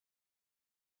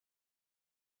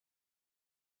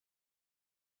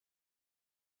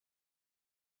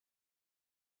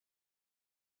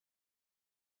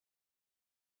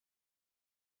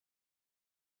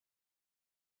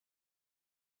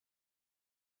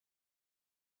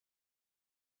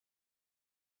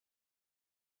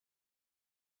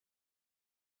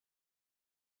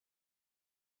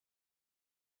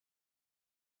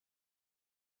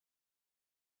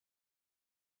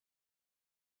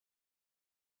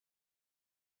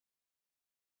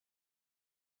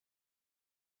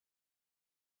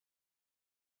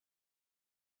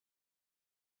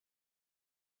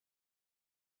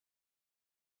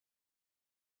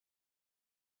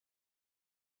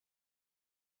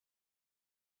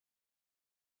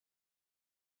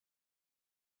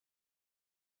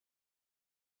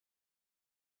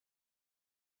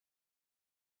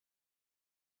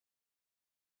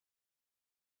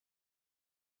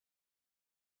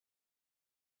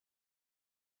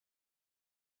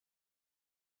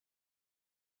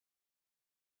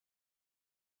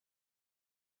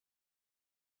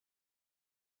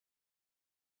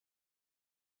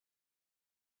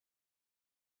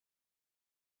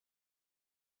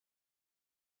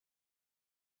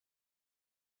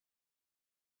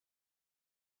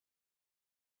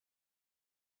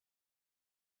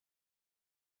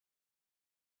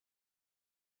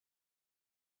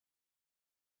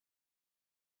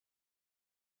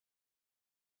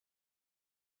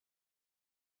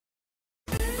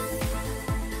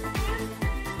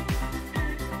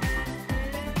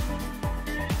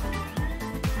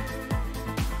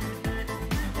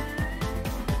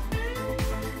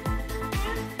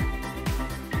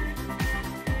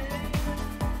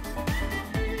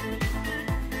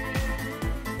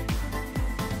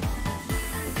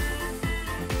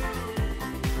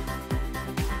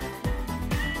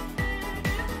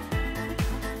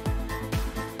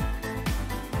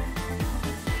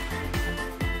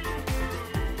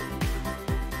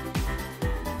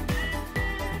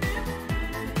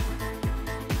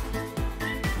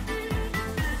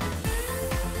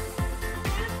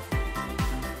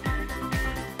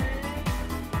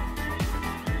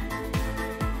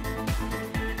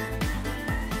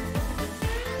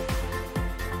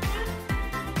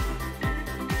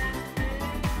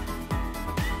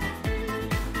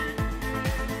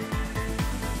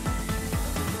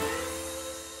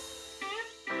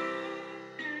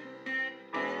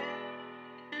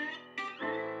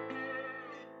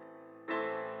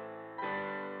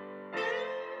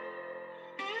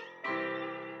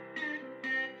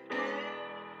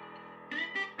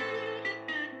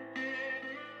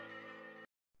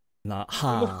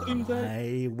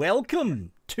Hi,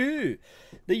 welcome to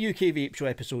the UK Vape Show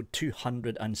episode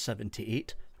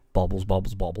 278. Bobbles,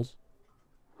 bobbles, bobbles.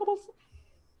 Bobbles.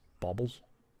 Bobbles.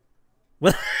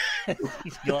 Well,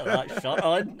 he's got that shirt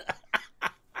on.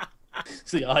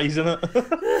 It's the eyes in it.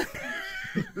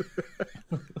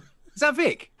 Is that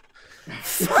Vic?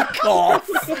 Fuck off!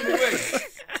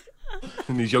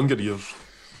 In his younger years.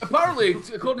 Apparently,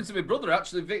 according to my brother,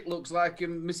 actually, Vic looks like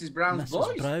Mrs. Brown's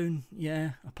voice. Mrs. Brown,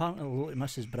 yeah. Apparently, I look like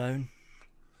Mrs. Brown.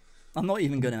 I'm not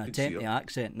even going to attempt the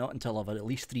accent, not until I've had at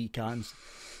least 3 cans.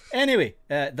 Anyway,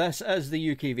 this is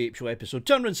the UK Vape Show episode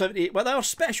 278 with our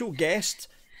special guest,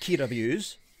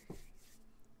 KyraViews,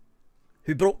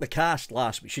 who broke the cast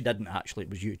last week. She didn't actually,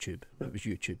 it was YouTube. It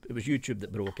was YouTube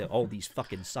that broke it. All these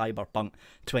fucking Cyberpunk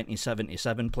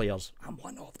 2077 players. I'm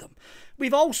one of them.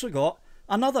 We've also got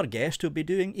another guest who'll be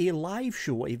doing a live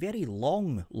show, a very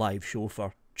long live show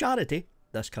for charity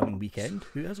this coming weekend,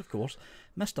 who is, of course,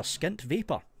 Mr. Skint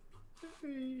Vaper.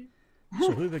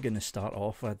 So who are we going to start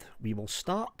off with? We will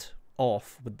start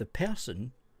off with the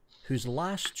person whose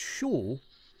last show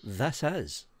this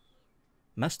is.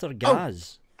 Mr.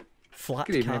 Gaz,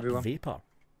 FlatCap Vaper.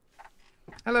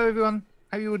 Hello, everyone.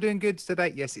 Hope you all doing good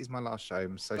today. Yes, it's my last show.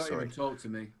 I'm so Don't sorry. even talk to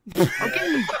me.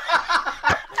 Okay.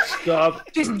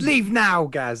 Stop. Just leave now,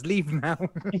 Gaz. Leave now.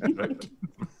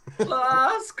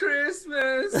 Last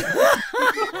Christmas.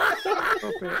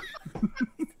 Stop it.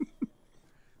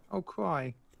 I'll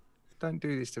cry. Don't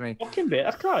do this to me. Fucking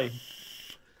better cry.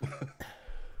 What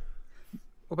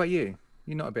about you?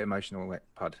 You're not a bit emotional,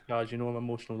 Pud? Guys, you know I'm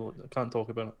emotional. I can't talk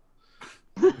about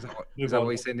it. Is that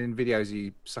what you send in videos of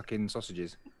you sucking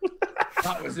sausages?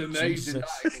 That was amazing.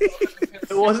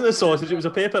 It wasn't a sausage, it was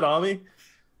a paper army.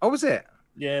 Oh, was it?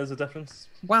 Yeah, there's a difference.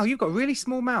 Wow, you've got a really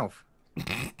small mouth.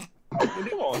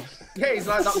 Come on. Yeah, he's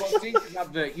like that one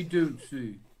advert. You do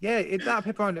too. Yeah, that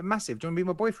pepperoni is massive. Do you want to be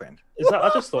my boyfriend? Is that? I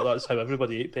just thought that's how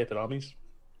everybody ate paper armies.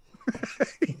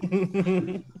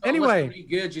 Anyway.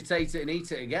 Regurgitate it and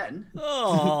eat it again.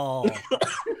 Oh.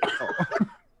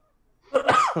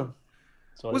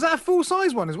 Sorry. Was that a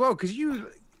full-size one as well? Because you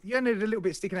only had a little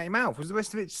bit sticking out your mouth. Was the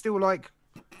rest of it still like...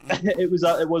 It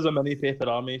was a mini paper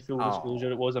army, full disclosure.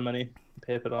 It was a mini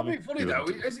paper I army. mean, funny though,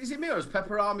 is it me or has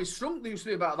Pepper Army shrunk? They used to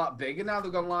be about that big and now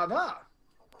they've gone like that.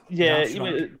 Yeah,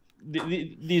 even,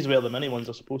 these were the mini ones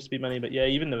are supposed to be mini, but yeah,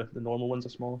 even the normal ones are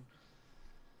smaller.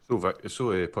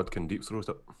 So Pud can deep throat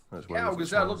it. That's why Yeah, I was going to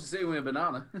say, I'd love to see it with a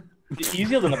banana.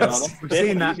 Easier than a banana. We've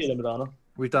seen that. Easier than a banana.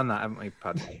 We've done that, haven't we,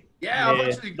 Pud? Yeah,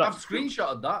 I've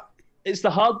screenshotted that. It's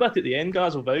the hard bit at the end,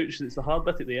 guys will vouch. It's the hard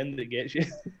bit at the end that gets you.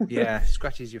 Yeah,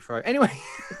 scratches your throat. Anyway.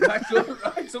 right up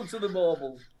to the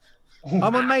baubles.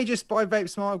 I'm on Major Spy Vape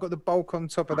Smart. I've got the bulk on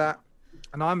top of that.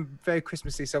 And I'm very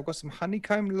Christmassy, so I've got some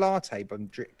honeycomb latte from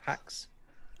drip packs.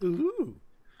 Ooh.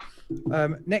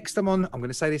 Next, I'm going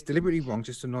to say this deliberately wrong,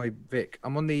 just to annoy Vic.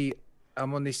 I'm on the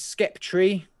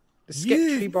Skeptree. The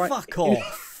Skeptree by fuck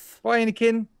off. By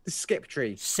Anakin. The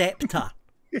Skeptree. Scepter.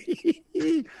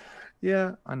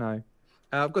 Yeah, I know.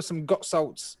 I've got some got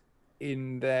salts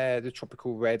in there. The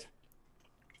tropical red.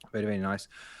 Very, very nice.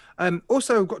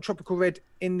 Also, I've got tropical red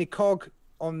in the cog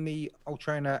on the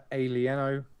Ultrana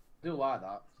Alieno. I do like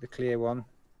that. The clear one.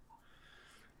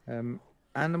 And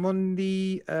I'm on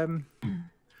the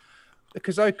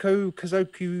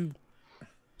Kizoku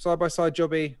side-by-side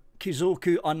jobby.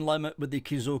 Kizoku Unlimited with the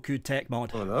Kizoku Tech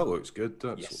mod. Oh, that looks good.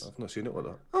 Yes. I've not seen it like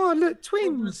that. Oh, look,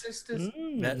 twins. Sisters.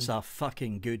 That's a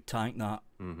fucking good tank, that.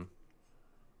 Mm-hmm.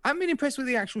 I haven't been impressed with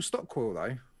the actual stock coil,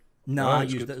 though. No, Oh, I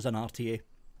it's used good. it as an RTA.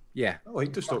 Yeah. I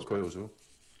like the stock coil as well.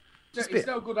 It's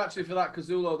no good actually for that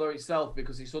Kazulo though itself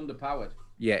because it's underpowered.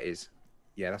 Yeah, it is.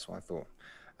 Yeah, that's what I thought.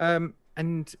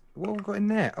 And what have we got in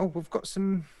there? Oh, we've got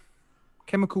some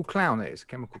Chemical Clown. It is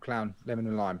Chemical Clown, lemon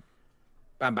and lime.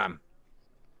 Bam, bam.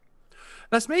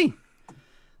 That's me.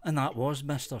 And that was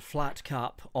Mr.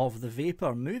 FlatCap of the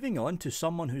Vaper. Moving on to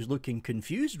someone who's looking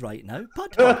confused right now.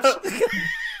 Pud.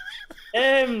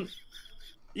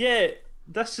 Yeah,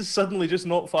 this is suddenly just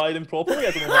not firing properly.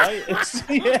 I don't know why. It's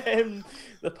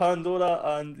the Pandora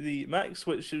and the Mix,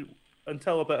 which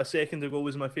until about a second ago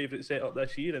was my favourite setup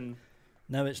this year, and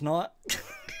No, it's not.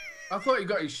 I thought he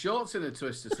got his shorts in a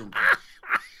twist or something.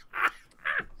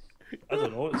 I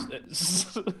don't know.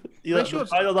 It's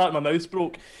either that or my mouse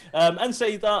broke.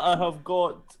 Inside that, I have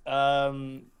got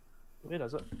where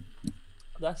is it?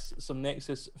 This some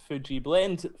Nexus Fuji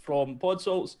blend from Pod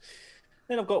Salts.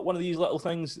 Then I've got one of these little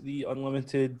things, the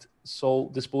unlimited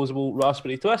salt disposable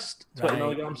raspberry twist, 20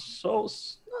 milligrams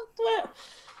salts.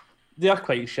 They are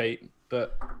quite shite,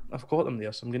 but I've got them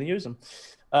there, so I'm going to use them.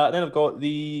 Then I've got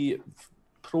the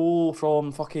Pro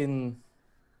from fucking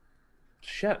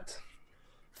Shit.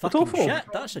 Fucking shit,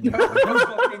 that's a new one.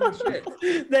 Fucking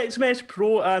shit. Next Mesh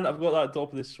Pro, and I've got that on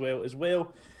top of the swell as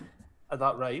well. And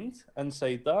that rhymed.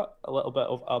 Inside that, a little bit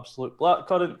of absolute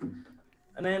blackcurrant.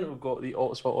 And then we've got the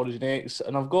Oxford Origin X,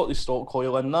 and I've got the stock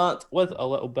coil in that with a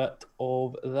little bit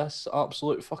of this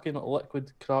absolute fucking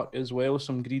liquid crack as well.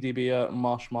 Some Greedy Bear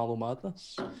Marshmallow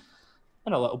Madness.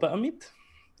 And a little bit of meat.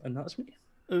 And that's me.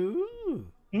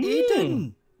 Ooh.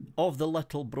 Aiden of the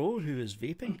little bro who is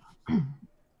vaping.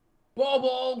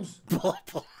 Baubles!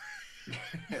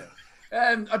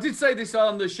 I did say this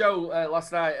on the show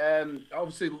last night.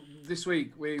 Obviously, this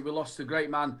week we lost a great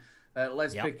man,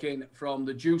 Les Pickin from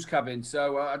the Juice Cabin.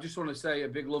 So I just want to say a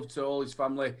big love to all his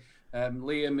family,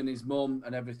 Liam and his mum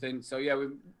and everything. So yeah,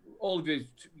 all of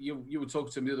you were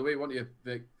talking to him the other week, weren't you,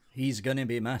 Vic? He's going to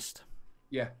be missed.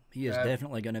 Yeah. He is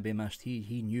definitely going to be missed.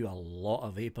 He knew a lot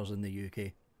of vapors in the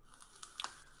UK.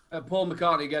 Paul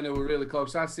McCartney, again, who were really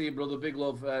close. I see you, brother. Big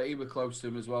love. He was close to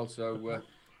him as well. So,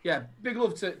 yeah, big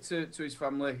love to his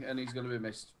family, and he's going to be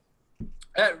missed.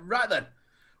 Right then,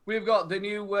 we've got the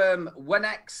new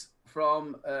Wenex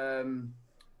from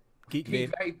Geek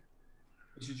Vape,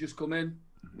 which has just come in.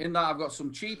 In that, I've got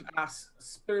some cheap-ass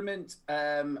Spearmint,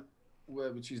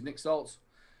 which is Nick Salt's.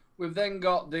 We've then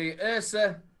got the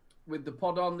Ursa with the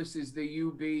pod on. This is the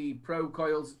UB Pro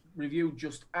Coils review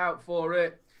just out for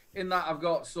it. In that, I've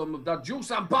got some of that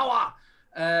Juice and Power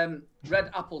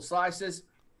red apple slices.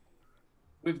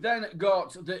 We've then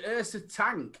got the Ursa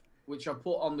Tank, which I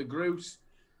put on the Groose.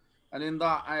 And in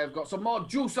that, I have got some more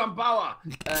Juice and Power.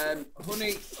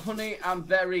 Honey and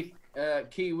berry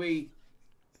kiwi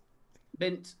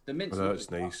mint. The mint. Oh, that's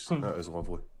nice. That is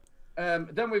lovely.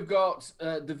 Then we've got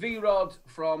the V-Rod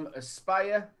from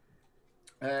Aspire.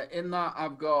 In that,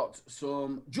 I've got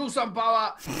some Juice and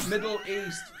Power Middle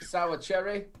East Sour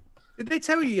Cherry. Did they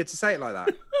tell you to say it like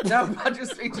that? No,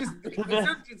 as soon as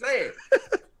you say it,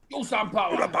 Juice and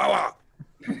Power.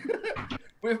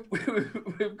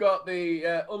 We've got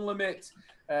the Unlimit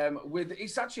with,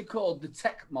 it's actually called the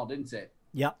Tech Mod, isn't it?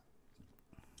 Yeah.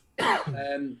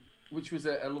 Which was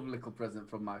a lovely little present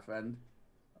from my friend.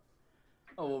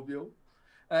 I love you.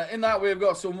 In that, we've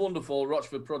got some wonderful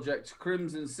Rochford Project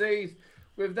Crimson Seed.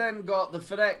 We've then got the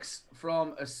FedEx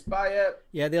from Aspire.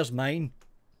 Yeah, there's mine.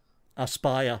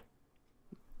 Aspire.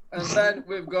 And then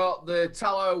we've got the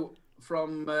Tallow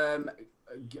from... no,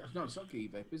 it's not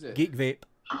Geek Vape, is it? Geek Vape.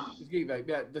 It's Geek Vape,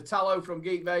 yeah. The Tallow from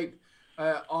Geek Vape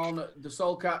on the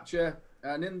Soul Catcher.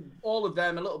 And in all of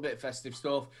them, a little bit of festive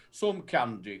stuff. Some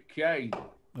candy cane.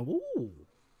 Ooh.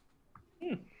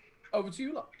 Over to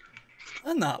you, lot.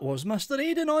 And that was Mr.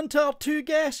 Aiden. On to our two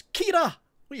guests. Kyra,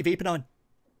 what are you vaping on?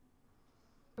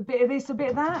 A bit of this, a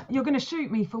bit of that. You're going to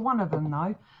shoot me for one of them,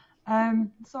 though.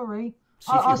 Sorry.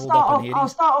 I'll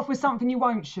start off with something you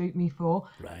won't shoot me for.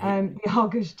 Right. The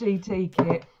Argus GT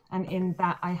kit. And in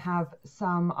that, I have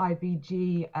some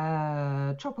IBG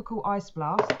Tropical Ice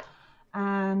Blast.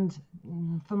 And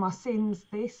for my sins,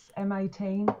 this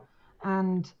M18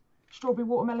 and Strawberry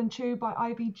Watermelon Chew by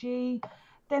IBG.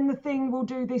 Then the thing will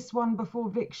do this one before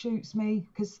Vic shoots me,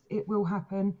 because it will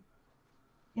happen.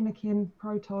 Inakin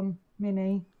Proton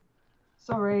Mini.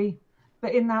 Sorry.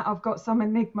 But in that, I've got some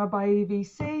Enigma by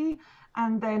EVC.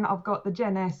 And then I've got the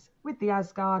Gen S with the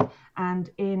Asgard. And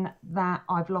in that,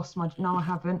 I've lost my... No, I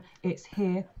haven't. It's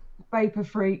here. Vapor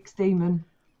Freaks Demon.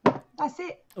 That's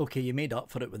it. Okay, you made up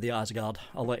for it with the Asgard.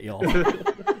 I'll let you off.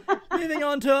 Moving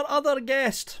on to our other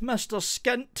guest, Mr.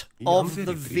 Skint of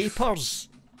the Vapors.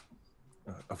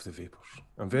 Of the Vapors.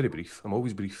 I'm very brief. I'm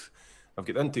always brief. I've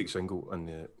got the intake single and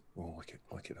the... Oh,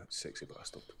 look at that sexy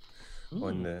bastard.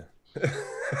 On the...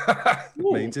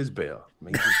 Mine's is better.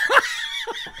 Mine's is...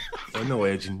 On the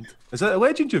Legend. Is that a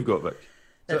Legend you've got, Vic?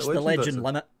 It's the Legend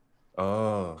Limit.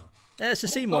 Oh. Yeah, it's the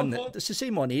same one. It's the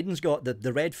same one Aiden's got,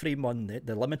 the red frame one,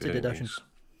 the limited Very edition. nice.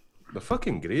 They're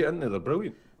fucking great, aren't they? They're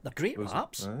brilliant. They're great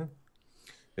wraps.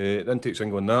 The intake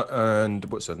single on that, and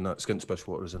what's in that? Skint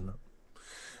Spishwater's in that.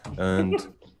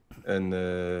 And in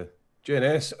the Gen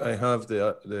S, I have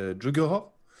the Drugaha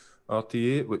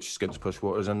RTA, which Skint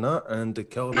Spishwater's in that, and the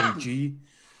Calvin G,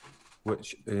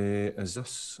 which is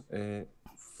this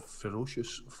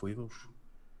Ferocious Flavours.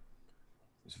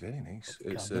 It's very nice.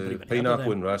 It's a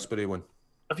pineapple and raspberry one.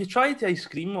 Have you tried the ice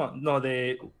cream one? No,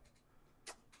 the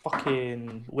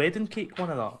fucking wedding cake one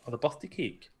of that, or the birthday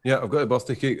cake? Yeah, I've got a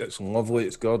birthday cake. It's lovely.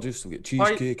 It's gorgeous. I've got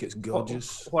cheesecake. It's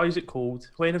gorgeous. Why is it cold?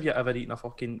 When have you ever eaten a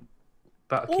fucking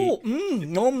bit of cake? Oh,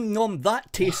 nom nom.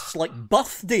 That tastes like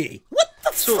birthday. What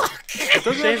the fuck? It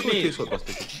doesn't actually taste like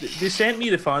birthday cake. They sent me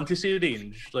the fantasy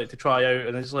range, like, to try out,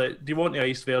 and it's like, do you want the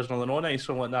iced version or the non-ice?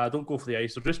 So I'm like, nah, don't go for the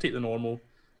ice. I'll just take the normal.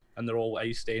 and they're all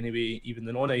iced anyway, even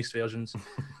the non-iced versions.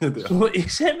 So he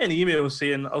sent me an email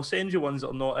saying, I'll send you ones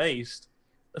that are not iced.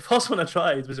 The first one I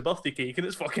tried was a birthday cake, and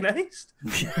it's fucking iced.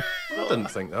 I didn't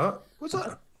think that. Was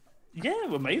it? Yeah,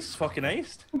 well, mine's fucking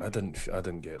iced. I didn't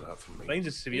get that from me. Mine's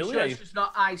just severely Sure iced. it's just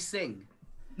not icing.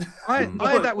 I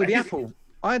had that with the Apple.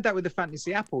 I had that with the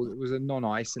Fantasy Apple. It was a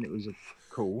non-ice and it was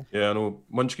cool. Yeah, I know.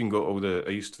 Munchkin got all the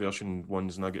iced version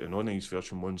ones, and I get the non-iced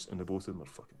version ones, and the both of them are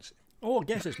fucking the same. Oh, I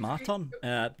guess it's my turn.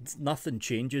 Nothing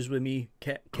changes with me.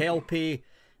 Kelpie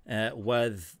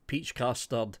with peach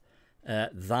custard.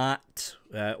 With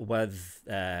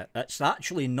it's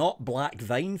actually not black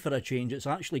vine for a change. It's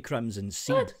actually crimson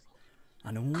seed.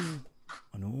 I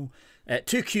know.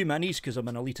 2 Q minis because I'm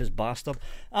an elitist bastard,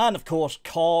 and of course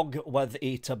Cog with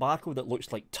a tobacco that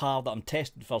looks like tar that I'm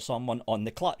testing for someone on the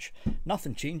clutch.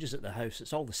 Nothing changes at the house.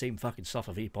 It's all the same fucking stuff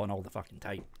I vape on all the fucking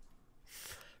time.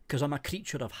 Because I'm a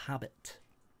creature of habit.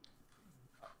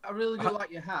 I really do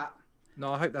like your hat.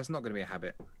 No, I hope that's not going to be a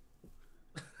habit.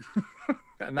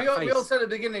 We all said at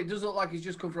the beginning, it does look like he's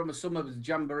just come from a summer's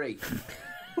jamboree.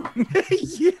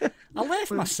 Yeah. I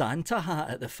left my Santa hat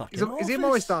at the fucking office. Is he a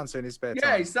Morris dancer in his spare time?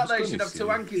 Yeah, he sat there, he should have 2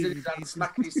 hankies in his hand,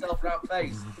 smacking himself round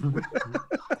face.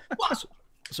 What?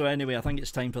 So anyway, I think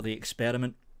it's time for the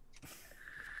experiment.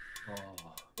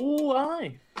 Oh,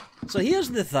 aye. So here's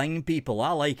the thing, people.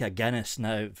 I like a Guinness.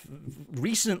 Now,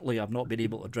 recently I've not been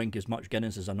able to drink as much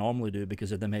Guinness as I normally do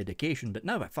because of the medication, but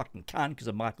now I fucking can because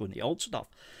I'm back on the old stuff.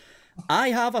 I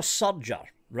have a surger,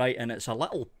 right, and it's a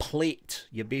little plate.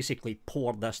 You basically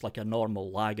pour this like a normal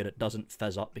lager. It doesn't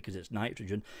fizz up because it's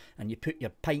nitrogen, and you put your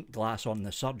pint glass on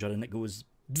the surger and it goes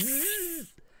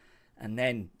bzzz, and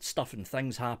then stuff and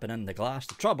things happen in the glass.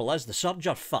 The trouble is the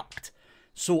surger fucked.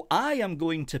 So I am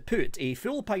going to put a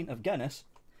full pint of Guinness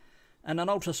in an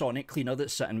ultrasonic cleaner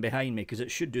that's sitting behind me because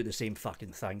it should do the same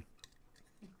fucking thing.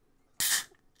 Is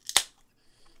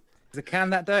the can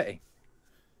that dirty?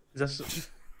 Is this...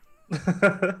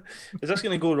 Is this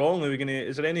going to go wrong?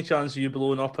 Is there any chance of you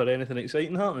blowing up or anything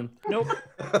exciting happening? Nope.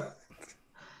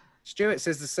 Stuart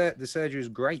says the surgery is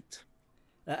great.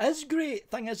 It is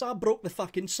great. Thing is, I broke the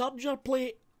fucking surger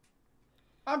plate.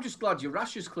 I'm just glad your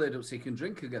rash is cleared up so you can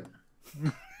drink again.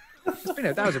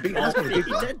 That was a big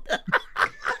one.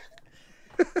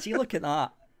 See, look at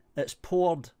that. It's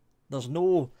poured. There's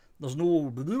no. So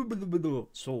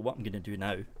what I'm going to do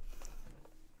now?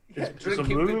 Yeah,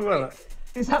 drinking.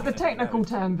 Is that the technical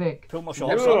term, Vic? Pull my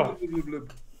shorts up.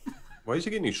 Why is he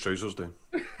getting his trousers down?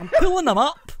 I'm pulling them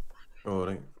up. Oh,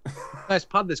 right. No, it's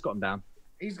Pud that's got him down.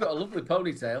 He's got a lovely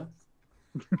ponytail.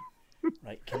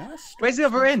 Right, can I stop? Where's the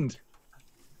other end?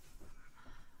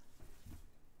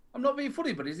 I'm not being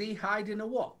funny, but is he hiding a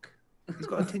wok? He's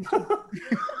got a tinsel.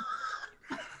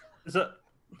 Is it?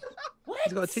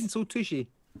 He's got a tinsel tushy.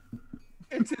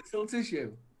 A tinsel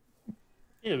tissue.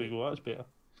 Here we go, that's better.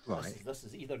 Right. This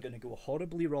is either going to go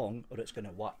horribly wrong or it's going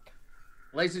to work.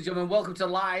 Ladies and gentlemen, welcome to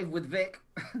Live with Vic.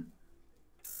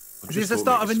 Is this the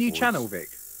start of a new channel, Vic?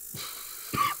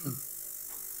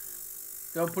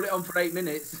 Don't put it on for 8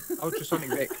 minutes. Ultrasonic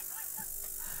Vic.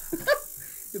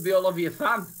 You'll be all over your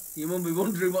fan. You won't be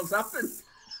wondering what's happened.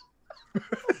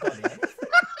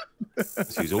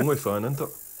 It's his only fan, isn't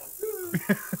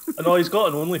it? I know he's got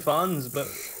an OnlyFans, but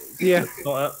Yeah.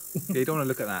 not it. Yeah, you don't want to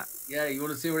look at that. Yeah, you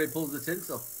want to see where he pulls the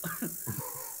tinsel.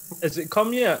 Is it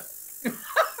come yet?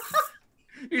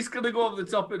 He's going to go over the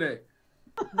top of it.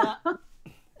 Nah,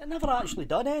 I never actually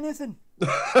done anything.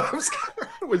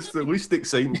 It was the least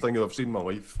exciting thing I've seen in my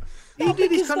life. You do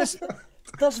this kind of...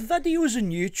 There's videos on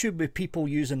YouTube with people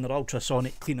using their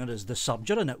ultrasonic cleaner as the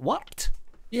surger and it worked.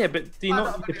 Yeah, but do you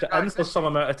not keep it in for some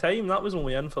amount of time? That was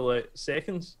only in for like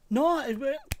seconds. No, it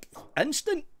was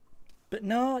instant. But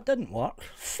no, it didn't work.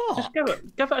 Fuck. Just give it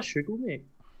a sugar, mate.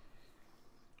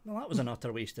 Well, that was an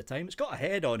utter waste of time. It's got a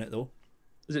head on it, though.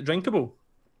 Is it drinkable?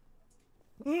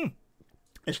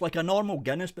 It's like a normal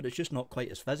Guinness, but it's just not quite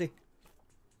as fizzy.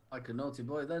 Like a naughty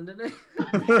boy then, didn't he?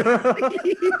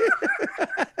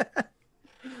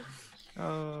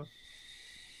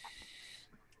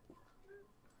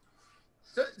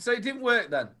 So it didn't work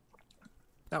then?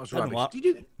 That was Didn't rubbish. work. Did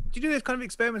you do those kind of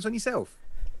experiments on yourself?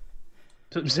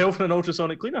 Put himself in an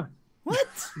ultrasonic cleaner?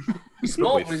 What? He's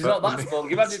small, but he's not that small.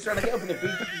 You've had to trying to get up in a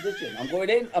fetal position. I'm going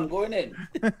in.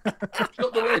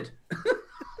 Shut the lid.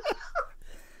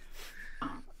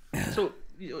 So,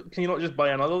 can you not just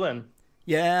buy another then?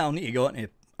 Yeah, I'll need to go into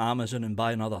Amazon and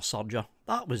buy another surger.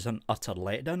 That was an utter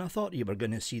letdown. I thought you were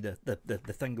going to see the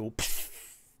thing go...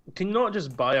 Can you not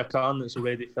just buy a can that's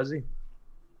already fizzy?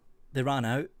 They ran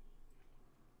out.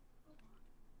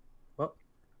 What?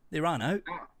 They ran out.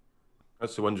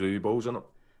 That's the ones with your balls in it.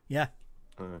 Yeah.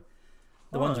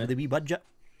 The ones with the wee budget.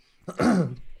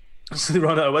 So they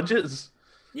run out of widgets?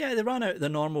 Yeah, they ran out the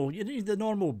normal, the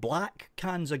normal black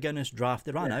cans of Guinness draft.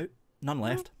 They ran out. None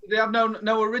left. They have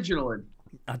no original in.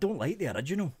 I don't like the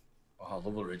original. Oh, I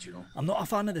love original. I'm not a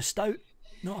fan of the stout.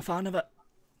 Not a fan of it.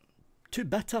 Too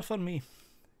bitter for me.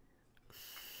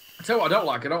 I tell you what I don't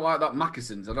like. I don't like that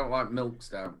moccasins. I don't like milk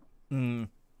stout. Mm.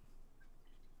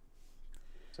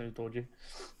 So dodgy.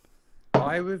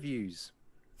 KyraViews.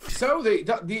 So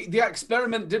the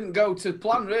experiment didn't go to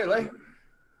plan, really.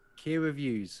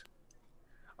 KyraViews.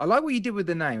 I like what you did with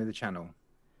the name of the channel.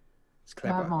 It's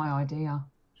clever. Not my idea.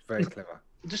 It's very clever.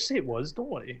 Just say it was, don't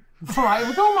worry. All right, it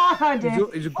was all my idea.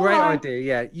 It was a great idea.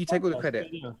 Yeah, you take all the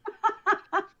credit.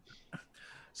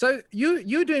 So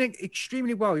you're doing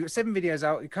extremely well. You've got 7 videos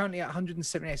out. You're currently at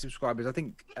 178 subscribers. I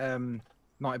think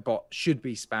Nightbot should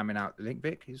be spamming out the link.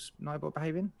 Vic, is Nightbot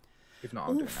behaving? If not,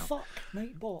 I'll do it now. Fuck,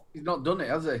 Nightbot. He's not done it,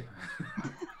 has he?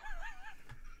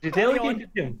 Did you delegate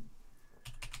him?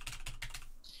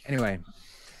 Anyway,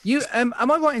 you am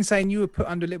I right in saying you were put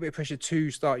under a little bit of pressure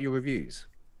to start your reviews?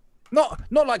 Not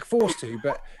like forced to,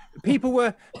 but people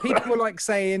were like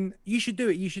saying you should do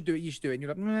it, you should do it, you should do it, and you're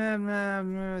like nah, nah,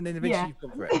 nah, and then eventually you've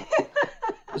gone for it.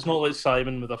 It's not like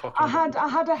Simon with a fucking. I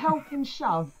had a helping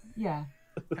shove. Yeah.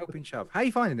 Helping shove. How are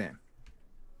you finding it?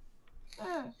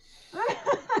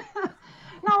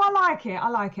 No, I like it. I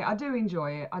like it. I do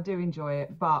enjoy it.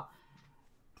 But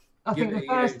I think the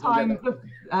first time.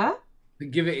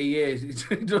 Give it a year.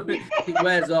 It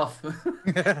wears off.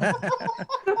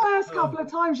 The first couple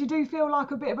of times you do feel like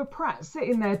a bit of a prat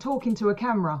sitting there talking to a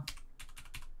camera.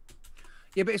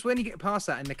 Yeah, but it's when you get past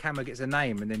that and the camera gets a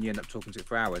name and then you end up talking to it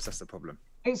for hours. That's the problem.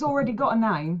 It's already got a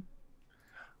name.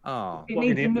 Oh. It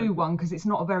needs a new one because it's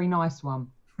not a very nice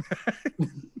one.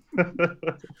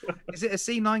 Is it a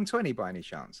C920 by any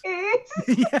chance? It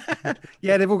is.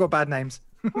 Yeah, they've all got bad names.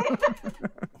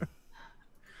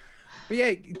 But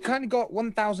yeah, you kind of got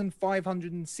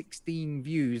 1,516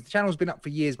 views. The channel's been up for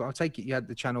years, but I'll take it you had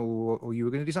the channel, or you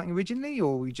were going to do something originally,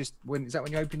 or you just is that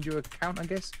when you opened your account? I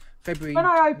guess February. When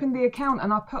I opened the account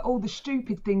and I put all the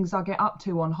stupid things I get up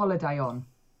to on holiday on.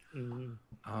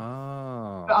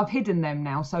 Oh. But I've hidden them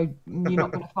now, so you're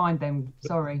not going to find them.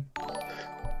 Sorry.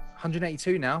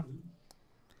 182 now.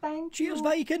 Thank Cheers, you.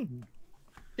 Viking.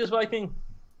 Cheers, Viking.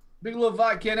 Big love,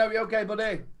 Viking. Hope you're okay,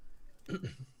 buddy.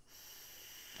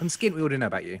 And Skint, we already know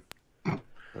about you.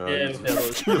 Yeah,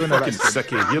 fucking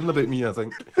sick of hearing about me, I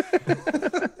think.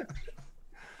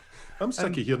 I'm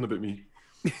sick of hearing about me.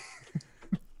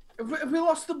 Have we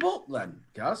lost the book then,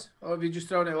 Gaz? Or have you just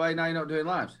thrown it away now you're not doing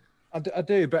lives? I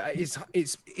do, but it's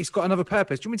got another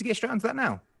purpose. Do you want me to get straight onto that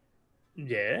now?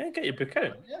 Yeah, get your book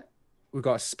out. Yeah. We've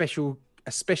got a special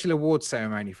award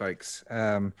ceremony, folks.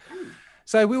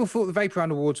 So we all thought the Vape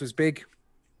Round Awards was big.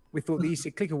 We thought the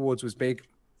ECig Click Awards was big.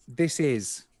 This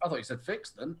is. I thought you said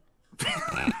fixed then.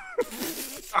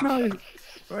 No.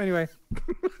 Well, anyway.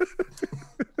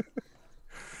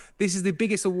 This is the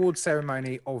biggest award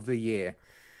ceremony of the year.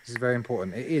 This is very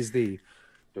important. It is the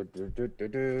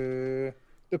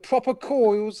Proper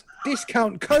Coils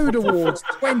Discount Code Awards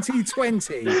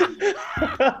 2020.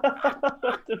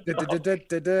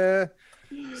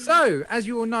 So, as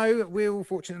you all know, we're all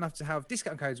fortunate enough to have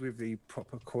discount codes with the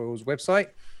Proper Coils website.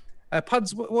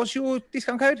 Puds, what's your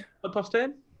discount code?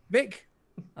 +10. Vic?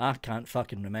 I can't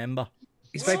fucking remember.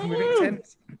 He's Vaping with Vic 10.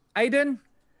 Aidan?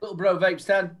 Little Bro Vapes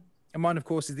 10. And mine, of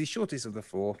course, is the shortest of the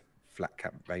 4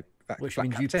 FlatCap vape. Which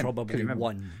means you probably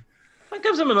won. That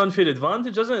gives him an unfair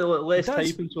advantage, doesn't it? Less It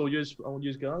does. typing, so I'll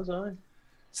use Gaz, aye.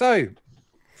 So,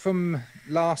 from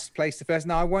last place to first,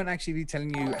 now I won't actually be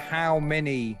telling you how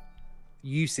many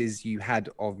uses you had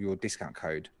of your discount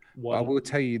code. But I will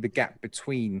tell you the gap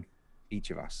between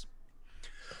each of us.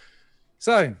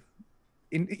 So,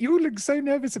 you all look so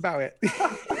nervous about it.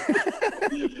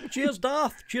 Cheers,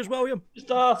 Darth. Cheers, William. Cheers,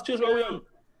 Darth. Cheers, William.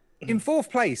 In 4th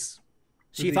place.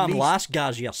 See if I'm last,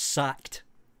 Gaz, you're sacked.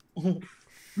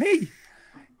 Me.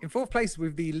 In 4th place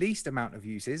with the least amount of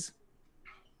uses.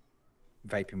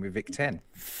 Vaping with Vic 10.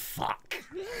 Fuck.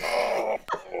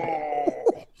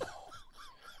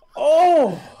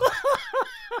 Oh!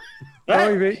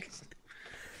 Sorry, Vic.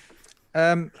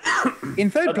 In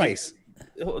 3rd place.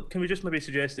 Can we just maybe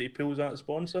suggest that he pulls that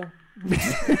sponsor?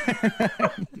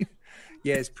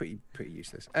 Yeah, it's pretty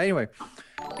useless. Anyway,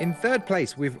 in 3rd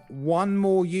place with 1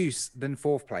 more use than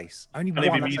 4th place. Only Can it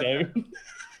one. be me now?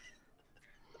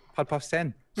 Pud Puff's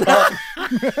 10.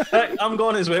 I'm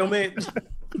gone as well, mate.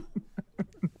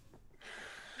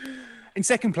 In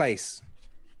 2nd place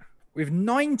with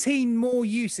 19 more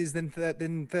uses than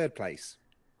 3rd place.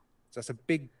 So that's a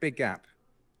big gap.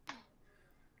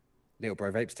 Little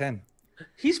Bro Vapes 10.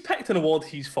 He's picked an award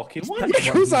he's fucking won. Of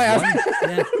course I have.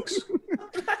 Yeah.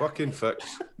 Fucking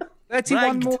fix. 31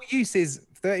 Ragged. more uses.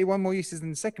 31 more uses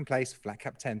than second place.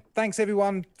 FlatCap 10. Thanks,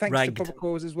 everyone. Thanks Ragged. to Proper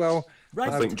Calls as well.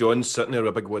 Ragged. I think John's sitting there with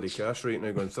a big wad of cash right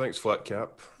now going, thanks, FlatCap.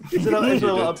 Is there a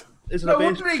No base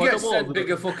wonder he point gets award? sent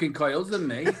bigger fucking coils than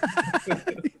me.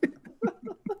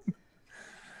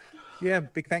 Yeah,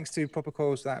 big thanks to Proper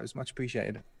Calls. That was much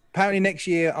appreciated. Apparently next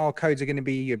year our codes are going to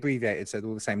be abbreviated, so they're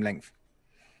all the same length.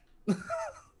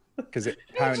 Because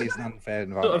apparently it's an unfair So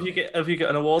environment. have you got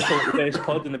an award for like, the best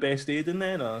pod and the best aid in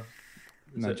there, or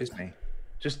No, just me.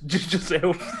 just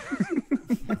yourself?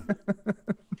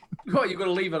 What, you're going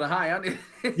to leave on a high, aren't you?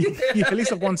 You at least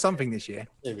have won something this year.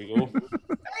 There we go.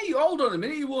 Hey, hold on a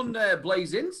minute. You won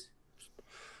Blazins.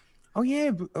 Oh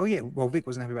yeah. Well, Vic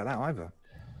wasn't happy about that either.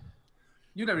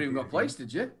 You never even got placed,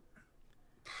 did you?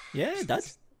 Yeah, it did.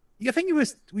 Yeah, I think you were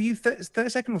you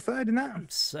second or third in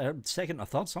that? Second or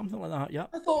third, something like that, yeah.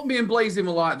 I thought me and Blazing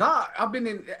were like that. I've been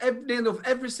in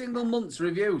every single month's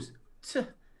reviews.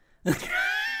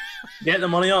 Get the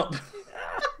money up.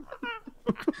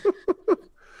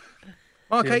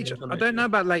 Mark Yeah, H, definitely. I don't know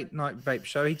about late night vape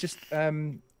show. He just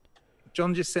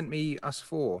John just sent me us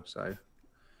four, so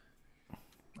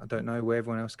I don't know where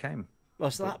everyone else came. Well,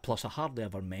 it's that, plus I hardly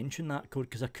ever mentioned that code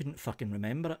because I couldn't fucking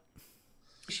remember it.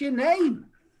 What's your name?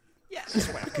 Yeah, that's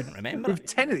why I couldn't remember With it.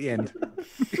 10 at the end.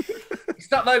 He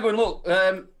sat there going, look,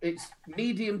 it's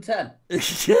medium 10.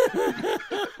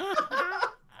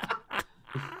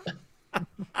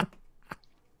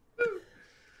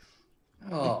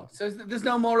 Oh, so there's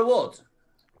no more awards?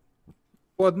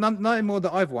 Well, nothing more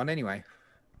that I've won anyway.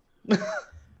 You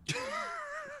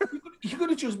could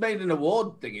have just made an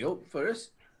award thingy up for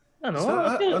us. I know. So,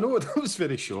 I I feel, know that was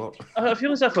very short. I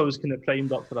feel as if I was kind of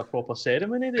primed up for a proper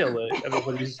ceremony there. Like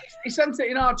everybody's. He sent it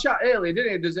in our chat earlier,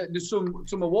 didn't he? There's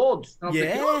some awards. And I'm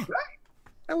thinking, Yeah. oh, right.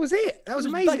 That was it. That was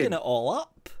Bigging amazing. it all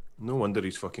up. No wonder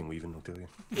he's fucking leaving, I'll tell you.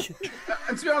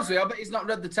 And to be honest with you, I bet he's not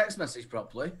read the text message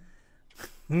properly.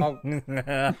 Oh,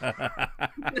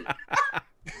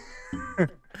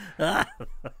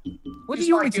 what do Just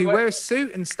you want me like to you wear a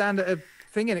suit and stand at a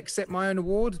thing and accept my own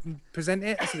award and present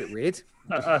it? That's a bit weird.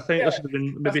 I think there should have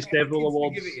been maybe That's what several kids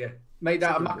awards. give it you. Made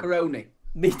out of macaroni.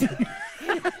 Me too.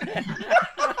 Here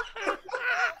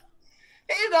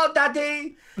you go,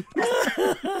 Daddy.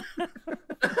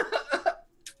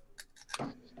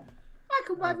 I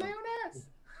can buy mayonnaise.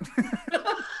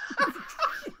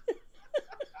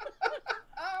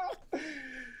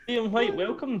 Ian White,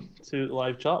 welcome to the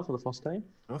live chat for the first time.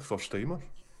 Oh, first timer.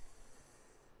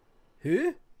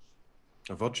 Who?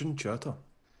 A virgin chatter.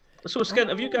 So, Skint,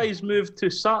 have you guys moved to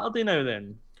Saturday now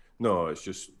then? No, it's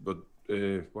just, but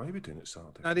why are we doing it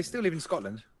Saturday? No, they still live in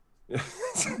Scotland.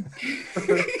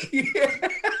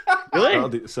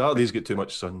 Really? Saturdays get too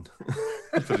much sun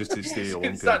for us to stay a long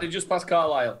It's time. Saturday just past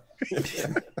Carlisle.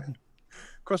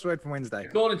 Crossroad from Wednesday.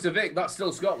 According to Vic, that's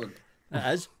still Scotland.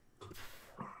 It is.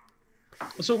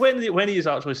 So when are you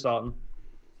actually starting?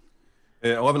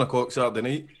 11 o'clock Saturday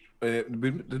night.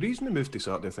 The reason we moved to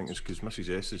Saturday, I think, is because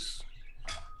Mrs. S is.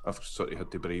 I've sort of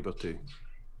had to bribe her to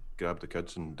grab the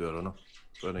kids and do a runner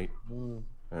for a night.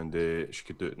 And she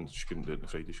could do it, and she couldn't do it on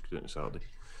Friday, she could do it on Saturday.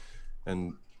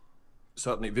 And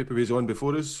Saturday night Vaper was on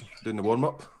before us, doing the warm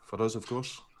up for us, of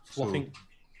course. Fluffing.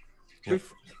 Yeah.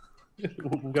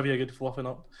 We'll give you a good fluffing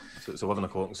up. So it's 11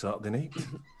 o'clock on Saturday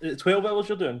night. 12 hours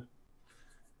you're doing?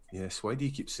 Yes, why do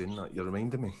you keep saying that? You're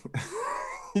reminding me.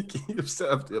 You've said,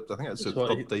 I think that's the That's what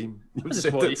third you- time. You've that's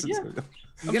said what it you- since. yeah.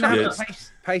 You're going to Yeah, have to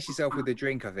pace yourself with a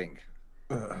drink, I think.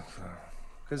 I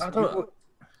Because don't-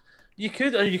 You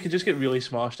could, or you could just get really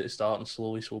smashed at the start and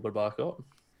slowly sober back up.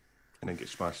 And then get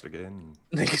smashed again.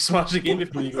 And then get smashed again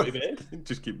before you go to bed.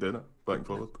 Just keep doing it, back and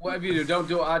forward. Whatever you do, don't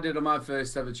do what I did on my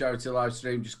first ever charity live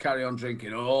stream. Just carry on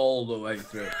drinking all the way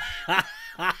through.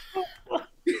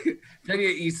 Then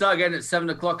you start getting at 7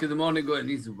 o'clock in the morning going,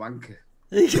 he's a wanker.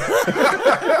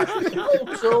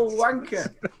 So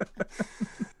wanker.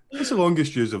 What's the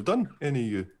longest yous have done? Any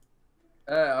of you?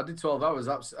 I did 12 hours.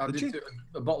 I Did did you?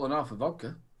 a bottle and a half of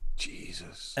vodka.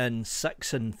 Jesus. In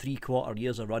 6 3/4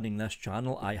 years of running this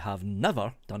channel, I have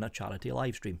never done a charity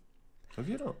live stream Have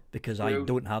you not? because I Well-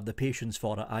 don't have the patience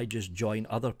for it. I just join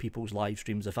other people's live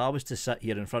streams. If I was to sit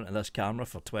here in front of this camera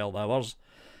for 12 hours,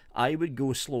 I would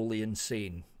go slowly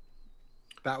insane.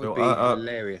 that would No, be I-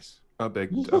 hilarious. I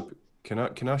beg. Can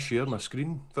I share my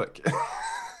screen, Vic?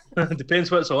 Depends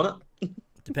what's on it.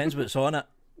 Depends what's on it.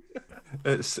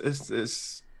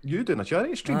 It's you doing a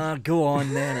charity stream. Go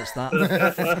on then, it's that.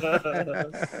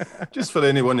 Just for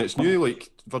anyone that's new, like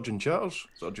Virgin Chatters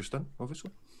that are just in,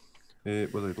 obviously.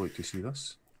 Whether they'd like to see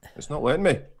this. It's not letting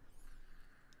me.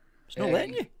 It's not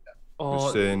letting you.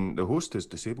 Oh, saying the host is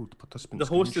disabled. Participant. the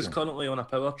host is screenshot. currently on a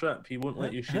power trip. He won't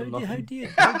let you share nothing.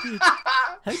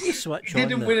 How do you switch He on?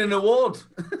 didn't win an award.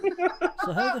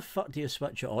 So how the fuck do you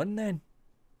switch it on then?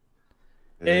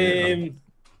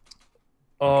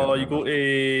 Oh, you go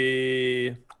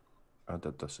to. I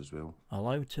did this as well.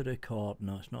 Allow to record.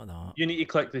 No, it's not that. You need to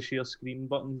click the share screen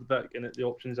button, Vic, and the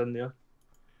options in there.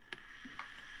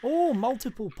 Oh,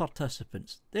 multiple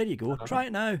participants. There you go. Try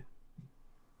it now.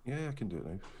 Yeah, I can do it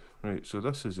now. Right, so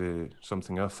this is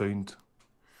something I found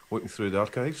looking through the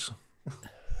archives.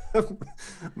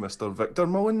 Mr. Victor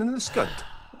Mullen in the Skint.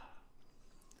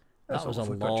 That was a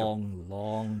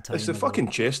long time It's the ago.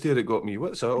 fucking chest hair that got me.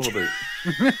 What's that all about?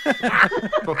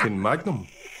 Fucking Magnum.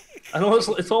 I know it's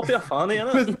like the top of a fanny,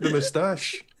 isn't it? The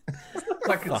moustache.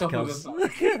 Like a top of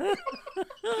Fuckers.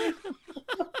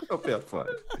 Up there, fine.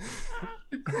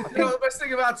 You know, the best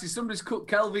thing about it is somebody's cut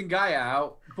Kelvin Guy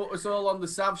out, put us all on the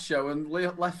Sav show, and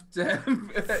left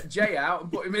Jay out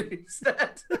and put him in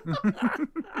instead.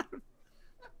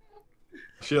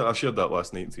 I shared that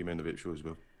last night in 3 Men the Vape show as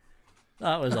well.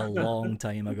 That was a long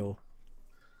time ago.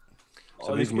 It's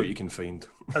amazing what you can find.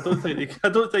 I don't think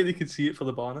they could see it for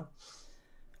the banner.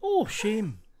 Oh,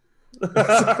 shame.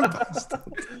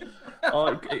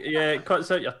 Oh, yeah, it cuts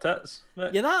out your tits.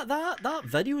 Yeah, that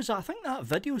video's. I think that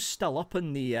video's still up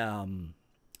on the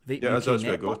Vape that's UK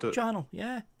where I got Network it. channel.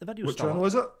 Yeah, the video's What still channel up.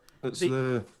 is it? It's Vape-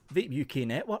 the. Vape UK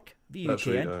Network. That's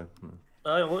right. VUKN.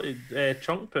 I wanted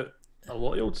Chunk put a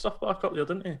lot of old stuff back up there,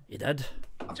 didn't he? He did.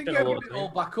 I think Spent you a lot put of it all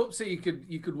time. back up so you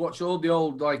could watch all the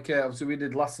old, like obviously we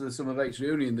did last of the Summer Vapes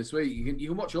reunion this week. You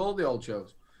can watch all the old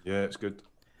shows. Yeah, it's good.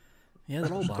 Yeah,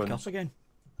 they're all back Tons. up again.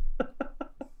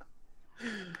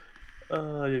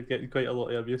 You're getting quite a lot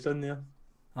of abuse in there.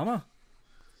 Am I?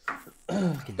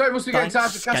 So it must be getting time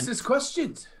Thanks, to cast Skint. this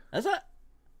questions. Is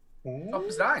it? Top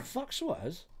is nine. Fuck, so it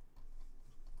is.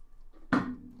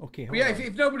 Okay. But yeah, hold on.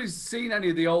 if nobody's seen any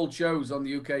of the old shows on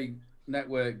the UK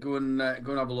network, go and have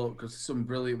a look because there's some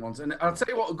brilliant ones. And I'll tell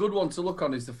you what, a good one to look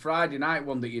on is the Friday night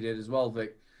one that you did as well,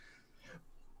 Vic.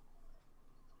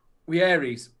 We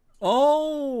Aries.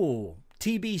 Oh,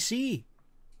 TBC.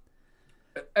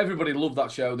 Everybody loved that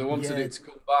show. They wanted Yeah. it to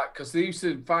come back because they used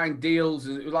to find deals.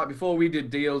 And like before we did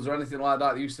deals or anything like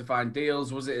that, they used to find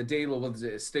deals. Was it a deal or was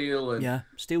it a steal? And Yeah,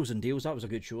 Steals and Deals. That was a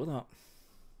good show.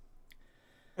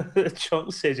 That.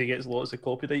 Chunk says he gets lots of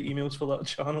copyright emails for that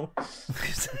channel.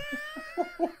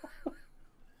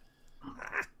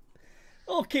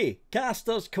 Okay,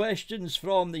 casters questions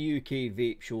from the UK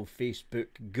Vape Show Facebook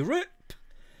group.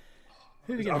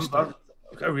 Who are we going to start?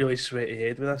 I've got a really sweaty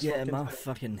head with this. Yeah, fucking my thing.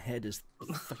 fucking head is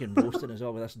fucking roasting as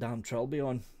well with this damn trilby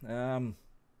on.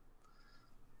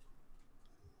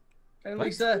 Hey,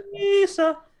 Lisa.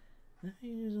 Lisa,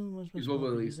 He's over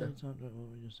Lisa.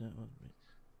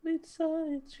 Lisa,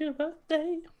 it's your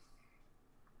birthday.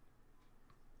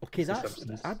 Okay, that's.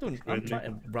 I'm trying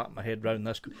to wrap my head around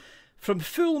this. From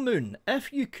Full Moon,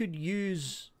 if you could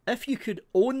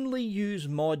only use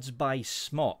mods by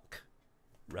Smock,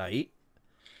 right?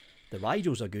 The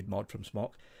Rigel's a good mod from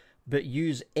Smock, but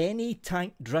use any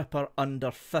tank dripper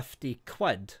under 50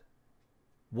 quid.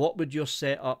 What would your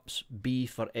setups be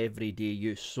for everyday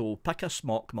use? So pick a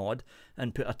Smock mod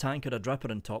and put a tank or a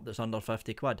dripper on top that's under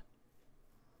 50 quid.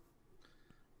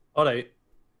 Alright.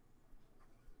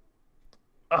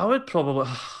 I wouldn't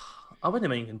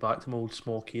mind going back to my old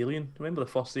Smoke Alien. Remember the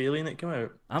first Alien that came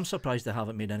out? I'm surprised they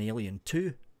haven't made an Alien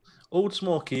 2. Old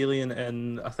Smoke Alien,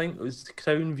 and I think it was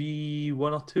Crown V1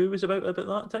 or 2 was about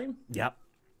that time. Yep.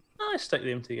 I stick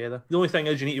them together. The only thing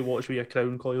is you need to watch with your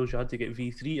crown coils. You had to get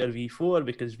V3 or V4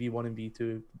 because V1 and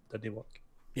V2 didn't work.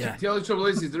 Yeah. The only trouble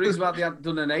is the reason why they haven't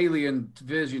done an Alien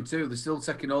version 2, they're still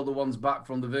taking all the ones back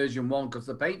from the version 1 because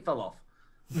the paint fell off.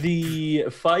 The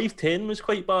 510 was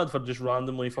quite bad for just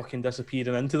randomly fucking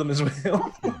disappearing into them as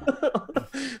well.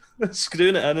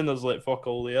 Screwing it in and there's like fuck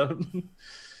all there.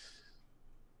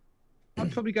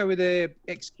 I'd probably go with a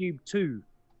X Cube 2.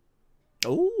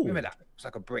 Oh. Remember that? It's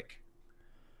like a brick.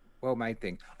 Well made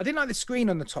thing. I didn't like the screen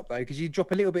on the top though, because you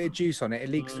drop a little bit of juice on it, it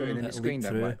leaks through, and then the It'll screen leak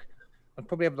don't through. work. I'd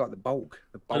probably have like the bulk.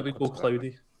 It'll be on go top.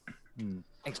 cloudy.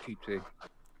 X Cube 2. And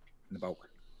the bulk.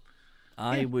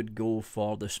 I would go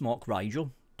for the Smock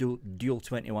Rigel, dual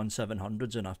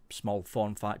 21-700s in a small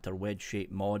form factor wedge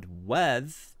shaped mod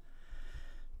with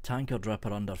tanker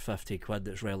dripper under 50 quid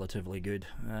that's relatively good.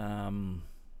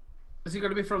 Is he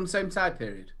going to be from the same time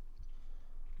period?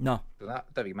 No. So that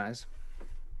don't think it matters.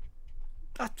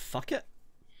 Fuck it.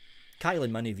 Kyle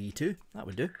and Money V2, that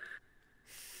would do.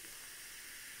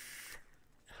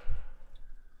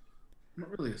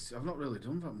 I've not really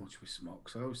done that much with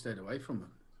smokes. I always stayed away from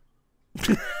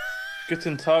them.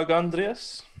 Guten Tag,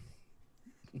 Andreas.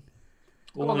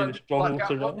 Only the strong will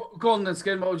survive. Go on then,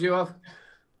 Skin. What would you have?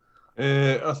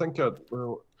 I think I'd,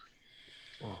 well,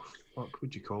 oh, fuck,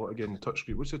 what'd you call it again? The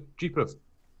touchscreen. What's the G-Proof?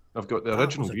 I've got the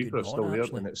original G-Proof still there,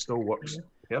 and it still works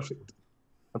perfect.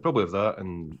 I'd probably have that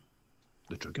and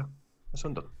the trigger. That's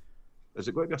under. Is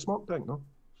it going to be a smoke tank? No.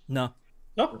 No.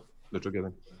 No. The trigger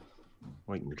then.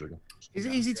 Lighting the trigger. Is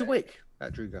it easy to wick,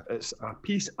 that trigger? It's a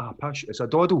piece of pish. It's a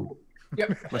doddle. Yep.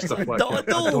 Mr. FlatCap.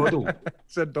 Doddle.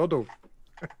 It's a doddle.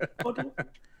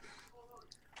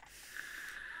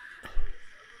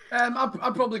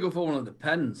 I'd probably go for one of the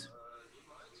pens.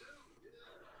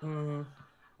 One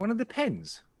of the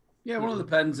pens? Yeah, one of the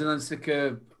pens, and then stick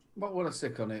a... What would I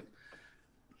stick on it?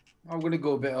 I'm going to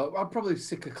go a bit... I'll probably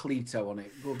stick a Cleto on it.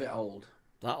 Go a bit old.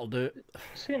 That'll do it.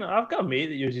 See, I've got a mate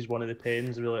that uses one of the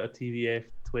pens with like a TVF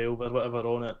 12 or whatever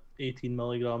on it.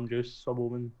 18mg juice,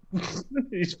 subomen.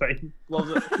 He's fine.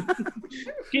 Loves it.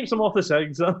 Keeps him off the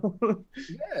cigs.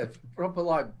 Yeah, proper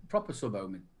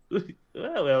subomen.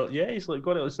 Well, yeah, he's like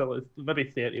got it like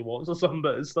maybe 30 watts or something,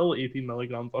 but it's still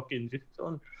 18mg fucking juice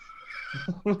on.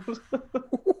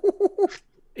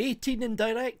 18 in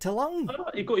direct to lung.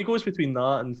 He goes between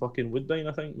that and fucking Woodbine,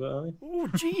 I think. But, Oh,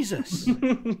 Jesus.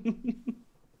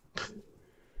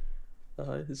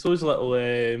 it's those little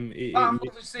 88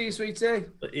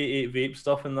 vape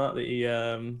stuff and that he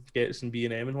gets in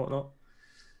B&M and whatnot.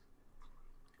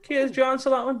 Okay, did you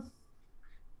answer that one?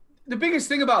 The biggest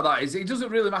thing about that is it doesn't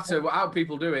really matter how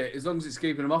people do it as long as it's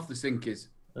keeping them off the stinkers.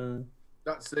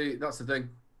 That's the thing.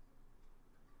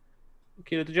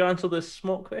 Okay, did you answer the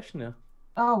smoke question there?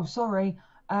 Oh, sorry.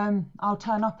 I'll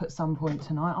turn up at some point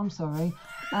tonight. I'm sorry.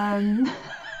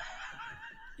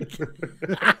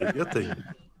 Your thing.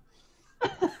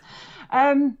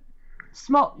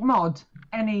 Smok mod,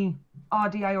 any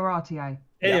RDA or RTA?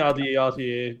 Any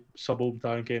RDA, subohm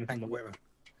tank, anything.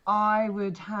 I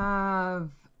would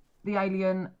have the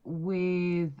Alien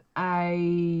with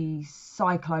a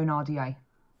Cyclone RDA.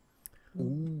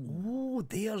 Oh,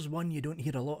 there's one you don't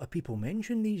hear a lot of people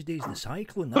mention these days, the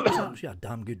Cyclone. That was actually a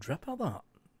damn good dripper, that.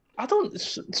 I don't...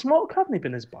 Smoke haven't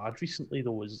been as bad recently,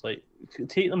 though. It's like,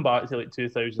 take them back to like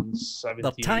 2017.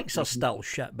 Their tanks are still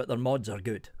shit, but their mods are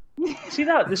good. See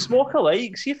that? The smoke I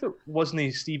like, see if it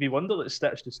wasn't Stevie Wonder that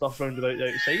stitched the stuff round about the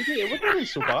outside, it wouldn't have been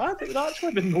so bad. It would actually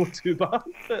have been not too bad.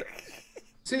 But...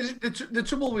 See, the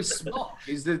trouble with Smok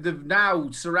is that they've now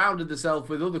surrounded themselves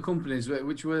with other companies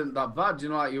which weren't that bad, you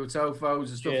know, like your Tofos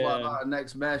and stuff like that, and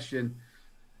Next Mesh and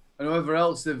whoever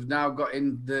else they've now got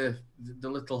in the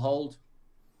little hold.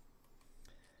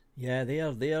 Yeah,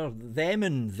 them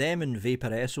and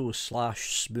Vaporesso /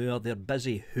 Smoor, they're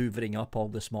busy hoovering up all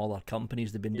the smaller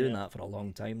companies. They've been doing that for a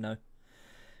long time now.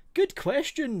 Good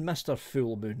question, Mr.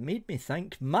 Full Moon. Made me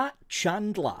think. Matt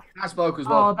Chandler. Nice bloke as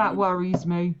well. Oh, that worries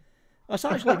me. That's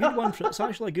actually a good one. It's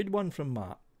actually a good one from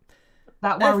Matt.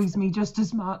 That worries me just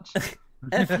as much.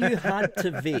 If you had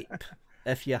to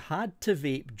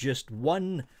vape just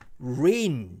one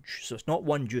range, so it's not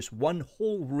one juice, one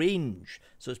whole range,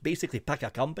 so it's basically pick a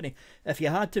company. If you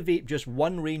had to vape just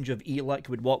one range of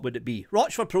e-liquid, what would it be?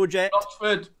 Rochford Project.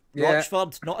 Rochford. Yeah.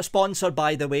 Rochford, not a sponsor,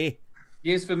 by the way.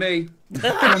 Yes, for me.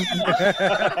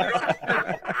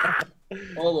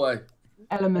 All the way.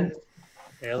 Elements.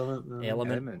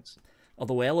 Elements.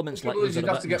 Although Elements like you'd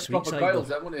have to get proper coils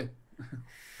then, wouldn't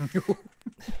you?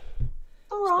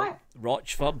 All right.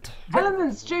 Rochford.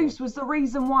 Elements juice was the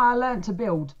reason why I learnt to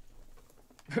build.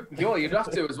 You'd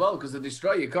have to as well because they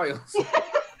destroy your coils.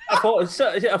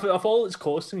 if all it's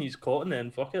costing you is cotton, then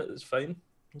fuck it, it's fine.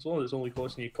 As long as it's only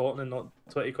costing you cotton and not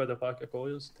 20 quid a pack of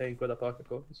coils, 10 quid a pack of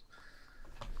coils.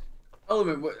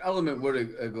 Element were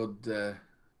a good...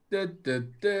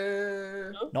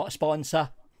 Not a sponsor.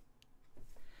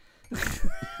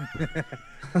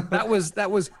 that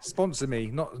was sponsor me,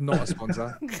 not a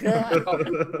sponsor.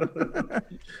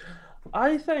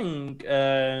 I think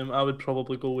I would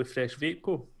probably go with Fresh Vape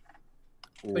Co.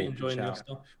 Quite enjoying their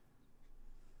stuff.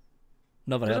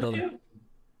 Never heard of them.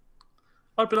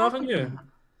 Urban Avenue.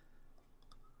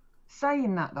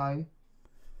 Saying that though,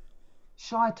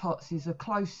 Shy Tots is a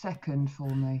close second for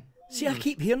me. See, I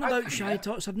keep hearing about Shy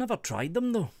Tots. I've never tried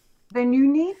them though. Then you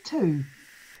need to.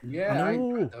 Yeah, I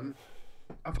ain't tried them.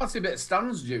 I fancy a bit of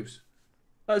Stan's juice.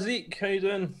 Zeke, how you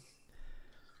doing?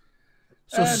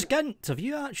 So, Skint, have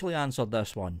you actually answered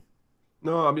this one?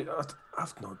 No, I mean,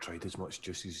 I've not tried as much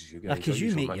juices as you guys. Because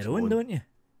you make your own, don't you?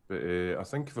 But I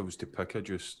think if I was to pick a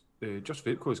juice, just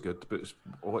Vapeco is good, but it's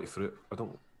a lot of fruit. I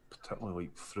don't particularly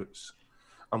like fruits.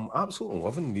 I'm absolutely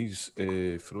loving these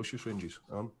Ferocious ranges,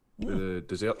 the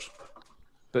desserts.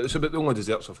 But it's about the only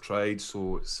desserts I've tried,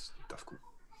 so it's difficult.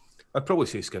 I'd probably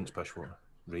say Skint's Pishwater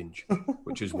range,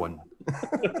 which is 1.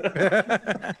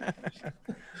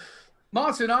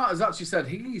 Martin Hart has actually said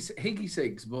Higgy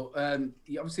Sigs, but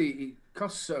obviously it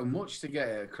costs so much to get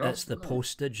it across. It's the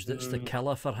postage that's the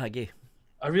killer for Higgy.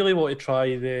 I really want to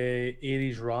try the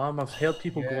Aries Ram. I've heard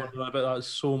people going on about that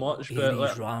so much. But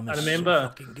Aries Ram is I remember, so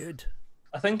fucking good.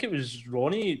 I think it was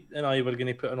Ronnie and I were going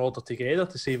to put an order together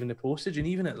to save in the postage, and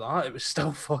even at that, it was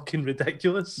still fucking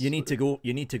ridiculous. You need to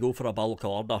go for a bulk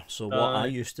order. So what I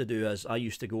used to do is I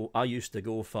used to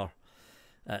go for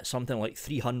something like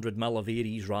 300 ml of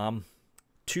Aries Ram,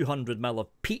 200 ml of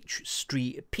Peach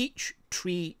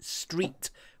Tree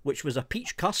Street, which was a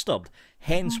peach custard,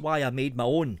 hence why I made my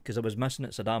own, because I was missing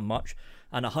it so damn much,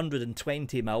 and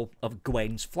 120 ml of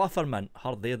Gwen's Fluffermint,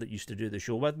 her there that used to do the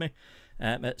show with me.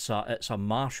 It's a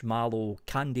marshmallow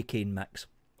candy cane mix,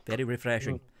 very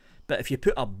refreshing. But if you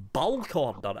put a bulk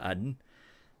order in,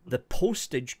 the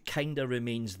postage kind of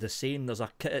remains the same.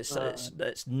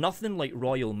 It's nothing like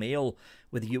Royal Mail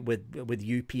with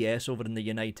UPS over in the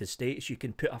United States. You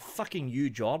can put a fucking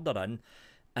huge order in,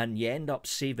 and you end up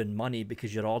saving money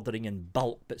because you're ordering in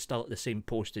bulk, but still at the same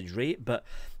postage rate. But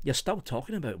you're still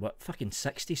talking about what, fucking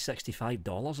 $60,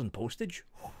 $65 in postage.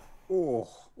 Oh,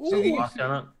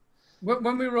 so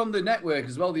when we were on the network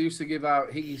as well, they used to give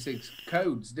out Higgy Sigs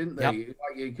codes, didn't they? Yep.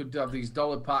 Like you could have these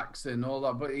dollar packs and all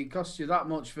that, but it costs you that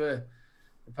much for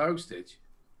the postage.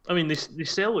 I mean, they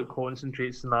sell like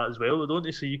concentrates and that as well, don't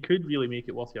they? So you could really make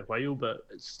it worth your while, but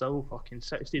it's still fucking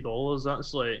 $60.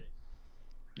 That's like,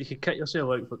 you could kit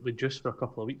yourself out with juice for a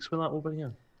couple of weeks with that over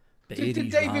here. Did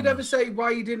David ever say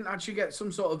why you didn't actually get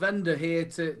some sort of vendor here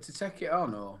to take it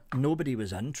on? Or nobody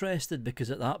was interested,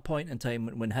 because at that point in time,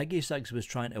 when Higgy Sigs was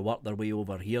trying to work their way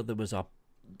over here, there was a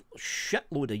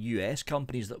shitload of US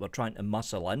companies that were trying to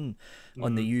muscle in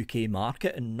on the UK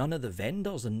market, and none of the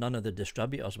vendors and none of the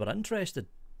distributors were interested.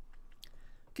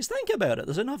 Because think about it,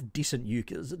 there's enough decent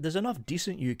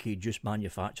UK juice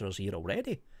manufacturers here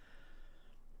already.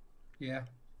 Yeah.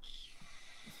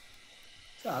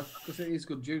 Sad, because it is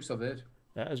good juice, I've heard.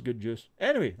 That is good juice.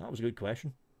 Anyway, that was a good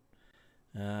question.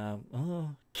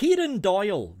 Kieran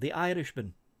Doyle, the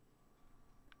Irishman.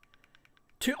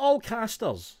 To all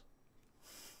casters.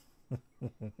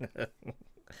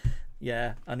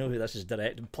 Yeah, I know who this is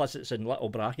directed, plus it's in little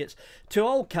brackets. To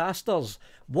all casters,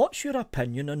 what's your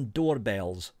opinion on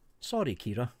doorbells? Sorry,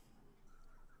 Kyra.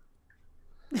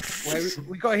 Well,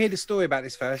 we got to hear the story about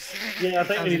this first. Yeah, I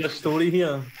think we need a story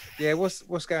here. Yeah,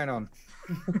 what's going on?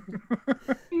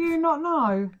 Do you not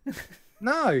know?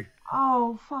 No.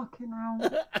 Oh, fucking hell.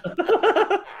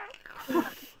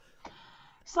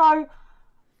 So,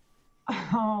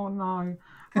 oh no.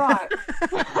 Right.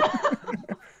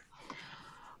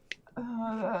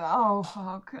 Oh,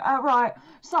 fuck. Right.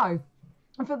 So,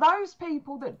 for those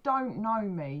people that don't know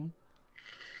me,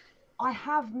 I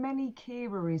have many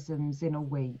Kyraisms in a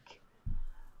week.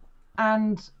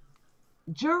 And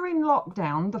during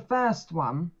lockdown, the first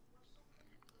one,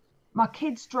 my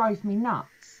kids drove me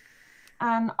nuts.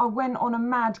 And I went on a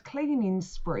mad cleaning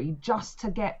spree just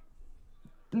to get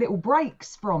little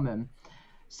breaks from them.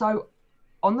 So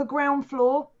on the ground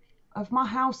floor of my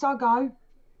house I go,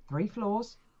 3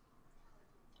 floors.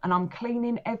 And I'm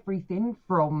cleaning everything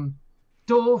from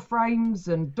door frames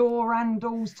and door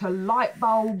handles to light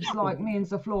bulbs, like me and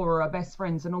Zaflora are best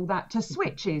friends and all that, to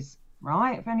switches,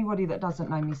 right? If anybody that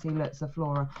doesn't know me, see look,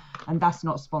 Zaflora, and that's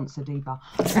not sponsored either.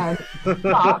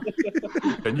 But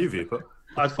can you Vaper?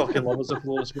 I'd fucking love a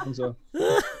Zaflora sponsor.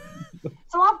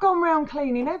 So I've gone round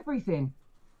cleaning everything.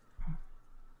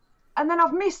 And then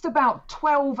I've missed about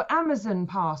 12 Amazon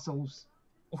parcels,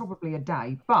 probably a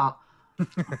day, but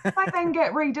they then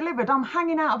get re-delivered. I'm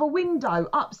hanging out of a window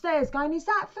upstairs going, is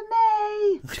that for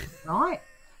me? Right?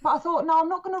 But I thought, no, I'm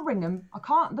not going to ring them. I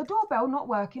can't, the doorbell not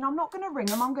working. I'm not going to ring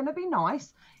them. I'm going to be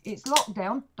nice. It's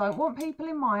lockdown. Don't want people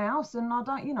in my house. And I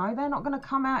don't, you know, they're not going to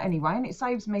come out anyway. And it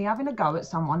saves me having a go at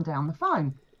someone down the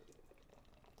phone.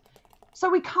 So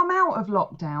we come out of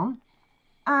lockdown.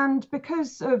 And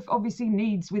because of obviously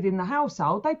needs within the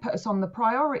household, they put us on the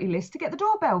priority list to get the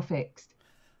doorbell fixed.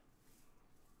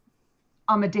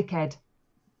 I'm a dickhead.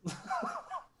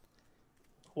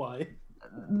 Why?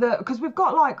 Because we've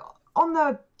got like on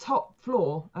the top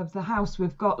floor of the house,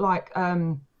 we've got like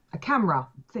a camera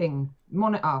thing,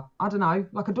 monitor. I don't know,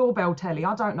 like a doorbell telly.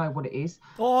 I don't know what it is.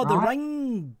 Oh, the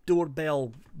Ring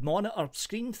doorbell monitor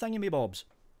screen thingy bobs.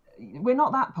 We're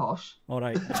not that posh. All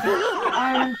right.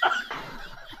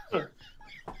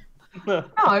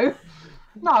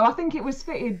 No, I think it was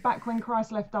fitted back when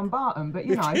Christ left Dumbarton, but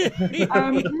you know.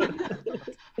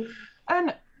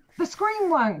 And the screen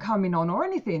weren't coming on or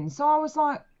anything. So I was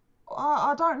like,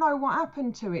 I don't know what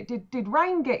happened to it. Did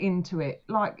rain get into it?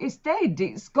 Like, it's dead,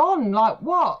 it's gone, like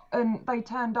what? And they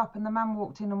turned up and the man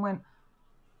walked in and went,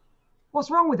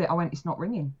 what's wrong with it? I went, it's not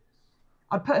ringing.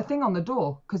 I'd put a thing on the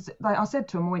door because I said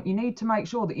to him, I went, you need to make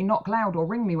sure that you knock loud or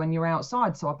ring me when you're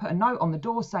outside. So I put a note on the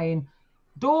door saying,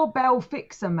 doorbell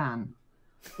fixer man.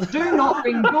 Do not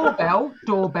ring doorbell.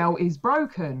 Doorbell is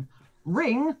broken.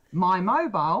 Ring my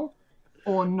mobile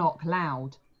or knock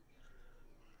loud.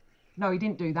 No, he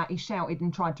didn't do that. He shouted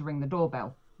and tried to ring the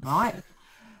doorbell, right?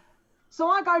 So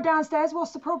I go downstairs.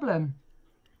 What's the problem?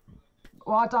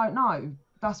 Well, I don't know.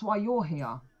 That's why you're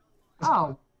here.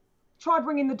 Oh. Tried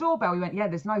ringing the doorbell. He went, yeah,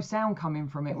 there's no sound coming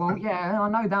from it. Well, yeah, I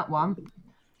know that one.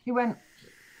 He went,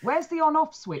 where's the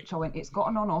on-off switch? I went, it's got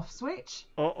an on-off switch.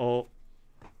 Uh-oh.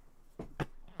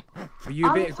 Are you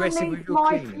a bit aggressive with your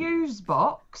my cleaning? fuse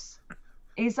box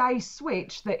is a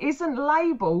switch that isn't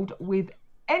labelled with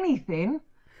anything.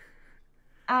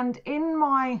 And in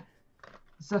my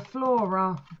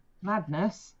Zaflora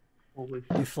madness,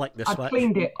 You flick the I switch.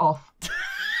 cleaned it off.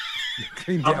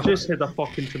 I've just had a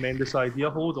fucking tremendous idea.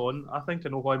 Hold on. I think I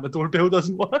know why my doorbell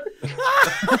doesn't work.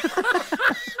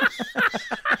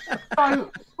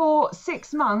 So for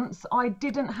 6 months, I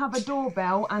didn't have a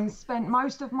doorbell and spent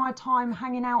most of my time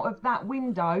hanging out of that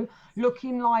window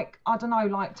looking like, I don't know,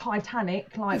 like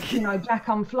Titanic, like, you know, Jack,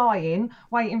 I'm flying,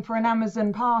 waiting for an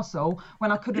Amazon parcel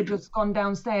when I could have just gone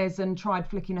downstairs and tried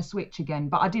flicking a switch again.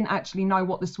 But I didn't actually know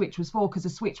what the switch was for because the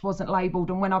switch wasn't labelled.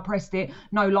 And when I pressed it,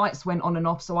 no lights went on and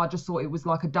off. So I just thought it was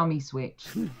like a dummy switch.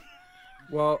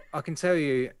 Well, I can tell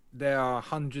you there are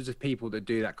hundreds of people that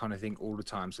do that kind of thing all the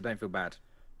time, so don't feel bad.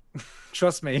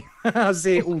 Trust me, I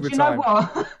see it all the time. You know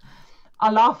what?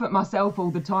 I laugh at myself all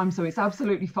the time, so it's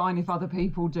absolutely fine if other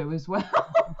people do as well.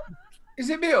 Is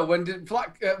it me or when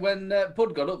Pud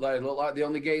got up there, he looked like the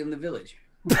only gay in the village?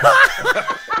 Because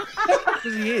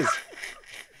he is.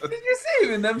 Did you see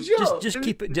him in them shots? Just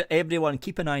keep it. Everyone,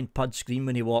 keep an eye on Pud's screen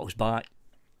when he walks back.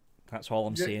 That's all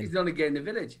I'm saying. He's the only gay in the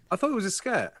village. I thought it was a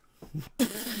skirt.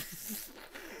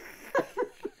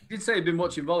 Did say he'd been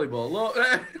watching volleyball. Look.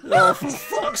 Oh, for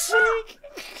fuck's sake!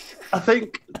 I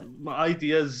think my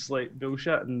idea is like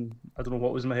bullshit, and I don't know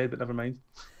what was in my head, but never mind.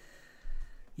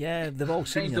 Yeah, they've all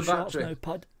seen Change your the shots battery. now,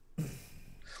 Pud.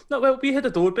 No, well, we had a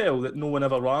doorbell that no one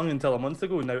ever rang until a month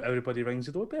ago, and now everybody rings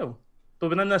the doorbell. We've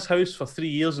been in this house for 3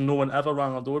 years and no one ever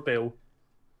rang our doorbell.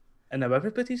 And now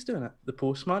everybody's doing it. The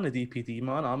postman, the DPD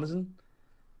man, Amazon.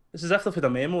 It's as if they've had a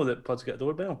memo that Pud's got a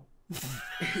doorbell.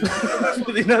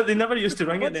 they never used to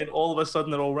ring it, and then all of a sudden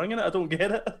they're all ringing it. I don't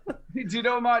get it. Do you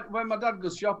know when my dad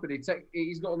goes shopping,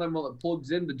 he's got one of them that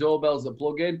plugs in, the doorbells that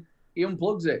plug in. He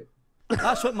unplugs it.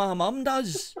 That's what my mum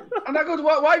does. And I go,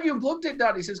 why have you unplugged it,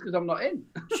 Dad? He says, because I'm not in.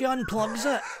 She unplugs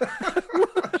it.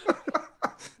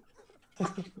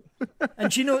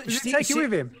 And you know, Does he take it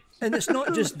with him? And it's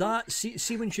not just that.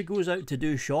 See, when she goes out to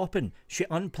do shopping, she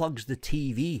unplugs the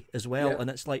TV as well. Yeah. And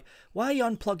it's like, why are you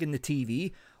unplugging the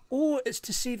TV? Oh, it's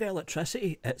to save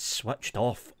electricity. It's switched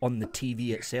off on the TV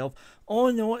itself. Oh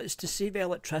no, it's to save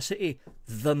electricity.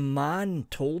 The man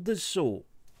told us so.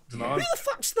 Who the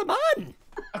fuck's the man?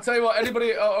 I tell you what,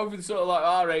 anybody over sort of like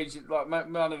our age, like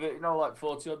man of it, you know, like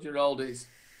 40-odd-year-old is.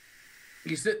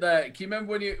 You sit there. Can you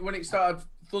remember when it started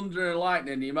thundering and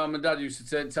lightning? Your mum and dad used to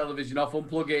turn television off,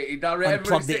 unplug it. He'd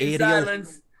unplug the aerial.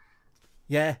 Silence.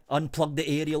 Yeah, unplug the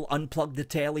aerial, unplug the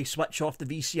telly, switch off the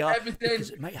VCR. Everything.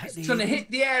 It might hit the trying to hit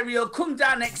the aerial, come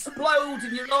down, explode,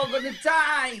 and you're all going to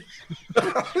die.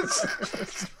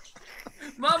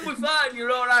 Mum, we're fine.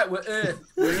 You're all right. We're Earth.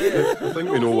 I think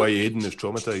we know why Aiden is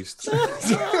traumatised.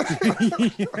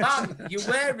 Mum, you're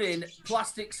wearing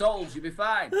plastic soles. You'll be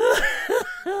fine.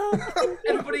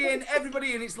 Everybody in.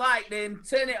 It's lightning.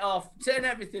 Turn it off. Turn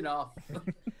everything off.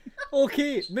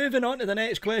 Okay, moving on to the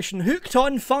next question. Hooked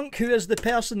on Funk, who is the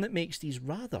person that makes these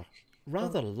rather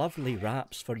lovely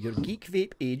wraps for your Geek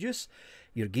Vape Aegis,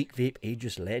 your Geek Vape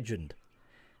Aegis legend.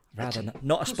 Rather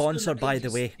not a sponsor, by the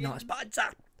way, not a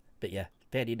sponsor. But yeah,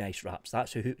 very nice wraps.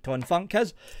 That's who Hooked on Funk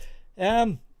is.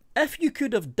 If you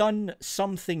could have done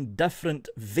something different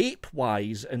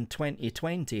vape-wise in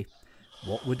 2020,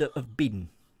 what would it have been?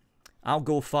 I'll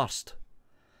go first.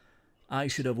 I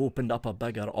should have opened up a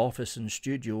bigger office and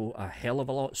studio a hell of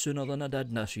a lot sooner than I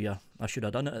did this year. I should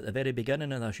have done it at the very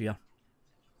beginning of this year.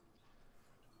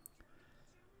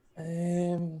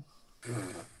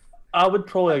 I would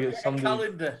probably get somebody.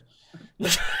 Calendar.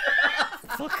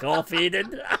 Fuck off,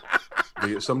 Aiden. They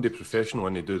get somebody professional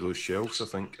when they do those shelves, I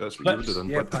think. That's what you would have done.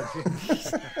 Yeah, But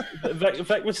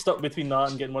Vic was stuck between that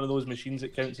and getting one of those machines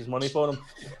that counts as money for him.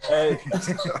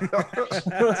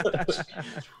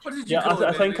 What did you Yeah, call I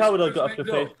it, think mate? I would have got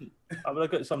Go. I would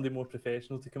have got somebody more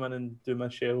professional to come in and do my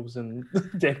shelves and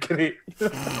decorate.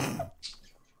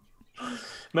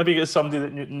 Maybe get somebody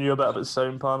that knew a bit about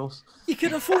sound panels. You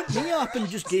could have phoned me up and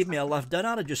just gave me a lift in.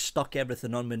 I'd have just stuck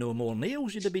everything on with no more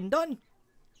nails. You'd have been done.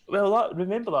 Well,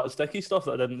 remember that sticky stuff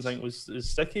that I didn't think was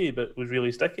sticky, but was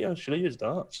really sticky? I should have used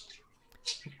that.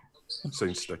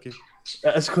 Sounds sticky.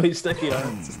 It is quite sticky.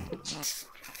 I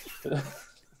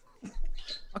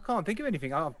can't think of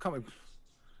anything. I couldn't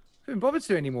bother to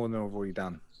do any more than I've already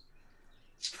done.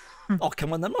 Oh,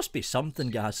 come on, there must be something,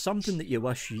 guys. Something that you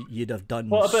wish you'd have done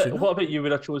What sooner. about you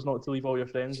would have chose not to leave all your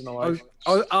friends in the live?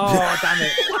 Oh, damn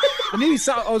it.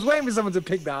 I was waiting for someone to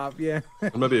pick that up, yeah.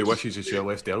 Or maybe he wishes he should have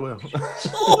left earlier.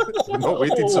 Not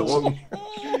waited so long.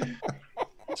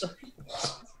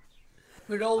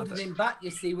 We're holding him back,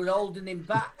 you see. We're holding him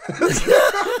back.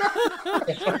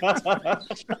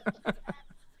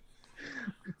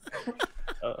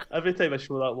 Every time I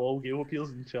show that wall, Gail appears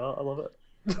in chat. I love it.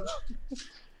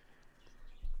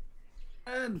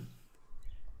 I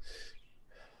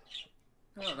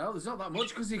don't know. There's not that much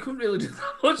because he couldn't really do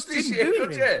that much this year,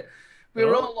 could you? We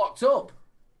were all locked up.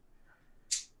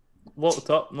 Locked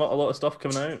up. Not a lot of stuff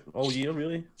coming out all year,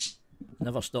 really.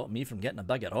 Never stopped me from getting a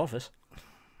bigger office.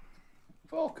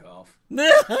 Fuck off.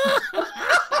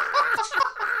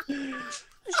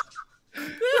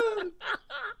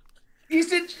 You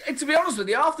said, to be honest with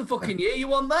you, half the fucking year you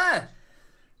weren't there.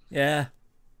 Yeah.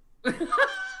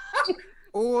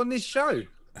 Or on this show.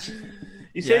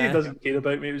 He said he doesn't care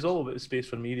about me. It was all about space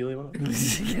for me, really, wasn't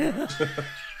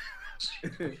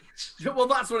it? Well,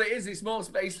 that's what it is. It's more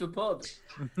space for pod.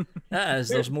 That is.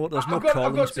 There's more. There's more I've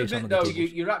column got to space on admit, the though,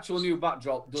 tables. your actual new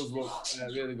backdrop does look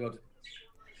really good.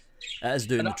 It is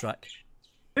doing the trick.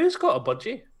 Who's got a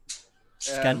budgie?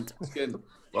 Skint. Skint.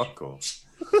 Fuck off.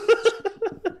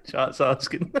 Chat's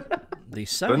asking. They They're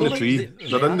sound in the like tree.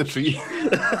 They're in the tree.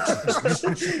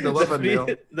 They live in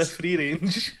there. The free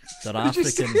range. They're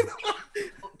African.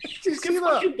 Just get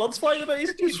fucking birds flying about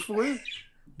his Just flew.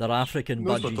 They're African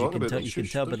Knows what budgies. we're You talking can tell. about. You can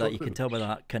Shush, tell by don't that. talk You can about tell by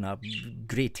that kind of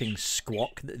grating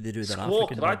squawk that they do. They're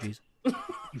Squawk, African right? budgies.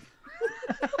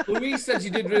 Louise said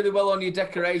you did really well on your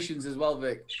decorations as well,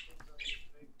 Vic.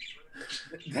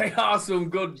 They are some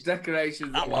good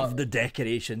decorations. I love the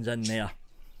decorations in there.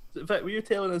 In fact, were you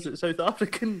telling us that South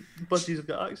African budgies have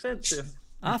got accents there?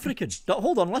 African.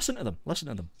 Hold on. Listen to them. Listen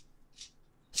to them.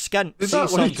 Skint, Is say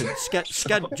that right? something.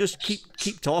 Skint, just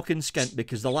keep talking, Skint,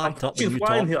 because the laptop when Fucking you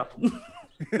flying talk.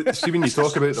 here. See, when you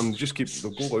talk about them,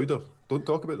 they'll go louder. Don't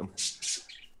talk about them.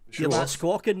 Hear that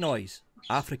squawking noise?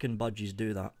 African budgies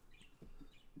do that.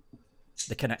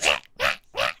 They kind of.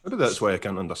 Maybe that's why I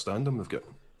can't understand them. They've got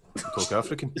talk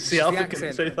African. It's the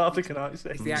accent. South African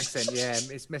accent. It's the accent, yeah.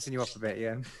 It's messing you up a bit,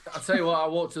 yeah. I'll tell you what, I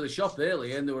walked to the shop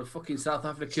earlier and there were fucking South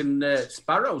African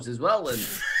sparrows as well. And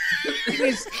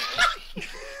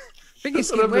Thing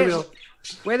is,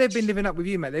 where they've been living up with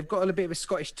you, mate, they've got a bit of a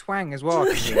Scottish twang as well.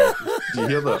 I can hear. Do you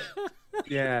hear that?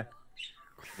 Yeah.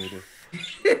 Maybe.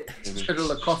 a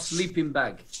Lacoste sleeping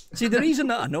bag. See, the reason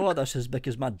that I know of this is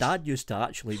because my dad used to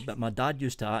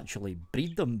actually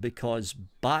breed them, because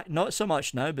back, not so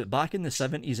much now, but back in the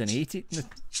 70s and 80s,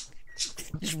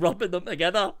 just rubbing them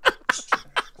together.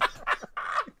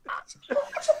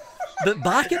 But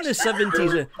back in the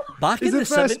 70s,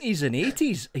 '70s and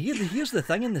 80s, here's the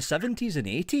thing: in the 70s and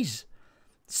 80s,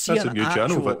 That's a new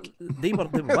channel, Vic. They were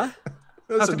what?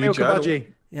 That's a new channel.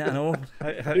 Budgie. Yeah, I know.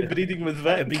 How Breeding with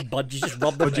Vic. big budgies just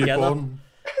rub them Budgie together. porn.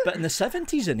 But in the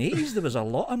 70s and 80s, there was a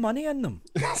lot of money in them.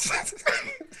 Sat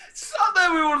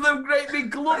there with one of them great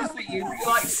big gloves that you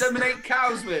like seminate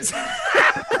cows with.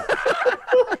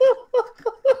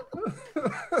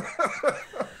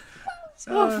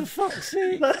 Oh, for fuck's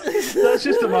sake. Let's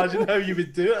just imagine how you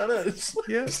would do it, innit?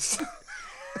 Yes.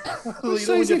 What What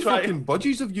size of fucking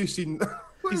budgies have you seen?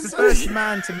 He's the first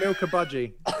man to milk a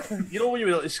budgie. You know when you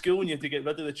were at school and you had to get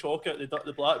rid of the chalk out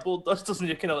the blackboard dusters and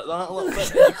you kind of like that a little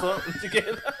bit and you clap them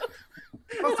together.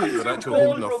 I thought you were actually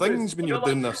holding their things when you were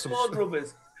doing this.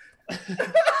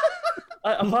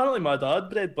 Apparently my dad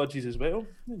bred budgies as well.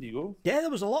 There you go. Yeah, there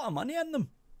was a lot of money in them.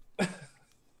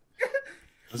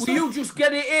 Will you just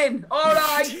get it in? All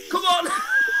right, come on.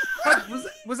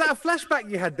 Was that a flashback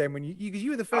you had then when you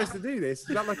were the first to do this? Is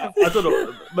that like a... I don't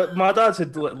know, but my dad's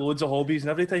had like, loads of hobbies, and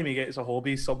every time he gets a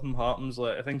hobby, something happens.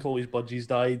 Like I think all his budgies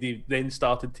died. He then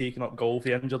started taking up golf.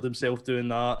 He injured himself doing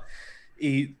that.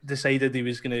 He decided he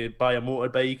was going to buy a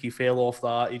motorbike. He fell off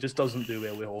that. He just doesn't do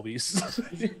well with hobbies.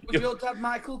 Was your dad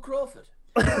Michael Crawford?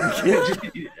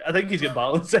 I think he's got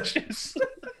balance issues.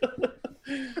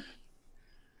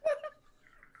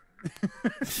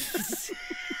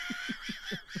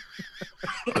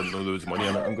 I didn't know there was money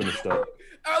in it. I'm going to start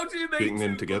How do you make taking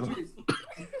them two together. budgies?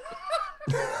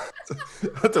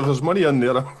 If there's money in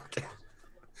there,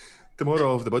 tomorrow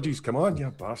I'll have the budgies. Come on,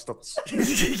 you bastards.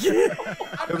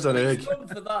 It was an egg.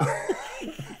 For that.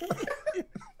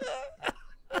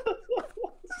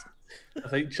 I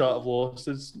think Chart have lost.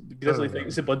 Grizzly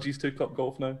thinks the budgies took up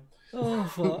golf now. Oh,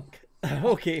 fuck.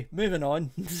 Okay, moving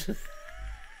on.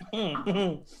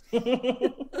 I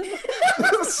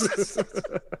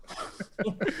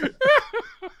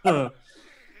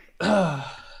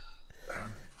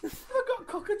got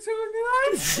cockatoo in the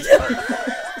eyes.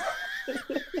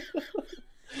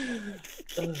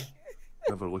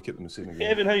 Never look at them the same again.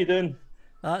 Kevin, how you doing?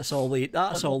 That's all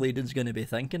Aidan's going to be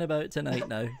thinking about tonight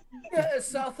now. Yeah, a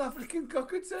South African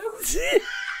cockatoo.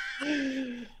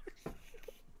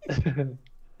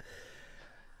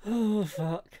 Oh,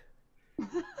 fuck. I'd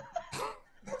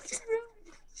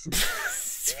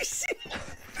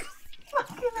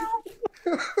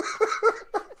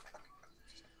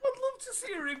love to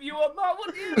see a review on that,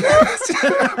 wouldn't you?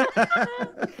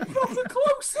 Proper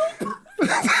close up.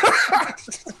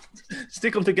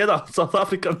 Stick them together, South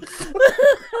African.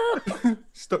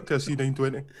 Stuck to a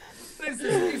C920. Is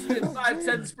this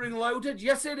 510 spring loaded?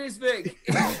 Yes, it is, Vic.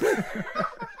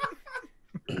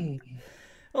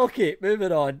 Okay,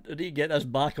 moving on. I need to get this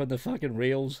back on the fucking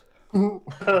rails.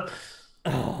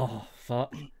 Oh,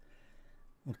 fuck.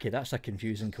 Okay, that's a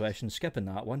confusing question. Skipping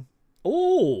that one.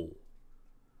 Oh!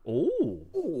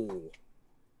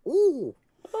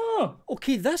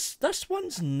 Okay, this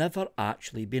one's never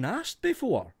actually been asked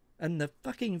before. In the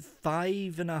fucking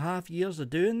 5.5 years of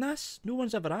doing this, no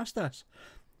one's ever asked this.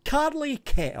 Carly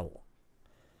Kettle.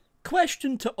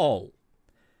 Question to all.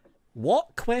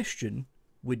 What question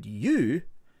would you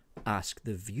ask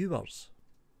the viewers?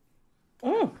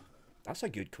 Oh, that's a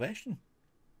good question.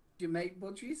 Do you make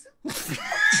budgies?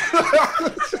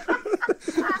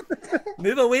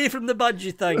 Move away from the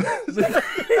budgie thing.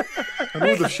 I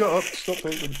know they've shut up. Stop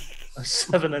talking. A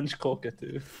 7-inch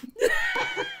cockatoo.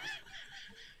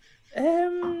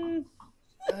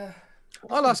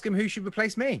 I'll ask him who should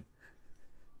replace me.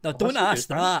 No, don't ask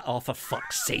that. Oh, for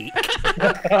fuck's sake.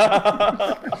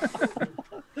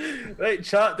 Right,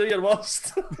 chat, do your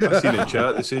worst. I've seen in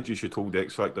chat, they said you should hold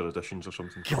X Factor editions or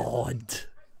something. God.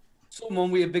 Someone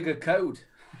with a bigger code.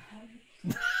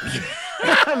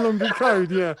 Longer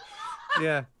code, yeah.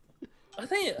 Yeah. I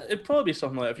think it'd probably be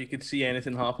something like if you could see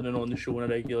anything happening on the show on a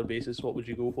regular basis, what would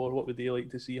you go for? What would they like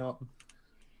to see happen?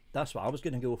 That's what I was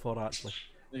going to go for, actually.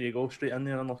 There you go, straight in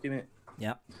there, unlucky mate.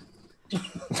 Yeah.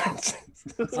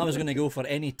 I was going to go for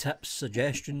any tips,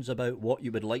 suggestions about what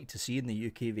you would like to see in the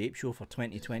UK Vape Show for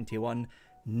 2021.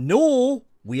 No,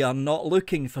 we are not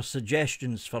looking for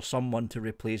suggestions for someone to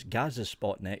replace Gaz's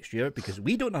spot next year because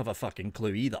we don't have a fucking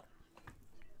clue either.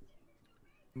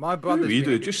 My brother. We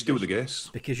do, just steal the guess.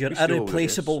 Because you're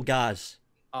irreplaceable, Gaz.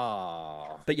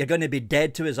 Ah. But you're going to be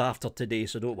dead to us after today,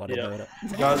 so don't worry about it.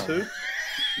 Guys, who?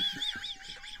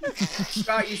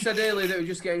 Right, you said earlier that we're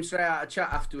just getting straight out of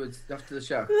chat afterwards, after the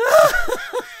show.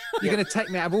 You're going to take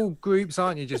me out of all groups,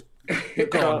 aren't you? Just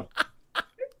gone.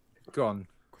 Gone.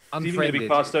 He's even going to be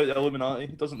passed out the Illuminati.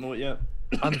 He doesn't know it yet.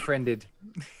 Unfriended.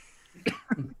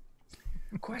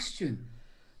 Question.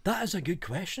 That is a good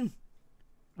question.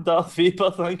 Darth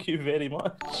Vaper, thank you very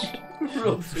much.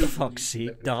 For fuck's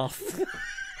sake, Darth.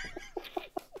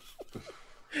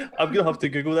 I'm going to have to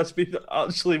Google this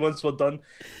actually once we're done.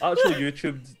 I actually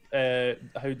YouTubed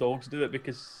how dogs do it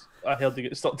because I heard they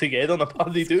get stuck together and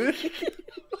apparently they do.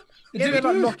 They do it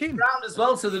around as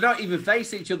well, so they don't even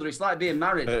face each other. It's like being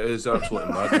married. It is absolute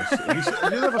madness.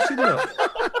 Have you ever seen that?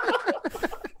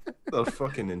 They're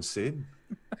fucking insane.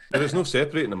 There is no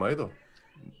separating them either.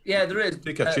 Yeah, there is.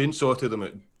 Take a chainsaw to them,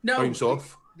 it bounce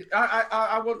off.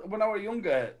 I when I was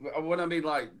younger, when I mean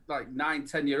like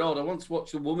 9-10-year-old, I once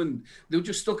watched a woman. They were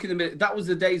just stuck in the middle. That was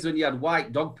the days when you had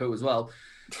white dog poo as well.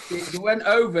 They went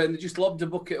over and they just lobbed a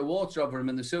bucket of water over him,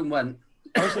 and they soon went.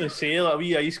 I was going to say like a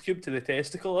wee ice cube to the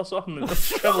testicle or something. I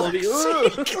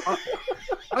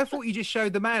thought you just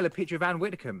showed the male a picture of Anne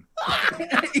Whitcomb.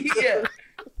 Yeah.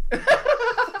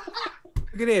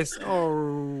 Look at this.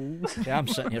 Oh. Yeah, I'm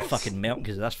sitting here fucking melting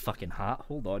because of this fucking hat.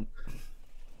 Hold on.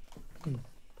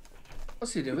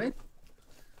 What's he doing?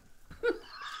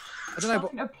 I don't know,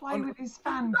 but To play with his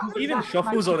fan. He even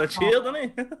shuffles on a chair, doesn't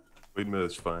he? Wait me,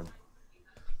 it's fine.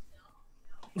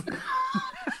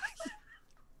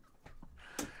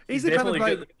 he's the kind of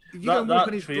like, if you don't walk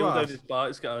on his trail down grass. his back,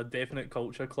 it's got a definite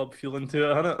culture club feeling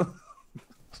to it, hasn't it?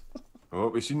 Oh,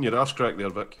 we've seen your arse crack there,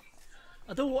 Vic.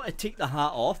 I don't want to take the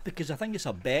hat off because I think it's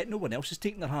a bet. No one else has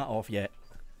taken their hat off yet.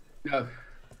 No.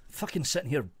 Fucking sitting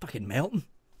here, fucking melting.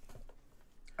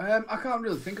 I can't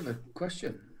really think of a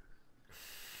question.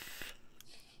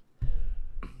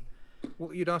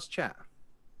 What you'd ask chat?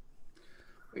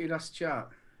 What you'd ask chat?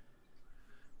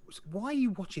 Why are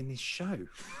you watching this show?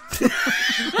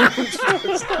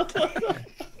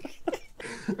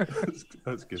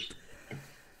 That's good.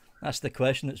 That's the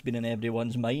question that's been in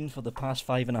everyone's mind for the past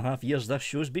 5.5 years this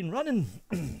show's been running.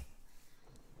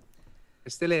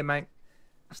 It's still here, mate.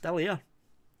 Still here.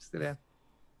 Still here.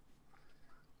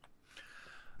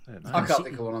 I can't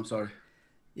think of one. I'm sorry.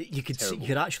 You could see, you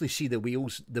could actually see the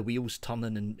wheels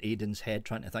turning in Aiden's head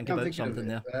trying to think about something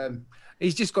there.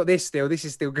 He's just got this still. This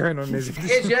is still going on. Is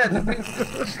it? Yeah.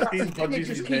 It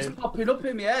just keeps popping up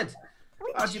in my head.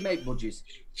 How do you make budgies?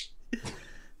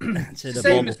 It's the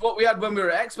same as what we had when we were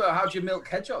at Expo. How do you milk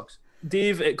hedgehogs?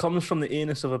 Dave, it comes from the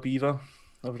anus of a beaver.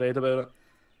 I've read about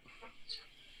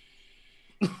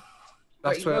it.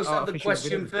 But you must have the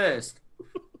question first.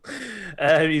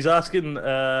 He's asking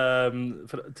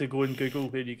to go and Google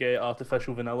where you get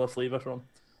artificial vanilla flavour from.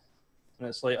 And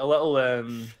it's like a little,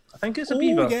 I think it's a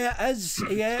beaver. Oh, yeah, it is.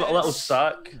 Yeah, it's got a little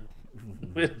sack.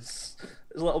 It's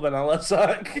a little vanilla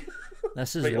sack.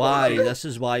 This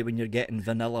is why when you're getting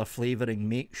vanilla flavouring,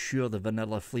 make sure the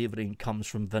vanilla flavouring comes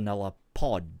from vanilla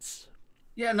pods.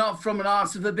 Yeah, not from an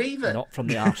arse of a beaver. Not from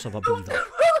the arse of a beaver.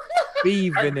 Be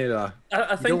vanilla.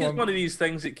 I think it's one of these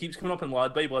things that keeps coming up in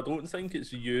Lad Bible. I don't think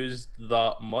it's used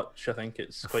that much. I think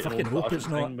it's quite an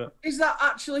old-fashioned thing. But... Is that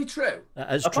actually true?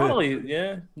 That is apparently, true.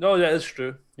 Yeah. No, that is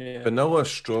true. Yeah. Vanilla,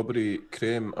 strawberry,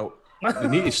 creme. You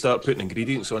need to start putting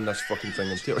ingredients on this fucking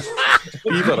thing and tell us.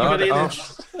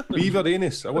 Beaver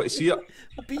anus. I want to see it.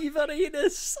 Beaver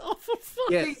anus. Oh, for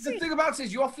fuck's sake. The thing about it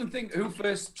is you often think who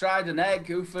first tried an egg,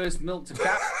 who first milked a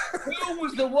cat. Who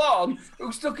was the one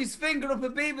who stuck his finger up a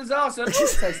beaver's arse and it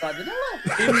tastes like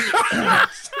vanilla?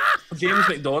 James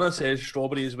McDonough says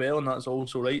strawberry as well, and that's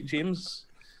also right, James.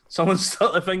 Someone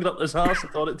stuck their finger up his arse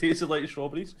and thought it tasted like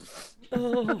strawberries.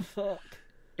 Oh, fuck.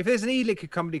 If there's an e-liquor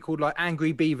company called like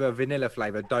Angry Beaver vanilla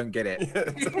flavour, don't get it.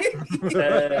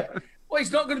 Well,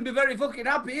 he's not going to be very fucking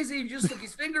happy, is he? He just stuck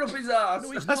his finger up his arse.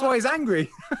 No, that's why he's angry.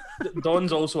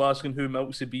 Don's also asking who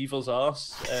milks the beaver's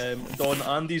arse. Don,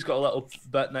 Andy's got a little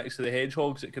bit next to the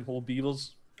hedgehogs that can hold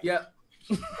beavers. Yeah.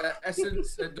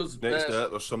 Essence does. Next to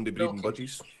it, there's somebody breeding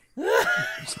budgies.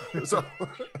 It's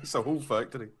a whole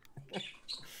factory.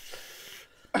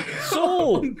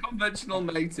 So unconventional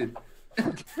mating.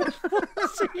 And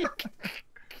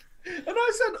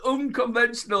I said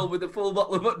unconventional with a full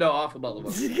bottle of no, half a bottle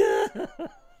of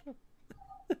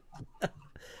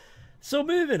So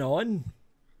moving on.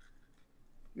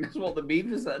 That's what the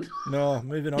beaver said. No,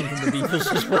 moving on from the beavers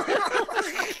as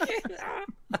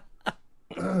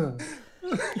well.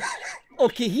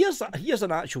 Okay, here's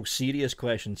an actual serious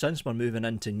question. Since we're moving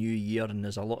into New Year, and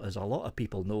as a lot of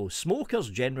people know, smokers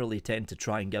generally tend to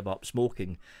try and give up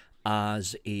smoking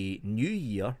as a New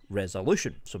Year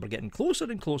resolution. So we're getting closer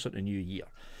and closer to New Year.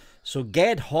 So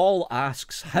Ged Hall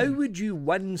asks, how would you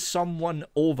win someone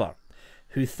over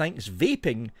who thinks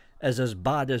vaping is as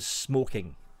bad as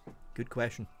smoking? Good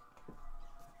question.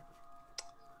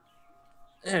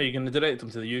 Yeah, you're going to direct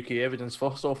them to the UK evidence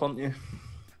first off, aren't you?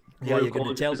 Yeah, you're going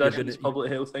to tell them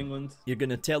Public Health England. You're going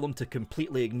to tell them to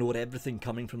completely ignore everything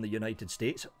coming from the United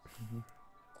States.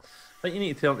 I think you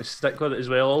need to tell them to stick with it as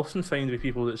well. I often find with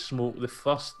people that smoke,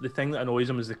 the thing that annoys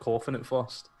them is the coughing at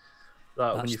first.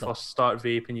 When you first start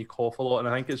vaping, you cough a lot, and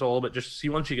I think it's all about just see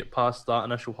once you get past that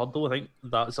initial hurdle. I think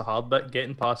that's a hard bit,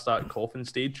 getting past that coughing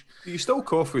stage. Do you still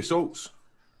cough with salts?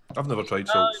 I've never tried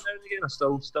salts. Now and again, I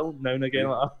still now and again.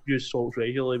 I use salts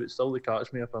regularly, but still they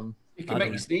catch me if I'm. You can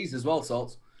make you sneeze as well,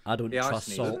 salts. I don't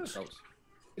trust salts.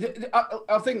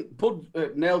 I think Bud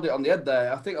nailed it on the head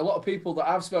there. I think a lot of people that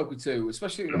I've spoken to,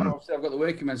 especially obviously I've got the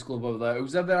Working Men's Club over there,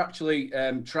 who's ever actually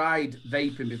tried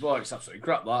vaping before, it's absolutely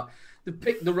crap that. They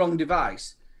picked the wrong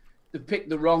device. They picked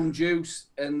the wrong juice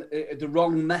and the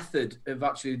wrong method of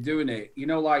actually doing it. You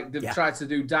know, like they've tried to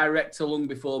do direct to lung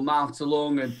before mouth to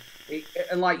lung and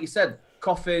like you said,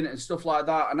 coughing and stuff like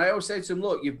that. And I always say to them,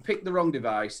 look, you've picked the wrong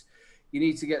device. You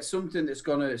need to get something that's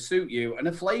going to suit you and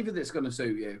a flavour that's going to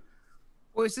suit you.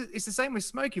 Well, it's the same with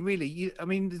smoking, really. I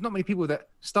mean, there's not many people that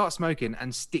start smoking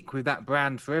and stick with that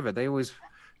brand forever. They always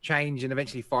change and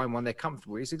eventually find one they're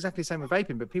comfortable with. It's exactly the same with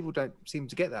vaping, but people don't seem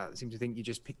to get that. They seem to think you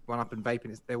just pick one up and vape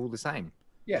and they're all the same.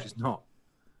 Yeah. It's just not.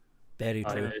 Very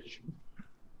true.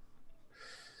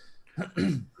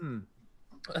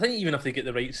 I think even if they get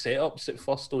the right setups at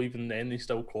first, though, even then they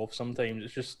still cough sometimes.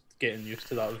 It's just getting used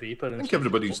to that vapor. I think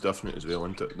everybody's different as well,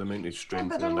 isn't it? The amount of strength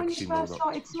but and then when you nicotine and all first that.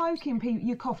 started smoking,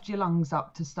 you coughed your lungs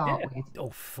up to start with.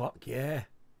 Oh, fuck yeah.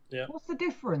 Yeah. What's the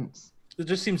difference? There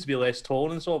just seems to be less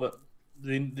tolerance of it.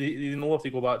 They know if they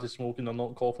go back to smoking, they're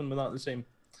not coughing with that the same.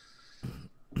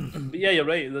 But yeah, you're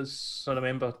right. I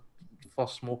remember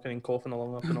first smoking and coughing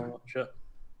along up and all that shit.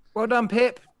 Well done,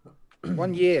 Pip.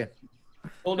 1 year.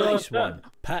 Well Nice done, one,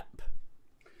 Pip.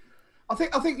 I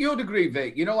think you'd agree,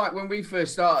 Vic. You know, like when we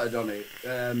first started on it,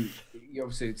 you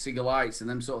obviously cigar lights and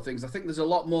them sort of things. I think there's a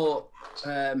lot more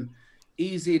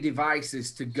easier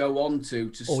devices to go onto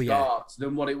to start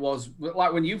than what it was.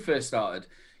 Like when you first started,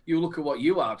 you look at what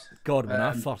you had. God,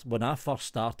 when I first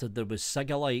started, there was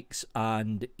cigar lights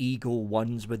and Eagle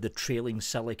ones with the trailing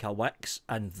silica wicks,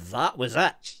 and that was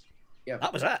it. Yeah,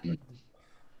 that was it.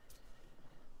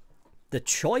 The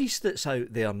choice that's out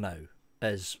there now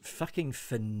is fucking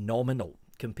phenomenal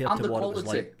compared to what it was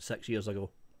like 6 years ago.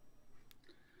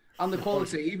 And the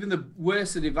quality, even the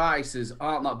worst devices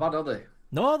aren't that bad, are they?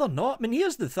 No, they're not. I mean,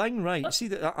 here's the thing, right?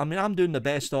 See, I'm doing the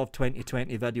best of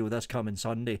 2020 video this coming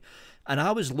Sunday, and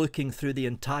I was looking through the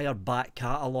entire back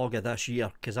catalogue of this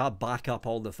year because I back up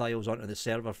all the files onto the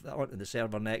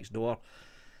server next door,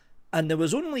 and there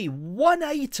was only one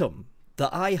item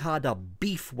that I had a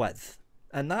beef with,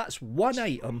 and that's one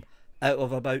item out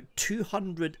of about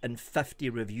 250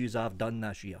 reviews I've done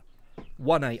this year.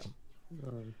 One item.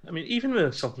 I mean, even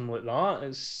with something like that,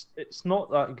 it's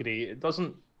not that great. It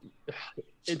doesn't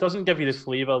give you the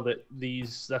flavour that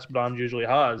this brand usually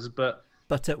has, but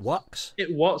it works.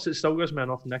 It works. It still gives me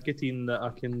enough nicotine that I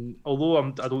can. Although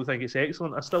I don't think it's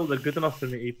excellent, they're good enough for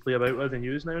me to play about with and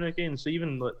use now and again. So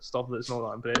even like stuff that's not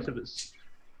that impressive,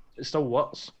 it still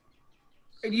works.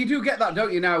 And you do get that,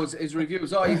 don't you, now, as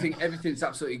reviewers? Oh, you think everything's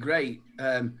absolutely great.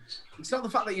 It's not the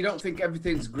fact that you don't think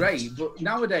everything's great, but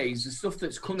nowadays, the stuff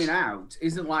that's coming out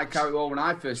isn't like how it was when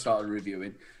I first started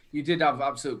reviewing. You did have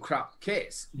absolute crap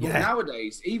kits. But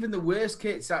nowadays, even the worst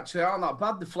kits actually aren't that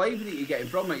bad. The flavour that you're getting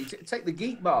from it, take the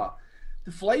Geek Bar.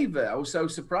 The flavour, I was so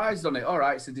surprised on it. All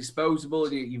right, it's a disposable,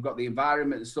 and you've got the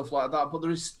environment and stuff like that, but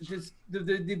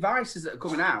the devices that are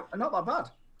coming out are not that bad.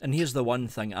 And here's the one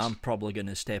thing, I'm probably going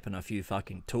to step on a few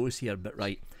fucking toes here, but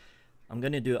right, I'm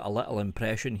going to do a little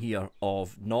impression here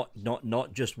of not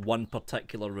just one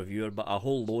particular reviewer, but a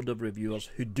whole load of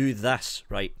reviewers who do this,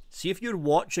 right? See, if you're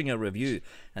watching a review,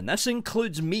 and this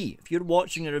includes me, if you're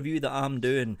watching a review that I'm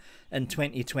doing in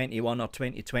 2021 or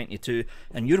 2022,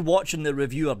 and you're watching the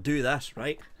reviewer do this,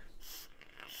 right?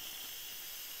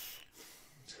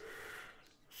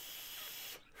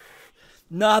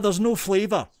 Nah, there's no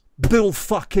flavour. Bull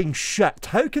fucking shit.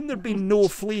 How can there be no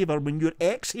flavour when you're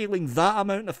exhaling that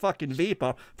amount of fucking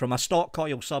vapour from a stock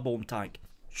coil sub-ohm tank?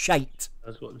 Shite.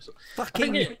 That's what it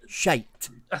fucking shite.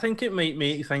 I think it might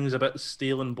make things a bit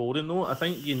stale and boring though. I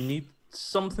think you need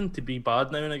something to be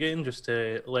bad now and again just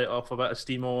to let off a bit of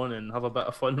steam on and have a bit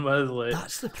of fun with. Like...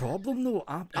 That's the problem though.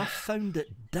 I found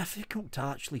it difficult to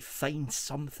actually find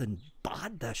something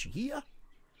bad this year.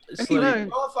 If you're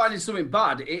finding something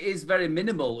bad, it is very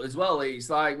minimal as well. It's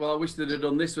like, well, I wish they'd have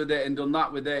done this with it and done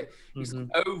that with it. It's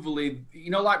overly,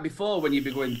 like before when you'd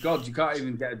be going, God, you can't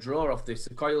even get a draw off this.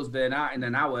 The coils burn out in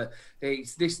an hour.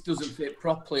 This doesn't fit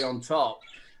properly on top.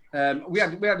 We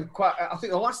had quite. I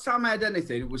think the last time I had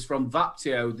anything was from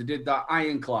Vaptio. They did that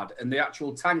ironclad, and the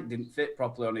actual tank didn't fit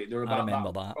properly on it. They were about I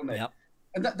remember that. Yep.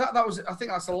 And that was. I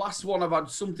think that's the last one I've had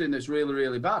something that's really,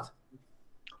 really bad.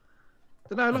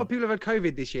 I don't know, a lot of people have had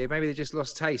COVID this year. Maybe they just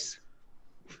lost taste.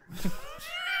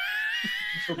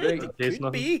 Could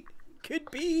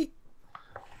be.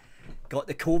 Got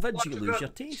the COVID, you lose your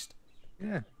taste.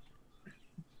 Yeah.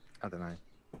 I don't know.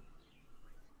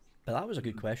 But that was a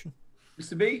good question.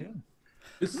 Mr. B?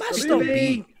 Yeah. Mr.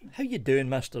 V! How you doing,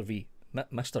 Mr. V?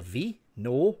 Mr. V?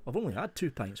 No, I've only had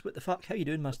 2 pints. What the fuck? How you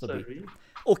doing, Mr. V?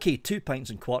 Okay, 2 pints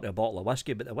and quarter a bottle of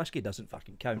whiskey, but the whiskey doesn't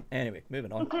fucking count. Anyway,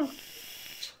 moving on.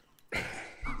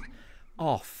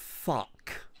 Oh,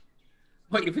 fuck.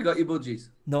 What, you forgot your budgies?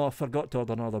 No, I forgot to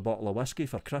order another bottle of whiskey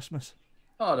for Christmas.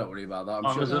 Oh, don't worry about that.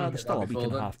 I'm sure there's still a week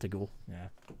and a half to go. Yeah.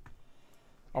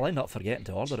 I'll end up forgetting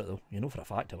to order it, though. You know for a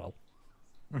fact I will.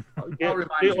 Get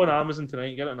it on Amazon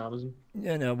tonight. Get it on Amazon.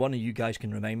 Yeah, no, one of you guys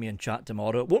can remind me in chat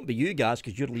tomorrow. It won't be you guys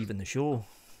because you're leaving the show.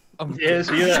 Yes,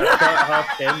 yeah, at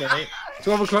 10:30 tonight.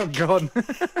 12 o'clock gone.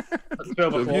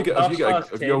 12 o'clock.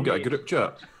 Have you all got a group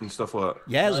chat and stuff like that?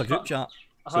 Yeah, there's a group chat.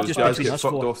 So just guys get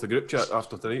fucked off the group chat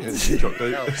after tonight and chucked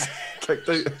out, kicked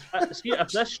out. See,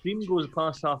 if this stream goes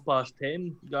past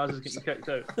 10:30, guys is getting kicked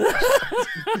out.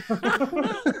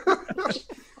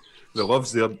 The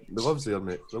love's there, mate.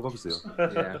 The love's there.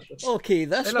 Yeah. Okay,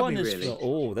 this one is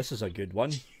this is a good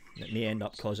one. It may end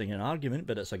up causing an argument,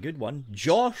 but it's a good one.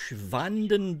 Josh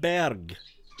Vandenberg.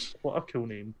 What a cool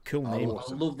name. Cool name.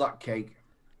 I love that cake.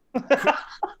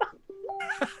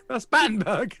 That's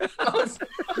Battenberg.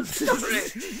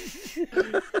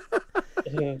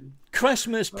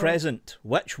 Christmas present.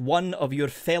 Which one of your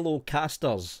fellow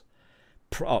casters...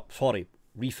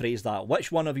 rephrase that.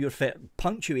 Which one of your...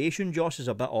 Punctuation, Josh, is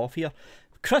a bit off here.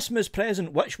 Christmas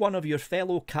present. Which one of your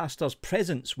fellow casters'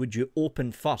 presents would you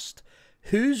open first?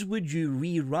 Whose would you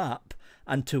rewrap?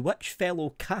 And to which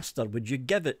fellow caster would you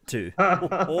give it to?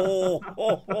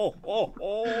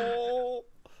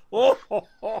 What?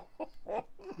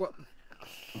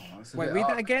 Wait, read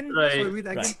that again. Right, Sorry, read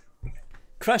that again.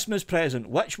 Christmas present.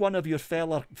 Which one of your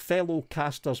fellow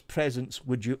casters' presents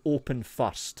would you open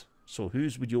first? So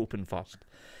whose would you open first?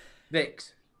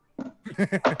 Vic's.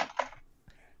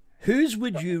 Whose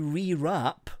would you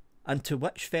rewrap, and to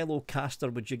which fellow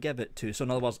caster would you give it to? So in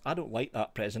other words, I don't like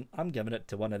that present. I'm giving it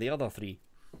to one of the other three.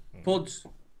 Puds.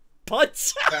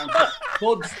 Puds.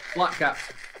 Puds. FlatCap.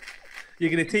 You're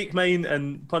going to take mine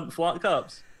and punt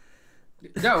FlatCaps?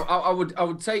 No, I would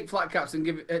take FlatCaps and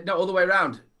give it. No, all the way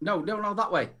around. No,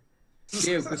 that way.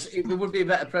 You, because it would be a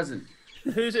better present. Who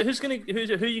are you going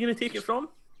to take it from?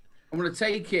 I'm going to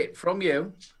take it from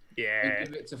you. Yeah. And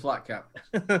give it to FlatCap.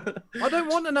 I don't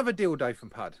want another dildo from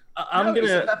Pud. I'm It's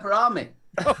gonna. a Pepper Army.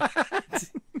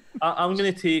 I'm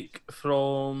gonna take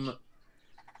from.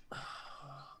 It's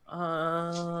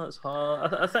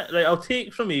hard. I think right. I'll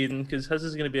take from Aiden because his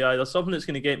is gonna be either something that's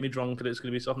gonna get me drunk or it's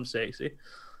gonna be something sexy.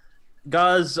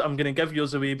 Gaz, I'm gonna give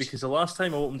yours away because the last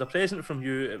time I opened a present from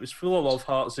you, it was full of love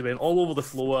hearts. They went all over the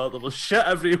floor. There was shit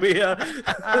everywhere.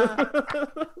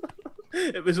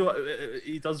 It was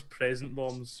he does present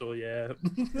bombs, so yeah.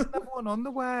 Another one on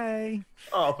the way.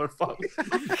 Oh, for fuck!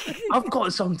 I've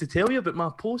got something to tell you about my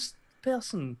post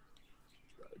person.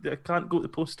 I can't go to the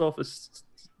post office;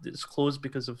 it's closed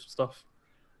because of stuff.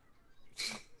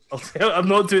 I'll tell. I'm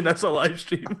not doing this on live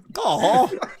stream. Oh,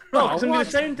 No, because I'm going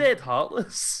to sound dead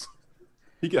heartless.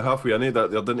 He got halfway in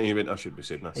that there, didn't he? He went, I should be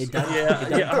saying this. he did.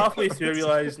 Yeah, halfway through I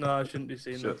realised, no, I shouldn't be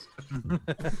saying Shit.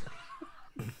 this.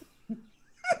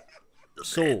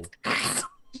 So,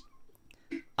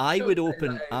 I would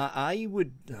open. I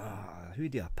would. Who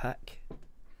do I pick?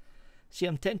 See,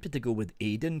 I'm tempted to go with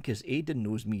Aiden because Aiden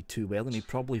knows me too well, and he'd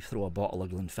probably throw a bottle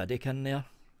of Glenfiddich in there.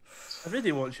 I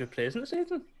really want your presents,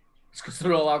 Aiden. It's because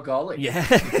they're all alcoholic. Yeah.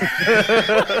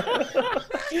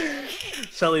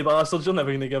 Silly bastards, you're never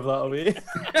going to give that away.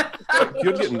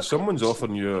 You're getting someone's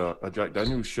offering you a Jack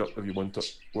Daniels shirt if you want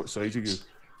it. What size are you?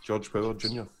 George Power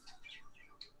Jr.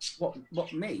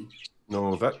 What me?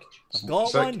 No, Vic. I've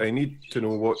got Vic, one. I need to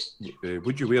know what.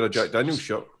 Would you wear a Jack Daniels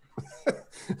shirt?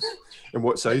 And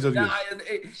what size are you?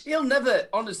 He'll never.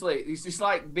 Honestly, it's just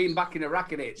like being back in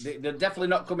Iraq. In it, they're definitely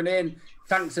not coming in.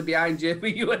 Tanks are behind you,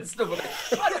 with you and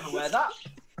stuff. I never wear that.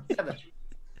 Never.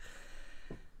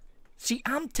 See,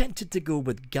 I'm tempted to go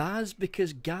with Gaz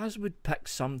because Gaz would pick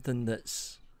something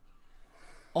that's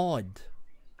odd.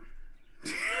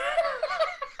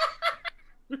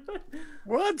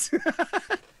 What?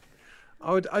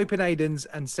 I would open Aiden's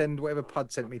and send whatever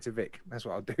Pud sent me to Vic. That's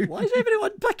what I'll do. Why is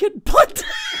everyone picking Pud?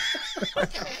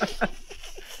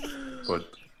 But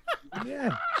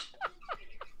Yeah.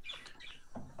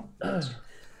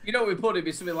 You know, we put it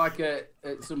be something like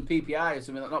some PPI or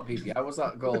something. Not PPI. What's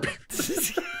that called?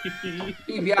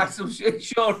 PPI, some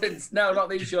insurance. No, not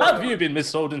the insurance. Have you been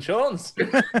missold insurance?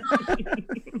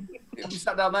 You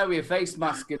sat down there with your face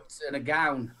mask and a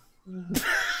gown.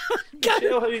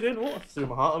 How are you doing? Oh, I threw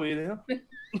my heart away there.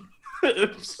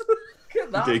 Oops. Look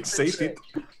at that. get excited.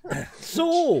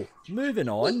 So, moving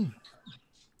on.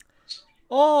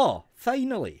 Oh,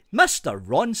 finally, Mr.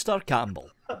 Ronster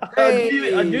Campbell.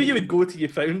 I knew you would go till you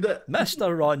found it. Mr.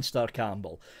 Ronster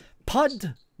Campbell.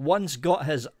 Pud once got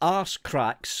his arse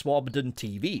crack swabbed on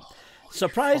TV.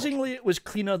 Surprisingly, it was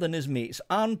cleaner than his mate's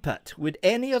armpit. Would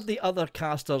any of the other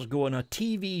casters go on a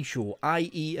TV show,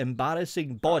 i.e.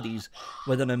 embarrassing bodies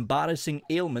with an embarrassing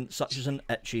ailment such as an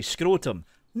itchy scrotum?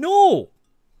 No!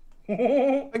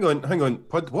 Hang on.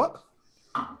 Pud, what?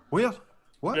 Where?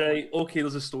 What? Right, okay,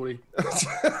 there's a story.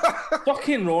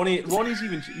 Fucking Ronnie's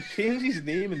even he changed his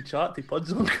name in chat to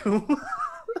Pud's Uncle.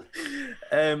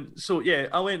 So yeah,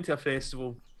 I went to a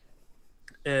festival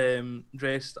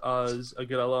dressed as a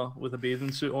gorilla with a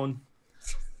bathing suit on.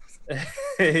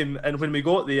 And when we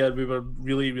got there, we were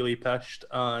really, really pissed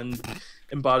and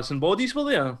embarrassing bodies were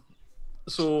there.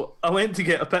 So I went to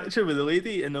get a picture with the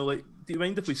lady and they're like, do you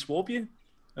mind if we swab you?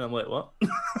 And I'm like, what?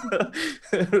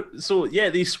 So yeah,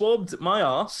 they swabbed my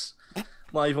ass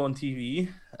live on TV.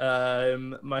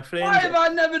 My friend. Why have I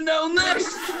never known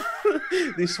this?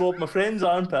 They swabbed my friend's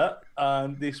armpit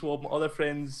and they swabbed my other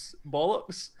friend's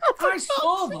bollocks. I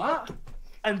saw that.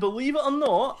 And believe it or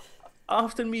not,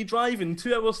 after me driving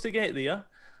 2 hours to get there,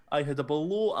 I had a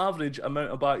below average amount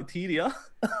of bacteria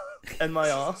in my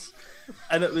arse,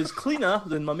 and it was cleaner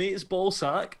than my mate's ball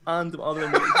sack and my other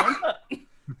mate's armpit.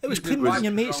 It was cleaner than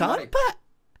your mate's armpit?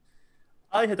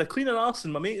 I had a cleaner arse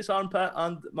than my mate's armpit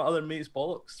and my other mate's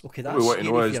bollocks. Okay, What that's we want to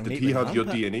know is, your did mate he with have an your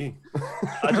armpit. DNA?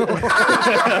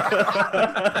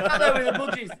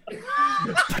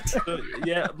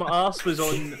 Yeah, my arse was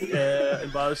on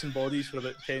embarrassing bodies for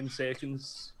about 10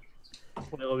 seconds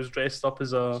when I was dressed up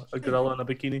as a gorilla in a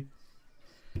bikini.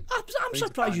 I'm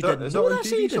surprised you didn't Is know that on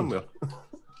this, TV Aidan. somewhere?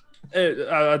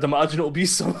 I'd imagine it'll be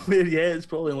somewhere. Yeah, it's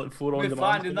probably like 4 on We're demand.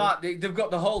 finding that they've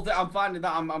got the whole thing. I'm finding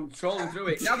that. I'm trolling through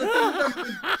it. Now the thing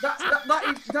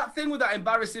that thing with that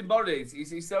embarrassing bodies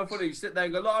is so funny. You sit there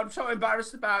and go, "Look, I'm so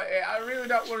embarrassed about it. I really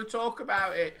don't want to talk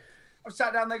about it." I've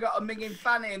sat down. They got a minging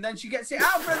fanny, and then she gets it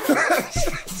out for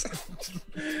It's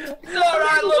all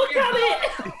right, look at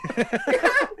it. I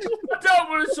don't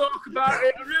want to talk about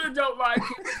it. I really don't like it.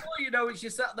 Before you know it, you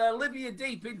sat there living your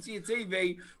deep into your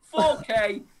TV,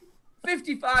 4K.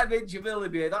 55-inch of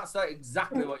Illibia, that's like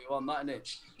exactly what you want, that, isn't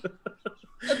it?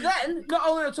 And then, not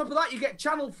only on top of that, you get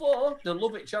Channel 4, they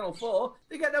love it, Channel 4,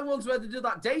 they get them ones where they do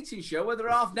that dating show where they're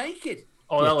half naked.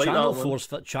 Oh, Yeah, I like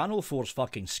Channel 4's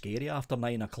fucking scary after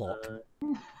 9 o'clock. They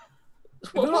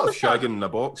were shagging in a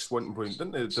box at one point,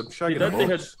 didn't they? They're shagging in a They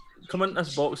had box. come into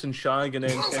this box and shag and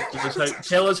then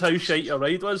tell us how shite your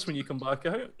ride was when you come back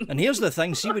out. And here's the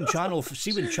thing, see when Channel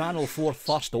 4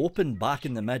 first opened back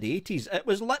in the mid-80s, it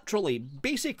was literally,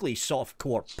 basically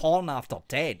softcore porn after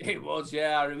 10. It was,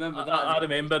 yeah, I remember that. I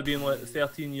remember being like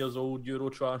 13 years old,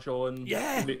 Eurotrash on,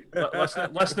 Yeah.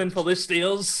 listening for the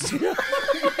stairs. Yeah.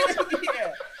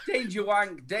 Danger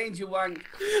wank, danger wank.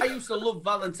 I used to love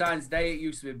Valentine's Day, it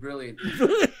used to be brilliant.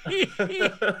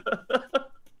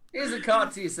 Here's a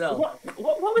card to yourself.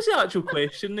 What was the actual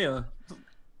question there?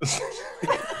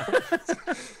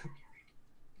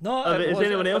 No, Is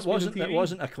anyone else been on it TV?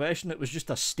 wasn't a question, it was just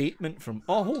a statement from...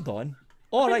 Oh, hold on.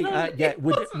 All right, yeah,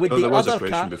 would No, the there was a other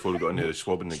question before we got into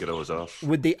swabbing the gorilla's arse.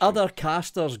 would the other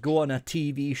casters go on a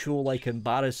TV show like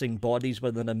Embarrassing Bodies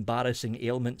with an embarrassing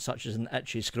ailment such as an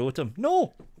itchy scrotum?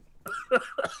 No.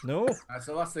 No. That's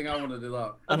the last thing I want to do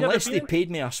that. Unless they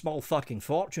paid me a small fucking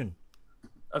fortune.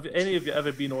 Have any of you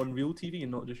ever been on real TV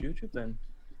and not just YouTube then?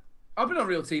 I've been on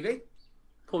real TV.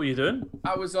 What were you doing?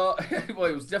 I was on, well,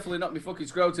 it was definitely not my fucking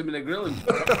scrotum in a grill. You know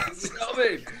what I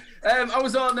mean? I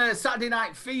was on Saturday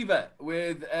Night Fever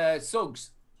with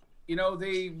Suggs. You know,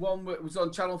 the one that was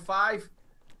on Channel 5?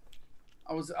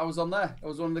 I was on there. I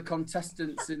was one of the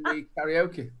contestants in the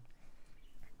karaoke.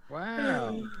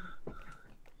 Wow.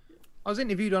 I was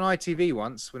interviewed on ITV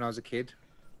once when I was a kid.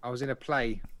 I was in a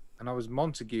play and I was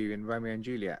Montague in Romeo and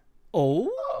Juliet. Oh.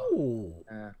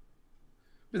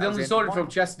 But they only saw it from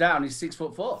chest down. He's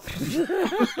 6'4".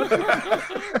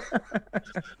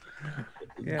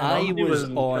 Yeah, I was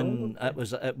wasn't on.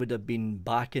 It would have been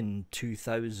back in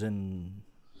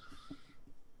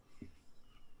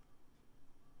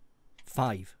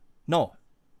 2005. No,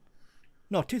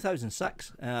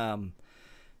 2006.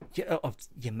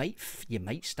 You might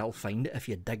still find it if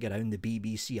you dig around the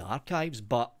BBC archives,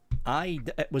 but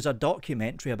it was a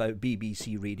documentary about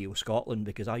BBC Radio Scotland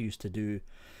because I used to do.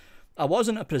 I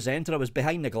wasn't a presenter, I was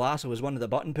behind the glass, I was one of the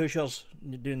button pushers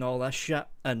doing all this shit,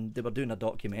 and they were doing a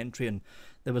documentary and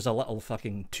there was a little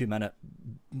fucking two minute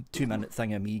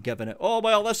thing of me giving it, oh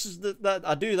well, this is that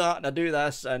I do that and I do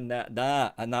this and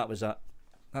that and that was it.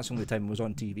 That's the only time it was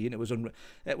on TV, and it was on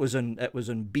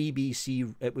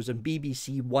BBC. It was on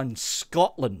BBC One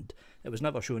Scotland. It was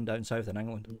never shown down south in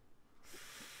England.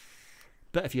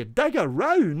 But if you dig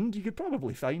around, you could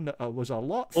probably find that it was a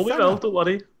lot thinner. Oh, we will, don't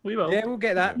worry. We will. Yeah, we'll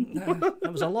get that.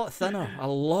 It was a lot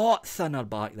thinner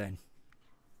back then.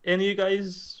 Any of you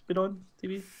guys been on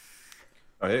TV?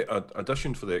 I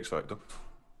auditioned for the X Factor,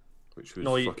 which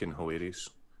was fucking hilarious.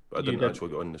 But I didn't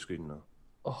actually get on the screen now.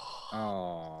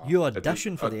 Oh. You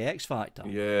auditioned for the X Factor?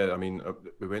 Yeah, I mean,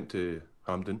 we went to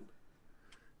Hampden.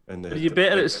 And Are you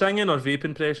better at singing or vape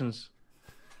impressions?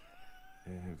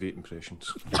 Vape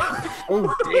impressions.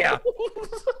 Oh dear.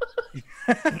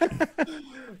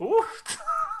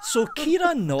 So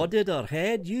Kyra nodded her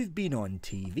head. You've been on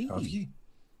TV. Have you?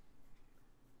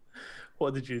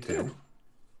 What did you do?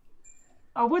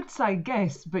 I would say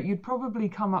guess, but you'd probably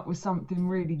come up with something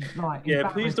really like. Yeah,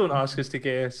 please don't ask us to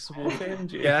guess. We'll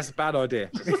offend you. Yeah, that's a bad idea.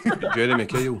 Jeremy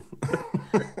Kyle.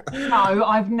 No,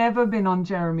 I've never been on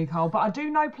Jeremy Cole, but I do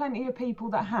know plenty of people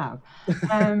that have.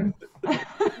 No,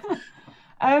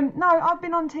 I've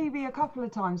been on TV a couple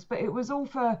of times, but it was all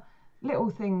for little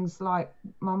things like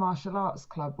my martial arts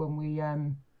club when we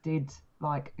did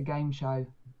like a game show.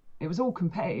 It was all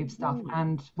competitive stuff,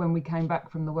 and when we came back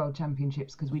from the World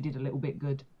Championships, because we did a little bit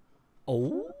good.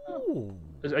 Oh.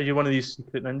 Are you one of these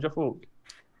secret ninja folk?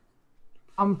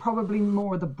 I'm probably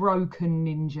more of the broken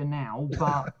ninja now,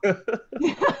 but...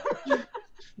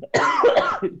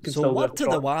 So word to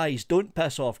the wise, don't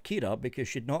piss off Kyra because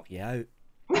she'd knock you out.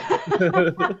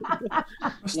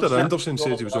 Mr. Anderson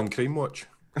says he was on Crime Watch.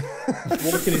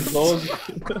 Walking his dog.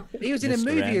 He was in a Mr.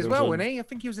 movie as well, Anderson. wasn't he? I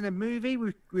think he was in a movie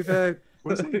with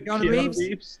Keanu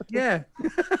Reeves. Yeah.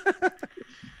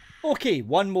 Okay,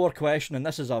 one more question, and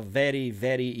this is a very,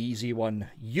 very easy one.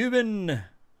 Ewan,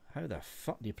 how the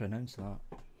fuck do you pronounce that?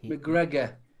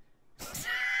 McGregor.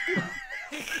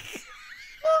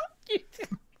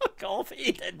 Fuck off,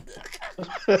 Aiden.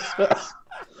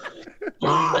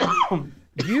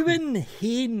 Ewan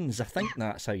Haynes, I think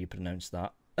that's how you pronounce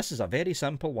that. This is a very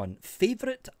simple one.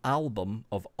 Favourite album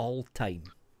of all time?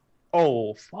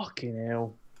 Oh, fucking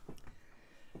hell.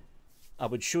 I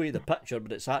would show you the picture,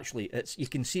 but it's you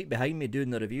can see it behind me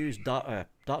doing the reviews. Dark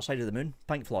Side of the Moon,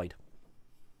 Pink Floyd.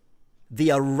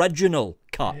 The original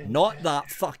cut, not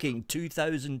that fucking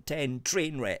 2010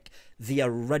 train wreck. The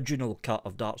original cut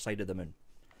of Dark Side of the Moon.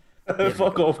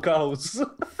 Fuck off, cows.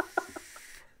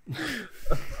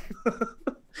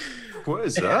 What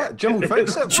is that? Jim will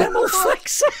fix it. Jim will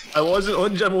fix it. I wasn't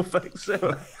on Jim will fix it.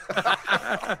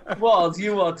 Well,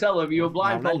 you will tell him you were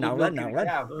blindfolded.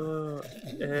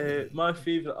 My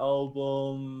favourite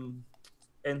album,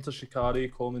 Enter Shikari,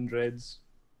 Common Dreads.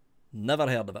 Never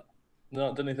heard of it.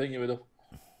 No, didn't think you would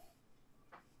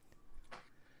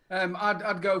have.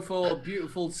 I'd go for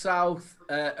Beautiful South.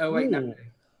 08.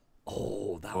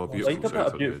 Oh, that Oh, was Beautiful Like a bit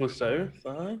South. of Beautiful South.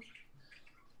 Aye.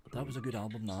 that was a good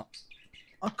album. That.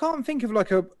 I can't think of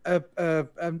like an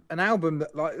album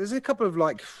that like. There's a couple of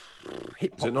like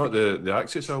hip hop. Is it not the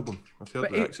Axis album? I've heard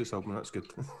But the it- Axis album. That's good.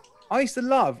 I used to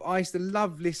love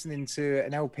listening to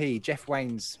an LP, Jeff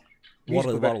Wayne's War of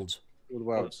the Musical Worlds. War of the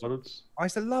Worlds. Words. I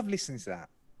used to love listening to that.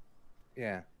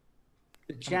 Yeah.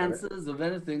 The chances of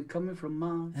anything coming from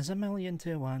Mars. There's a million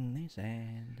to one, they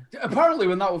said. Apparently,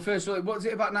 when that was first released, what was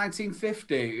it, about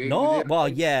 1950? No, well,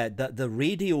 yeah, the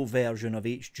radio version of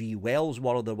H.G. Wells'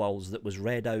 War of the Worlds that was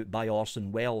read out by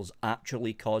Orson Welles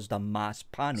actually caused a mass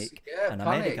panic in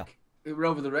America. It was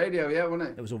over the radio, yeah,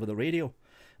 wasn't it? It was over the radio.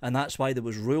 And that's why there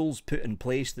was rules put in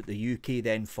place that the UK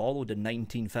then followed in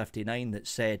 1959 that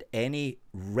said any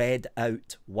read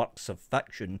out works of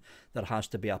fiction, there has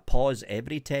to be a pause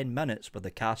every 10 minutes where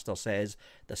the caster says,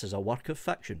 this is a work of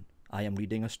fiction, I am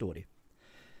reading a story.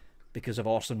 Because of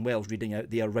Orson Welles reading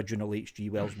out the original H.G.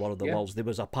 Wells' War of the Worlds, there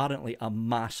was apparently a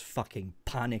mass fucking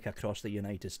panic across the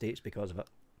United States because of it.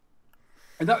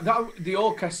 And the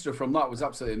orchestra from that was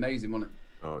absolutely amazing, wasn't it?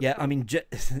 Oh, Yeah, I mean...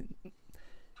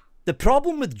 The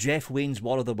problem with Jeff Wayne's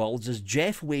War of the Worlds is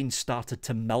Jeff Wayne started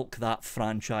to milk that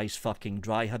franchise fucking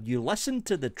dry. Have you listened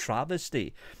to the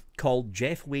travesty called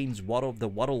Jeff Wayne's War of the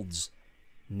Worlds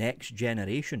Next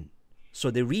Generation? So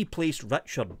they replaced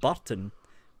Richard Burton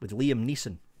with Liam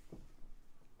Neeson.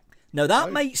 Now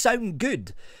that might sound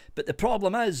good, but the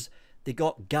problem is they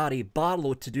got Gary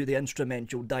Barlow to do the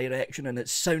instrumental direction and it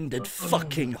sounded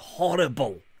fucking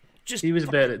horrible. Just He was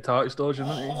better at tax dodging,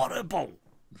 wasn't he? horrible.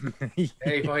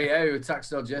 Hey, boy, yeah, tax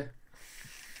dodger.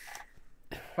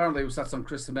 Apparently, it was sat on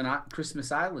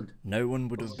Christmas Island. No one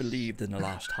would have believed in the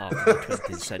last half of the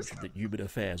 20th century that human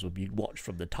affairs would be watched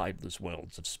from the timeless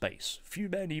worlds of space. Few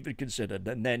men even considered.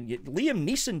 And then Liam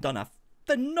Neeson done a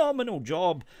phenomenal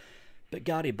job, but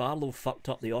Gary Barlow fucked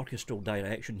up the orchestral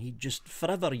direction. He just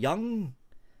Forever Young,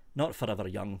 not Forever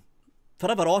Young,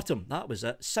 Forever Autumn. That was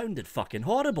it. Sounded fucking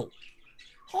horrible,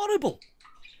 horrible.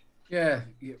 Yeah,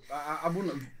 I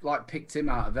wouldn't have like picked him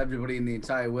out of everybody in the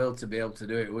entire world to be able to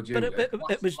do it, would you? But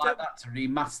it was like that to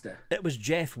remaster. It was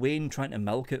Jeff Wayne trying to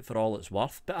milk it for all it's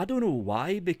worth, but I don't know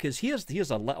why. Because here's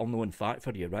a little known fact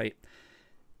for you, right?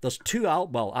 There's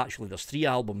there's 3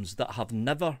 albums that have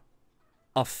never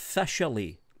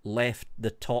officially left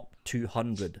the top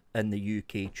 200 in the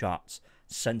UK charts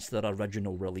since their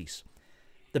original release.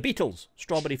 The Beatles,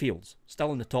 Strawberry Fields,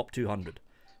 still in the top 200.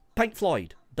 Pink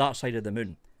Floyd, Dark Side of the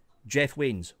Moon. Jeff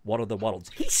Wayne's War of the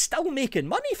Worlds. He's still making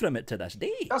money from it to this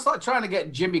day. That's like trying to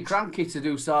get Jimmy Cranky to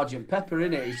do Sergeant Pepper,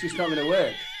 isn't it? It's just not going to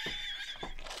work.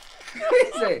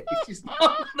 Is it? It's just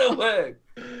not going to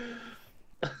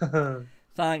work.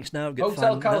 Thanks, now I've got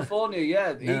Hotel California,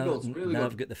 yeah, the Eagles, really now good.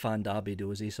 I've got the Fan Derby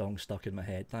Dozy song stuck in my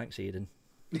head. Thanks, Aidan.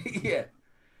 Yeah.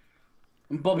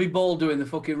 And Bobby Ball doing the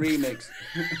fucking remix.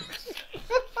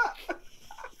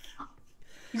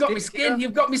 You got me skin.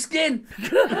 You've got me skin.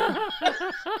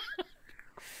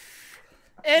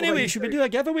 Anyway, should we do a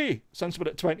giveaway since we're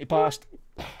at 20 past?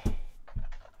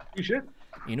 You should.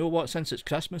 You know what? Since it's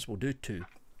Christmas, we'll do 2.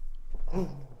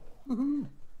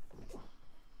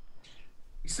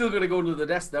 He's still going to go to the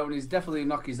desk though, and he's definitely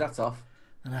knock his hat off.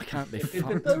 And I can't be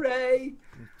fucked. Hooray!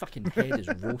 Fucking head is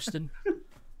roasting.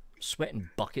 Sweating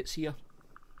buckets here.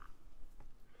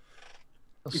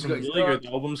 There's some really good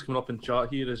albums coming up in chat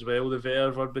here as well. The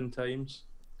Verve, Urban Times.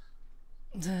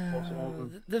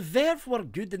 The Verve were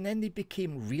good, and then they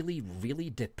became really, really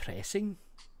depressing.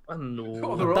 I know.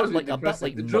 Oh, A bit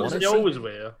like The drugs they Morrissey. always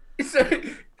were.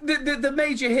 The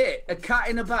major hit, A Cat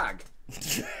in a Bag.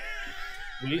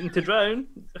 Waiting to drown.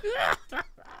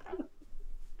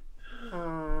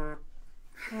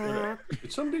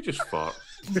 Did somebody just fart?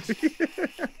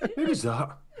 Who was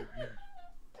that?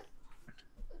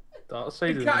 That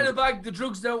side A of Cat in a the Bag, the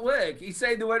drugs don't work. He's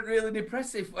saying they went really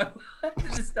depressive when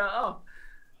to start off.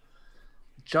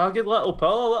 Jagged Little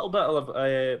Pill, a little bit of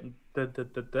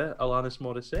Alanis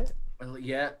Morissette. Well,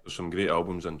 yeah. There's some great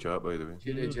albums in chat, by the way.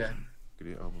 You did, yeah.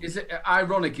 Great albums. Is it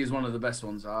Ironic is one of the best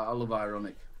ones. I love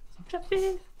Ironic.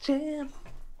 Traffic jam.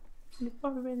 You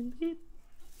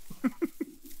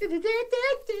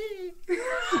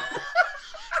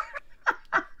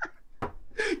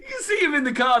can see him in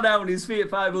the car now on his feet at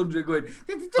 500 going.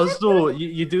 Also,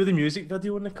 you do the music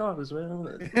video in the car as well.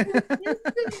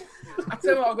 I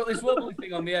tell you what, I've got this wobbly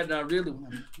thing on my head and I really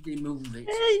want to move it.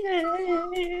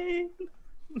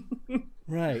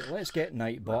 Right, let's get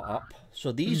Nightbot up.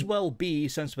 So these will be,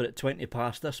 since we're at 20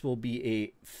 past, this will be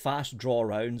a fast draw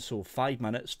round. So 5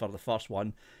 minutes for the first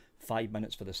one, 5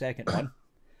 minutes for the second one.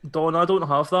 Don, I don't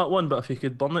have that one, but if you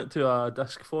could burn it to a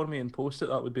disc for me and post it,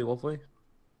 that would be lovely.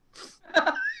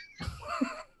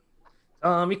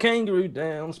 Me kangaroo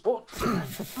down, spot.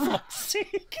 For fuck's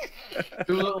sake.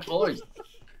 2 little boys.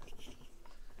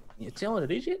 You telling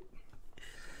it, is it?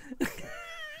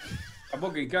 A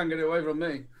buggy can't get it away from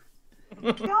me.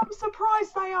 Yeah, I'm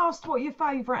surprised they asked what your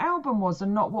favourite album was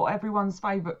and not what everyone's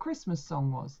favourite Christmas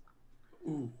song was.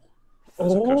 Ooh.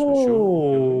 It's a Christmas show.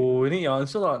 Oh, we need to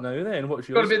answer that now then. What's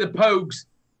It's got to yours? be the Pogues.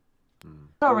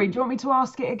 Sorry, do you want me to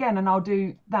ask it again and I'll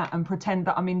do that and pretend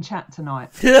that I'm in chat tonight?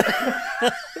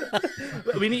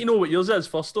 We need to know what yours is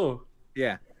first, though.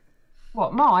 Yeah.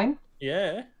 What, mine?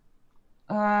 Yeah,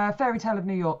 Fairy Tale of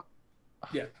New York.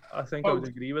 Yeah. I think I would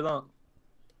agree with that.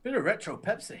 Bit of retro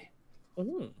Pepsi.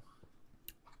 Oh.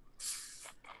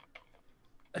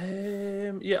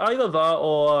 Yeah, either that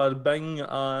or Bing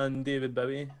and David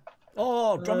Bowie.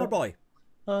 Oh, Drummer Boy.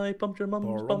 I pumped your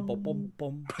mum's bum.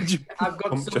 Bum. I've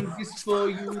got some gifts for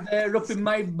you there up in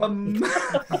my bum.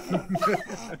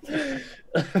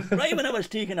 Right when I was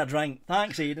taking a drink.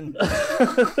 Thanks, Aidan.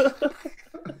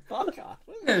 Fuck off.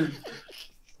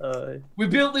 We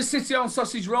built this city on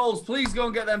sausage rolls. Please go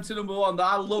and get them to #1.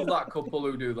 I love that couple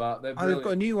who do that. They're Oh, they've got a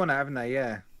brilliant. new one, haven't they?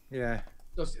 Yeah. Yeah.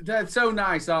 They're so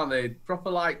nice, aren't they?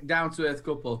 Proper, like, down-to-earth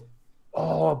couple.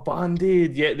 Oh,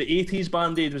 Band-Aid. Yeah, the 80s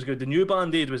Band-Aid was good. The new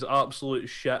Band-Aid was absolute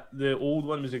shit. The old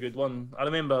one was a good one. I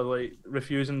remember, like,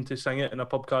 refusing to sing it in a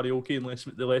pub karaoke unless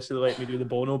they let me do the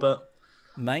Bono bit.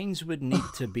 Mines would need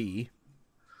to be...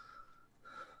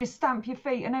 Just stamp your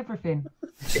feet and everything.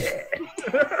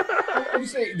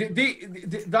 Obviously,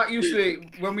 that used to be,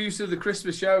 when we used to do the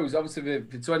Christmas shows, obviously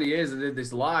for 20 years I did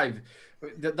this live.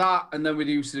 That, and then we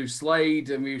used to do Slade,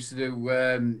 and we used to do,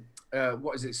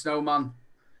 what is it, Snowman?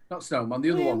 Not Snowman,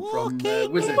 the other one from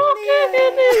Wizard.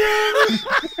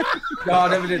 No, I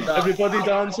never did that. Everybody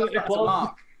dancing at the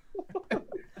club.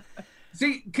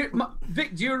 See,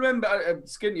 Vic, do you remember,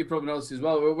 Skint, you probably noticed as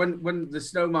well, when the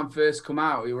Snowman first come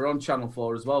out, it were on Channel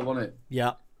 4 as well, wasn't it?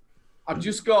 Yeah. I've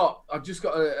just got I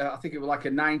think it was like a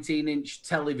 19-inch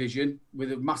television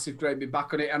with a massive great big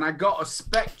back on it, and I got a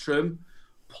Spectrum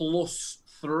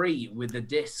 +3 with a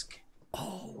disc.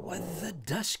 Oh, with the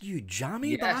disc, you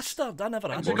jammy Yes. bastard. I never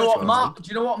had Do you one.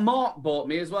 know what Mark bought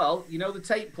me as well? You know the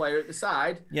tape player at the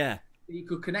side? Yeah. You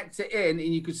could connect it in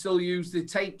and you could still use the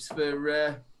tapes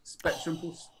for Spectrum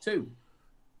 +2.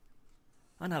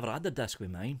 I never had the disc with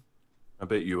mine. I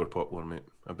bet you were popular, mate.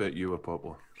 I bet you were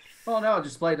popular. Oh no, I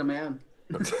just played on my own.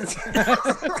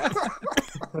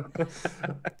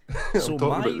 So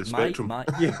talking about the Spectrum.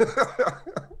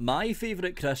 my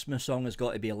favourite Christmas song has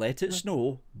got to be Let It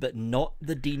Snow, but not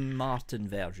the Dean Martin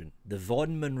version, the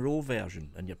Von Monroe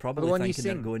version. And you're probably one you thinking,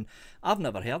 you're sing. going, I've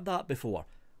never heard that before.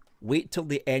 Wait till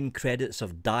the end credits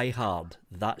of Die Hard.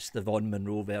 That's the Von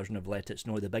Monroe version of Let It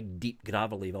Snow, the big, deep,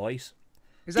 gravelly voice.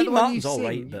 Is that Dean the one Martin's you all sing?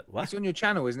 right, but what? It's on your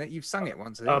channel, isn't it? You've sung it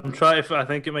once. I'm trying to. I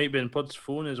think it might be in Pud's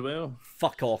phone as well.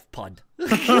 Fuck off, Pud.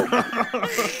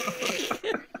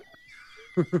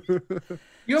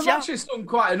 You've actually done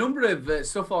quite a number of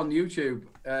stuff on YouTube.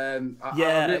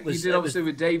 It was, you did obviously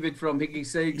with David from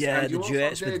ECig. Yeah, the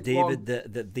duets with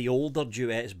David, the older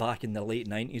duets back in the late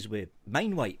 90s with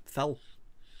Mindwipe, Phil.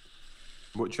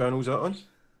 What channel's that on?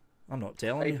 I'm not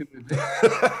telling you.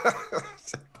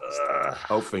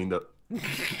 I'll find it.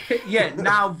 Yeah,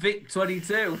 now Vic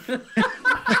 22.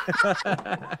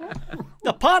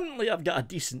 Apparently, I've got a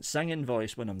decent singing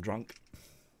voice when I'm drunk.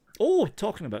 Oh,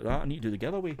 talking about that, I need to do the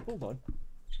giveaway. Hold on.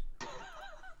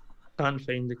 Can't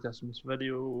find the Christmas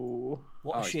video.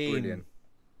 What a shame. Brilliant.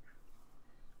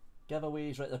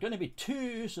 Giveaways, right? They're going to be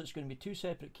two, so it's going to be two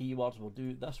separate keywords. We'll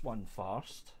do this one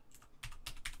first.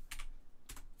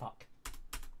 Fuck.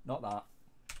 Not that.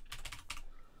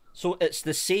 So it's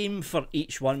the same for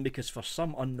each one because for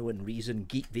some unknown reason,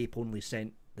 Geek Vape only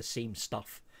sent the same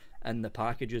stuff in the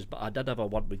packages, but I did have a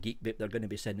word with Geek Vape. They're going to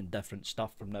be sending different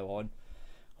stuff from now on.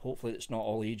 Hopefully it's not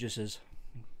all ages.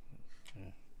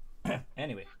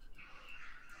 Anyway.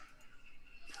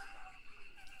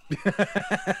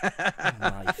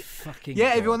 My fucking Yeah,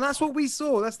 God. everyone, that's what we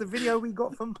saw. That's the video we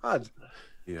got from Pud.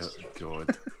 Yeah,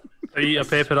 God. Are you a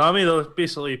pepperami? They're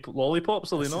basically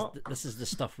lollipops, are they not? This is the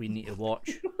stuff we need to watch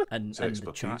in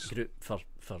the chat group for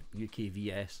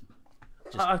UKVS.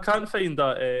 I can't find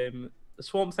that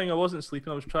Swamp Thing. I wasn't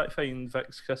sleeping. I was trying to find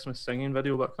Vic's Christmas singing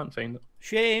video, but I can't find it.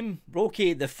 Shame.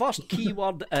 Okay, the first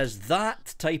keyword is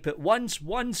that. Type it once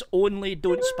only.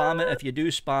 Don't spam it. If you do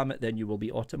spam it, then you will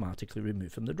be automatically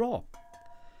removed from the draw.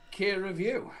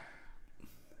 KyraView.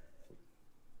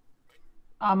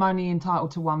 I'm only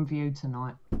entitled to one view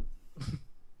tonight.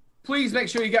 Please make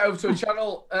sure you get over to a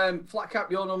channel. FlatCap,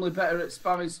 you're normally better at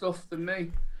spamming stuff than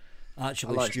me.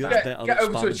 Actually, like Stuart's that. better Get at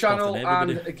over to a spamming stuff channel than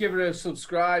everybody. and give her a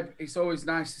subscribe. It's always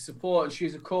nice to support, and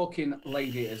she's a corking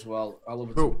lady as well. I love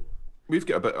it. Well, I've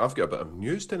got a bit of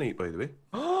news tonight, by the way.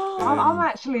 I'm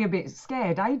actually a bit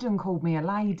scared. Aidan called me a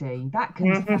lady. That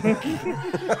can.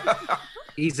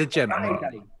 He's a gentleman.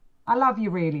 I love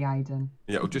you, really, Aidan.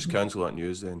 Yeah, I'll just cancel that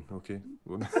news then. Okay.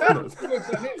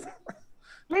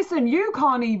 Listen, you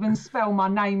can't even spell my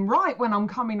name right when I'm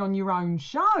coming on your own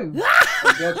show.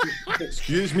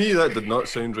 Excuse me, that did not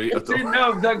sound right at all.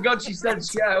 No, thank God she said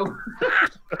show.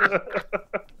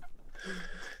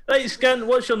 Right, Skint,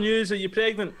 what's your news? Are you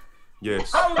pregnant?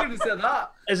 Yes. How would have said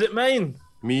that? Is it mine?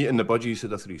 Me and the budgies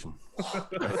had a threesome.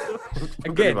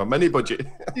 Again. A mini budgie.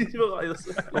 Actually,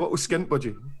 A little skint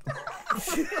budgie.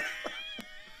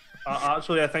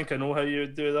 I think I know how you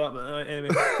would do that, but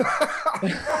anyway.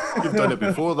 You've done it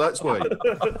before, that's why.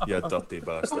 You dirty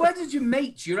bastard. So where did you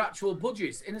mate your actual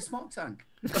budgets? In a smoke tank?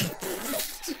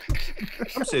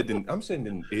 I'm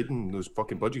sending Aiden those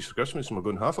fucking budgies for Christmas and we're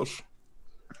going halfers.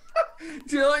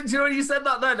 Do you know when you said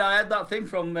that then? I had that thing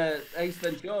from Ace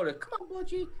Ventura. Come on,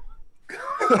 budgie.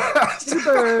 Little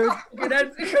bird. Come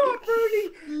on, birdie.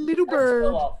 Little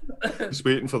bird. Just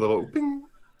waiting for the little ping.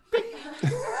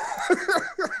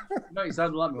 No, you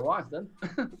sound like my wife then.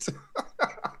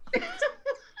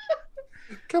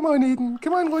 Come on, Aiden.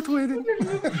 Come on, little Aiden.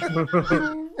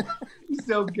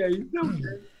 So gay.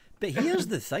 But here's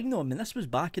the thing, though. I mean, this was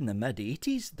back in the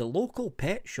mid-80s. The local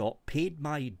pet shop paid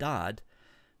my dad,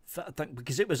 I think,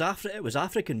 because it was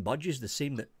African budgies, the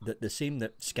same that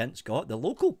Skint's got. The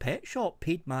local pet shop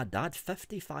paid my dad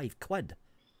 55 quid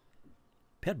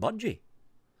per budgie.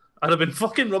 I'd have been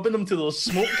fucking rubbing them to those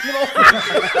smoke.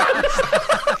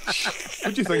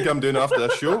 What do you think I'm doing after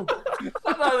this show?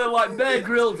 They're like Bear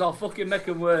Grylls. I'll fucking make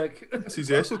them work. This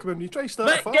is Esso coming. You try to start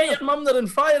a Vic, fire. get your mum there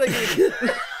and fire again.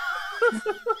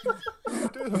 I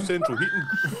do have central heating.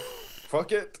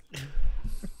 Fuck it.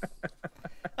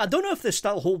 I don't know if they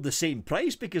still hold the same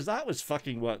price because that was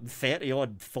fucking, what,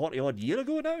 40 odd year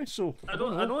ago now? So I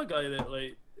know a guy that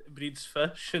like breeds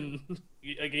fish and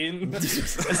again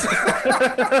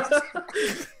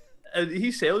and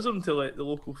he sells them to like the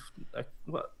local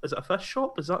what is it, a fish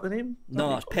shop? Is that the name?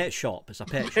 no, it's pet shop. It's a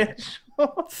pet Pet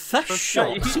shop. Fish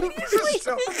shop. Is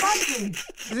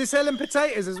he selling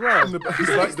potatoes as well? In the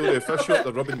back door of the fish shop,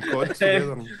 they're rubbing cods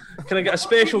together. Can I get a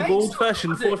special goldfish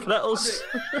and 4 fritters?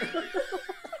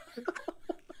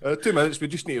 2 minutes, we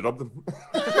just need to rub them.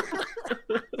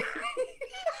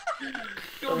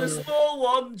 Do you want a small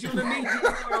one? Do you want a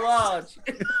medium or a large?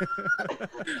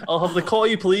 I'll have the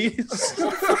koi, please.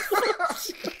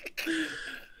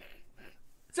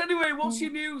 So anyway, what's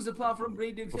your news apart from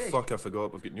breeding Oh, fish? fuck, I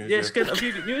forgot. We've got news. Yes, Skint, have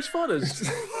you got news for us?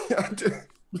 Yeah, I do.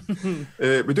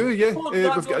 We do, yeah. Fuck, We've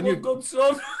that's got a all new. good,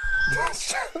 son.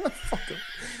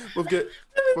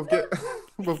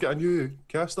 We've got a new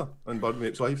caster on Bro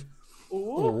Vapes Live.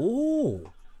 Oh.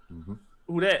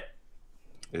 Who that?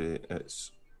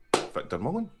 It's Victor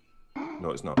Mullen.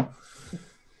 No, it's not.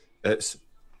 It's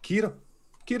Kyra.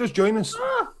 Kyra's joining us.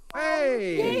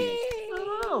 Hey!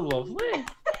 Oh, lovely.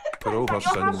 For all her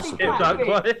sins. Keep that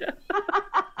quiet.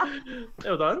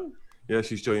 Well done. Yeah,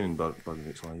 she's joining Bro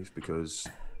Vapes Live because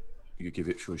UK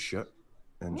Vape show is shit.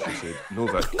 And she said, no,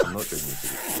 Vic, I'm not joining you.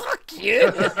 Fuck you.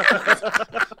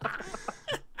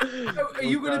 Are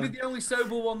you going to be the only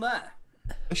sober one there?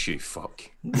 Is she? Fuck. She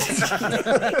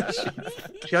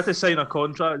had to sign a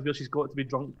contract where she's got to be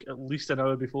drunk at least an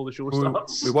hour before the show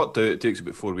starts. We worked out it takes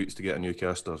about 4 weeks to get a new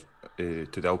caster to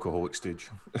the alcoholic stage.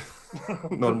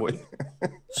 Normally.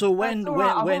 So when That's all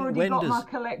right, I've already when got does my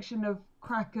collection of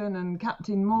Kraken and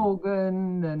Captain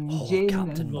Morgan and gin.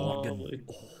 Captain and... Morgan?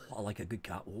 Oh, I like a good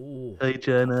cat. Oh, Hey,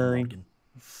 Jenny.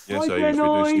 Yes, Hi, I usually do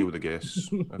Jenny. steal the guests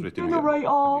every time we get a Generator.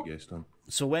 new guest on.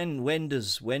 So when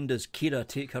does Kyra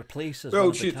take her place as Well, one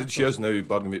of the she casters? is now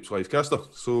Bro Vapes Live caster.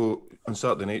 So on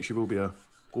Saturday night she will be a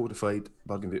glorified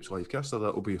Bro Vapes Live caster.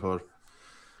 That will be her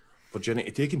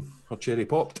virginity taken, her cherry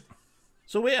popped.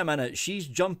 So wait a minute, she's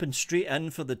jumping straight in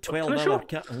for the 12-hour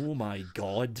cat. Oh my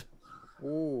god.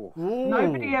 Oh.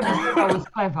 Nobody ever said I was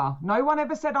clever. No one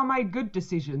ever said I made good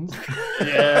decisions.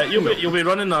 Yeah, you'll be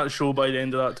running that show by the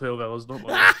end of that 12 hours, don't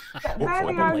worry. They're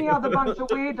the only other bunch of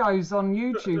weirdos on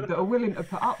YouTube that are willing to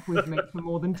put up with me for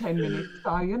more than 10 minutes.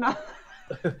 So, you know.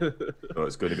 Oh,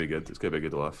 it's going to be good. It's going to be a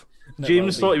good laugh.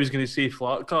 James thought he was going to say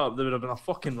FlatCap. There would have been a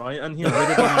fucking riot in here.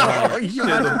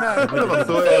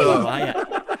 Riot.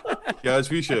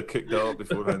 Guys, we should have kicked that up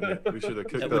beforehand. We should have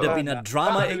kicked It that would have up. been a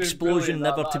drama explosion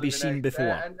never to be seen before.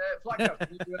 And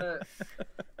FlatCap,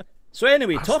 So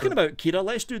anyway, talking about Kyra,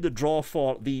 let's do the draw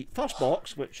for the first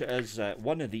box, which is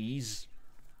one of these.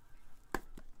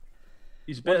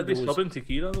 He's better be those- subbing to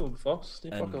Kyra though first. They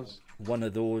And fuckers. one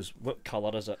of those. What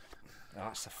colour is it?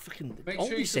 That's a fucking. make all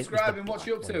sure you these sent me subscribe the and what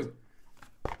you up black to.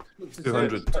 ones.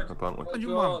 200, apparently.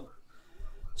 God.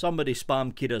 Somebody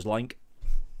spam Kyra's link.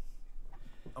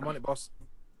 I'm on it, boss.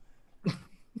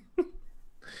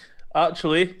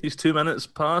 Actually, these 2 minutes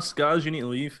past, guys. You need to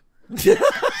leave.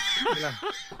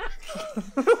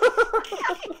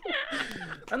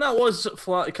 And that was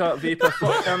FlatCap Vaper.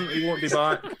 Fuck him. He won't be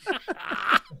back.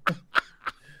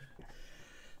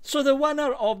 So the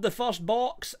winner of the first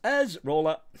box is roll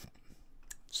it.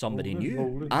 Somebody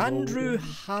new, Andrew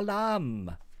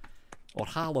Hallam or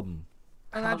Hallam.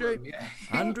 And Andrew.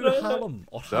 Andrew Hallam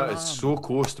or Hallam. That is so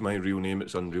close to my real name,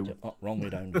 it's unreal. Oh, wrong way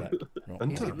down, Vic.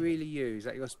 Wrong. Is it really you? Is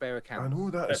that your spare I account? know,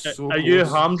 that is so Are close. you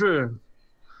Hamdrew?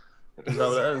 Is that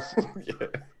what it is? Yeah.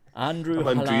 Andrew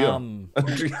I'm Andrea. Hallam.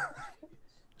 Andrea.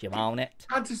 Do you want it?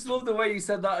 I just love the way you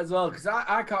said that as well, because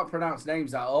I can't pronounce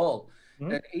names at all.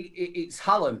 It's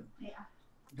Hallam. Yeah.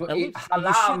 But It it's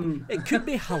looks- Hallam. It could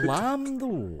be Hallam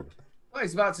though. Well,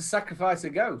 he's about to sacrifice a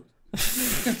goat.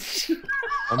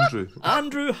 Andrew.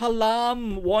 Andrew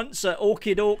Hallam wants it.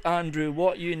 Okie doke, Andrew.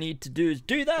 What you need to do is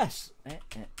do this.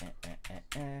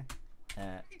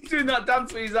 He's doing that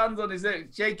dance with his hands on his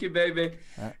hips, shaking, baby.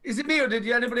 Is it me or did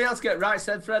anybody else get right?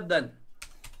 Said Fred then.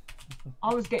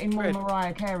 I was getting more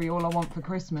Mariah Carey, All I Want for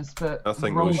Christmas, but I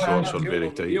think wrong those band. shorts are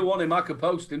very tight. You want him, I could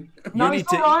post him. No, need it's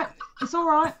to- all right. It's all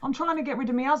right. I'm trying to get rid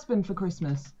of my husband for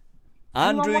Christmas.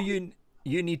 Andrew, Well,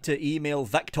 you need to email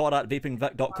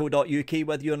victor@vapingvic.co.uk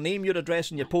with your name, your address,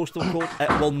 and your postal code.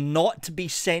 It will not be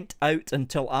sent out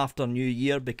until after New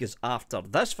Year because after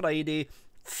this Friday,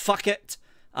 fuck it,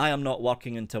 I am not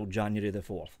working until January the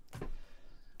 4th.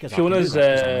 Fiona's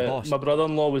my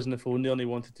brother-in-law was on the phone there and he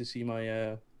wanted to see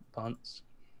my pants.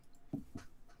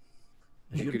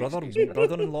 Is your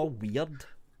brother-in-law weird?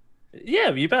 Yeah,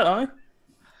 you bet, aye.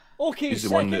 Okay, He's the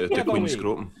one second that took giveaway. Queen's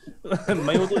scrotum.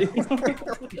 Mildly.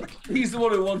 He's the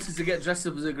one who wanted to get dressed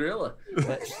up as a gorilla.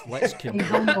 Let's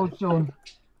He's on board, Sean.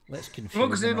 Let's confuse.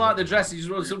 Focus in like the dress, he just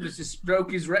wants somebody to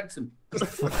stroke his rectum.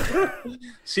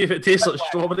 See if it tastes like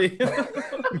strawberry.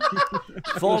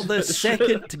 For the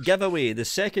second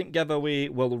giveaway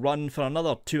will run for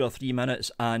another 2 or 3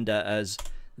 minutes, and it is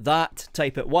that.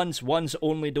 Type it once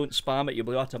only, don't spam it, you'll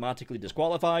be automatically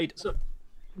disqualified. So,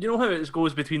 you know how it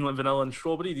goes between like vanilla and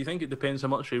strawberry? Do you think it depends how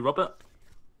much you rub it?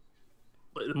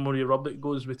 Like the more you rub it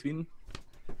goes between?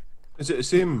 Is it the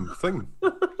same thing?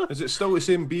 Is it still the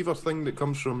same beaver thing that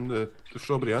comes from the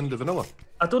strawberry and the vanilla?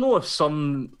 I don't know if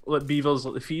some like beavers,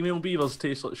 like the female beavers,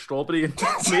 taste like strawberry and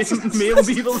male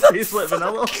beavers taste like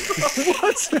vanilla.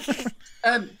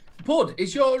 Bud,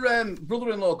 is your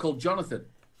brother-in-law called Jonathan?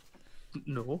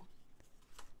 No.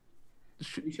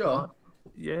 You sure?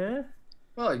 Yeah.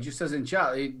 Well, he just says in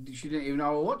chat, she didn't even know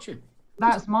I was watching.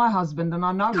 That's my husband, and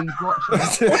I know he's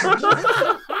watching.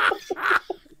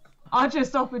 I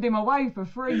just offered him away for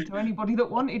free to anybody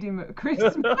that wanted him at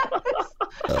Christmas.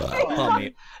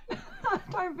 I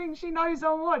don't think she knows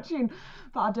I'm watching,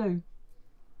 but I do.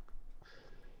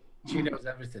 She knows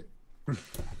everything.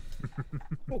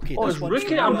 Okay, it's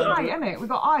Rookie. Right, isn't it? We've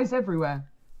got eyes everywhere.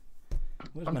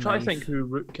 I'm trying to think who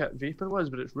Rookit Vaper was,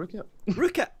 but it's Rookit.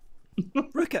 Rookit!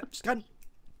 Rookit, Skint.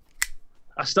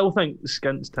 I still think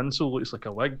Skint's tinsel looks like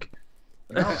a wig.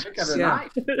 No, Yeah.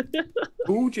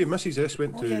 Told you, Mrs. S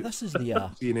went to yeah, this is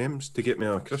the B&M's to get me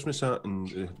a Christmas hat,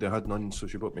 and they had none, so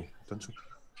she bought me tinsel.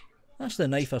 that's the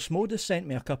knife Osmodus sent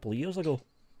me a couple of years ago.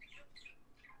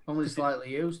 Only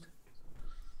slightly used.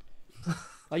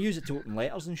 I use it to open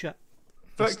letters and shit.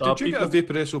 In fact, did you get a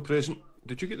Vaporesso present?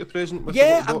 Did you get the present with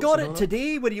Yeah, the I box got and it all that?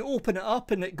 today where you open it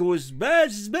up and it goes, and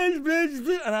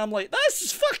I'm like, this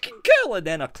is fucking cool. And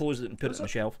then I close it and put it on the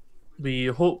shelf. We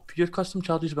hope your custom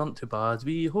charges weren't too bad.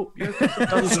 We hope your custom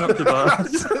charges weren't too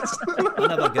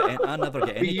bad. I never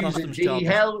get any We use customs charges.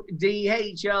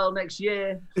 DHL next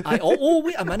year. Oh,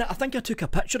 wait a minute. I think I took a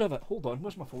picture of it. Hold on,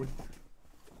 where's my phone?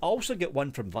 I also get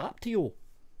one from Vaptio.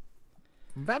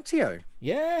 Vaptio?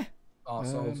 Yeah.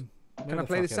 Arseholes. Can I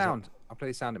play the sound? I'll play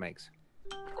the sound it makes.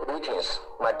 Greetings,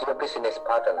 my dear business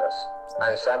partners.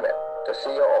 I'm Simon, the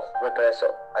CEO of Vaporesso.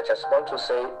 I just want to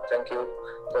say thank you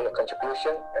for your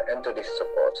contribution and to this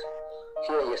support.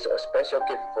 Here is a special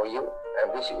gift for you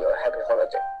and wish you a happy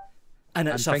holiday. And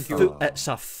it's And it's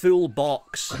a full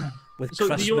box with So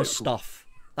do you- Christmas stuff.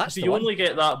 That's So the you one. only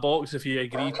get that box if you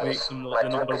agree to make them like the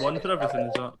number one for everything,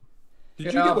 is that? Did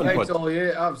Yeah, you I've get one, paid bud? all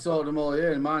year. I've sold them all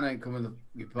year, and mine ain't coming.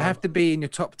 You have to be in your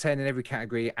top 10 in every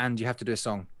category, and you have to do a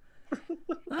song.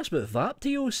 That's what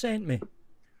Vaptio sent me.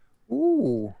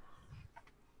 Ooh.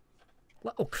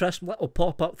 Little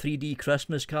pop-up 3D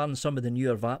Christmas card and some of the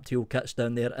newer Vaptio kits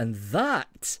down there, and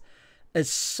that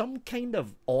is some kind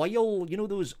of oil. You know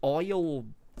those oil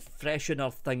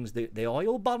freshener things, the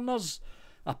oil burners.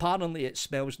 Apparently, it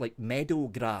smells like meadow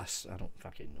grass. I don't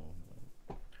fucking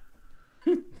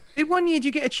know. Did 1 year did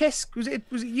you get a chest? Was it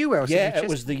UL? Yeah, it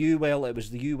was the UL. It was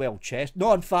the UL chest.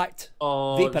 No, in fact,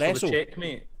 Oh, Vaporesso. so the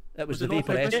checkmate. It was Was the it not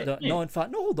for Vaporesso. Checkmate? No, in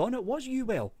fact, no. Hold on. It was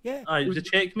UL. Yeah. Aye, it was the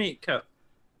checkmate kit.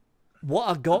 What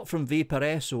I got from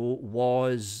Vaporesso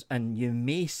was, and you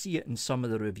may see it in some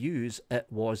of the reviews, it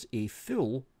was a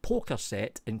full poker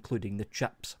set, including the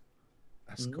chips.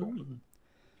 That's cool.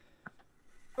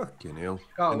 Fucking hell.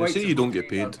 Can't And they wait say to you don't put get it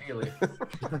paid. on,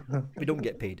 really. We don't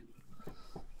get paid.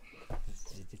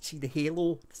 See the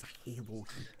halo? It's a halo.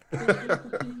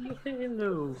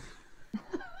 Hello.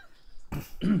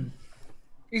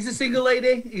 He's a single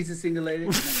lady. He's a single lady.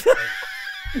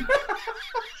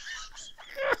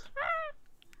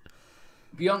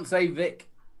 Beyonce Vic.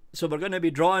 So we're going to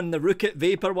be drawing the Rookit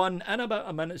Vaper one in about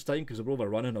a minute's time because we're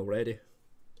overrunning already.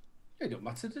 It don't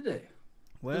matter today.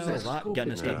 Well, There's that scope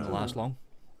Guinness in didn't there. last long.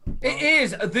 It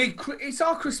is. It's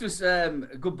our Christmas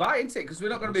goodbye, isn't it? Because we're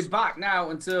not going to be back now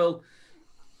until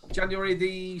January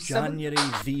the 7th. January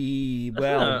the...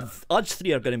 Well, us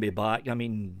three are going to be back. I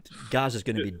mean, Gaz is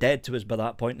going to be dead to us by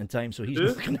that point in time, so he's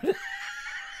not going to...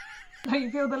 Don't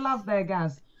you feel the love there,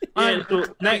 Gaz? Yeah, so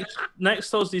next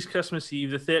Thursday's Christmas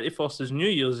Eve, the 31st is New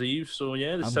Year's Eve, so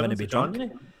yeah, the I'm going to 7th be of drunk.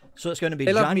 January. So it's going to be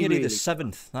They love me January the really.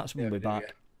 7th. That's when we'll be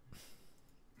back.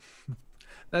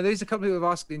 Now, there's a couple who have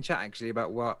asked in chat actually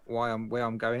about where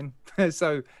I'm going.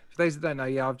 So for those that don't know,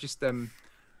 yeah, I've just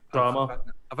Drama.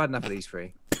 I've had enough of these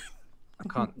three. I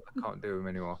can't do them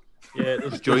anymore. Yeah,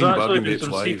 Join actually Bargain been Vapes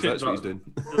some Live, secret that's what he's doing.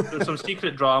 There's some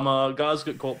secret drama. Guys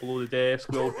got caught below the desk.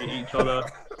 We all hate each other.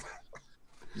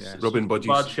 Yeah. Rubbing Bad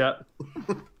budgies.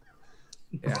 shit.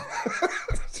 Yeah.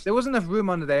 There wasn't enough room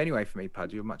under there anyway for me,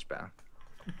 Pud. You're much better.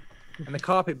 And the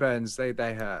carpet burns, they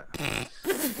hurt. Yeah,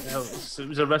 it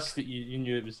was a risk that you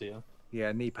knew it was there.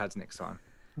 Yeah, knee pads next time.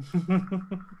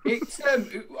 It's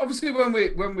obviously when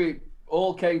we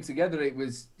all came together, it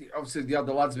was obviously the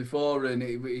other lads before, and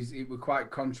it was quite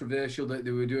controversial that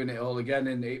they were doing it all again,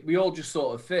 and we all just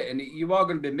sort of fit. And you are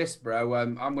going to be missed, bro.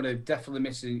 I'm going to definitely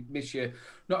miss you,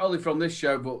 not only from this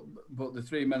show, but the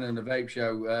Three Men and a Vape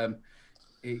show.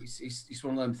 It's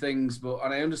one of them things,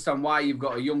 and I understand why you've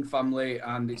got a young family,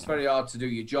 and it's very hard to do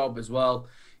your job as well.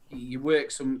 You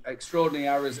work some extraordinary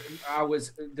hours.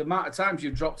 The amount of times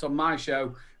you've dropped on my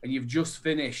show and you've just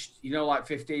finished, like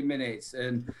 15 minutes,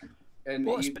 and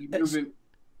Well, you're moving.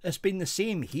 It's been the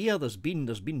same here. There's been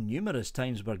numerous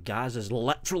times where Gaz has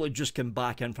literally just come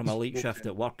back in from a late shift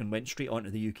at work and went straight onto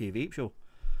the UK Vape show.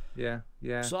 Yeah,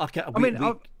 yeah. So I've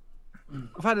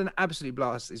had an absolute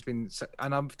blast. It's been,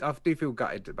 and I do feel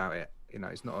gutted about it.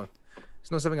 It's not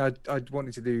It's not something I'd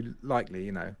wanted to do lightly,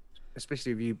 you know,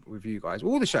 especially with you guys.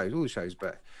 All the shows,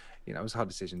 but you know, it was a hard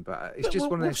decision. But it's just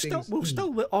one of those things. We'll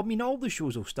still. I mean, all the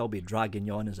shows will still be dragging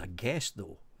you on as a guest,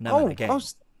 though. Now and again.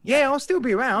 I'll still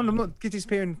be around. I'm not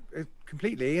disappearing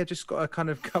completely. I just got to kind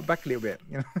of cut back a little bit.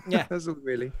 You know? Yeah, that's all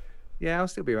really. Yeah, I'll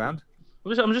still be around.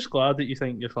 I'm just glad that you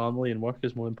think your family and work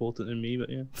is more important than me, but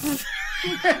yeah.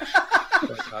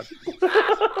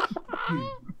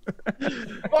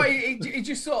 Well, it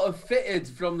just sort of fitted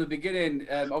from the beginning.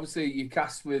 Obviously, you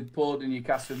cast with Pod and you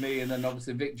cast with me, and then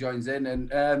obviously Vic joins in,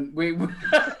 and we.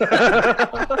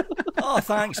 Oh,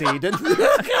 thanks, Aidan.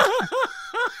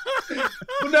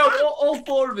 Well, no, all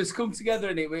four of us come together,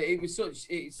 and it was such.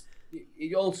 It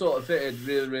all sort of fitted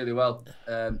really, really well.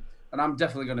 And I'm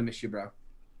definitely going to miss you, bro.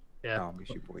 Yeah, I'll miss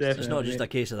you boys. It's not just a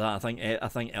case of that. I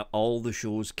think all the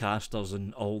shows casters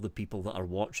and all the people that are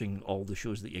watching all the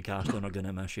shows that you cast on are going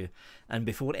to miss you. And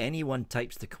before anyone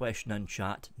types the question in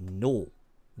chat, no,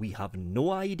 we have no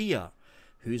idea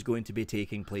who's going to be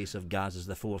taking place of Gaz as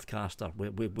the fourth caster.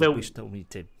 We still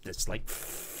need to. It's like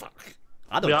fuck.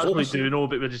 I don't know. We do know,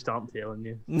 but we just aren't telling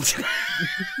you.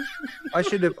 I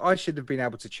should have been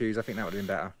able to choose. I think that would have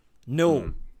been better.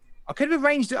 No. I could have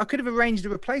arranged a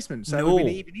replacement, so it would have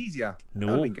been even easier.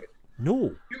 No. Good.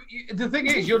 No. The thing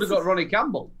is, you'd have got Ronnie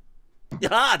Campbell.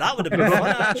 Ah, that would have been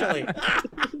fun, actually.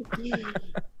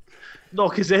 No,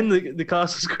 because then the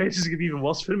caster's questions get even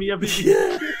worse for me every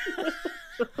year.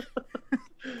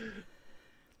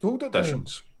 Hold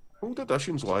editions. Hold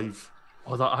editions live.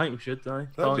 Oh, I think we should, aye.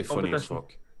 That'd be funny as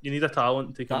fuck. You need a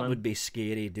talent to come in. That would be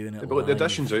scary doing it. But with the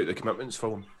editions out, the commitments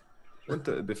film. Wouldn't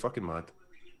it? It'd be fucking mad.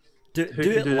 Do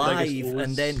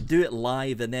it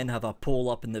live and then have a poll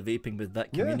up in the Vaping With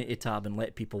Vic community tab and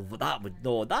let people.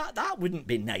 That wouldn't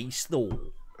be nice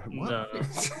though. No.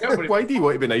 Why do you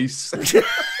want to be nice? and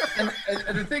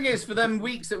the thing is, for them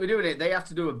weeks that we're doing it, they have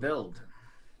to do a build.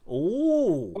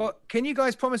 Oh. Well, can you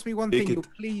guys promise me one thing? You'll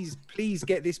please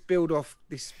get this build off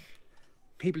this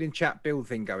people in chat build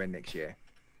thing going next year.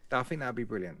 I think that'd be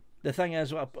brilliant. The thing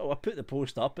is, I put the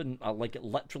post up and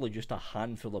literally just a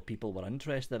handful of people were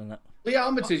interested in it. Lee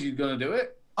Armitage, you're going to do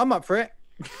it? I'm up for it.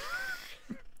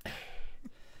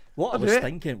 What I was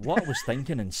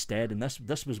thinking instead, and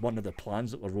this was one of the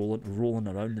plans that were rolling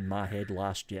around in my head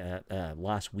last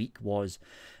week, was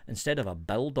instead of a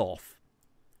build off,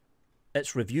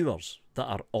 it's reviewers that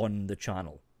are on the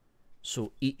channel.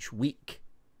 So each week,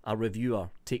 a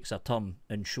reviewer takes a turn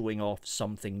in showing off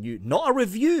something new. Not a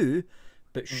review,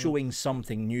 but showing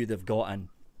something new they've got in.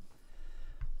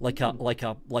 Like a UK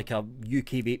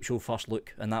vape show first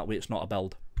look, and that way it's not a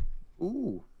build.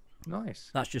 Ooh, nice.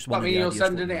 That's just one. I mean, you're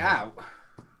sending it out.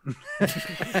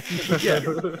 Yeah.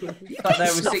 But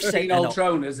there were 16 old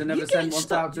troners and never sent one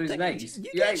out to his mates. You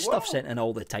get stuff sent in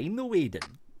all the time, though, Aidan.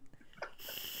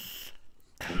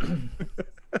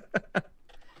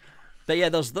 But yeah,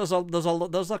 there's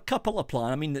a couple of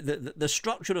plans. I mean, the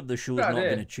structure of the show is not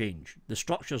going to change. The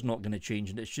structure's not going to change,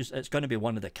 and it's going to be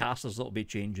one of the casters that'll be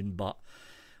changing. But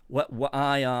what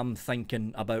I am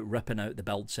thinking about ripping out the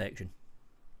build section.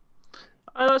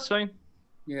 Oh, that's fine.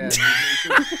 Yeah. Is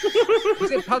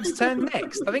it Pud's turn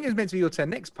next? I think it's meant to be your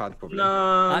turn next, Pud. Probably.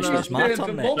 No, actually, it's my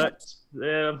turn next.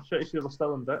 Yeah, I'm pretty sure we're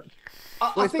still in bit.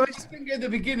 I think at the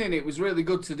beginning it was really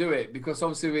good to do it because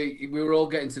obviously we were all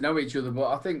getting to know each other.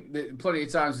 But I think that plenty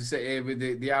of times we sit here with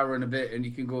the hour and a bit, and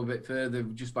you can go a bit further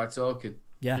just by talking.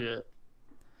 Yeah.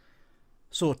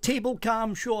 So table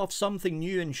cam, show off something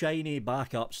new and shiny,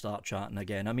 back up, start chatting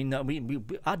again. I mean,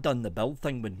 I'd done the build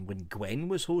thing when Gwen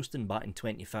was hosting back in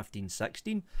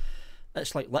 2015-16.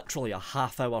 It's like literally a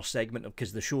half-hour segment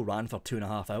because the show ran for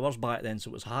 2.5 hours back then, so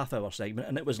it was a half-hour segment,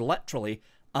 and it was literally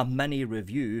a mini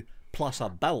review plus a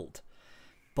build.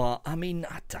 But I mean,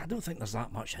 I don't think there's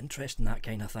that much interest in that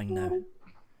kind of thing now.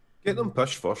 Get them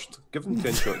pushed first. Give them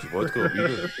 10 shots of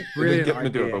vodka. Brilliant get them to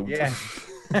do a build. Yeah.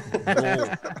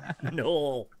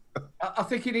 No. I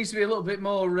think it needs to be a little bit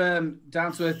more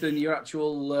down to earth than your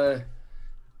actual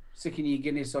sticking your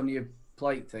Guinness on your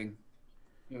plate thing.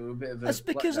 You know, a bit of That's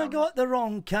because I got the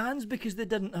wrong cans because they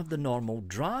didn't have the normal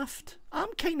draft.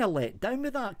 I'm kind of let down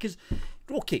with that because,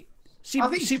 okay. I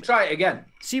think you should try it again.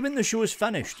 See when the show's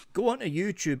finished, go onto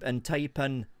YouTube and type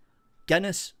in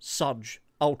Guinness Surge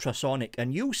Ultrasonic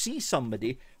and you'll see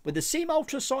somebody with the same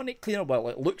ultrasonic cleaner. Well,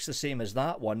 it looks the same as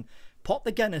that one. Pop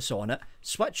the Guinness on it,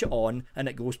 switch it on, and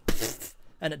it goes pfft,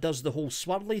 and it does the whole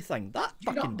swirly thing. That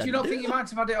fucking do you not think you might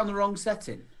have had it on the wrong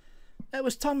setting? It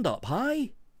was turned up high.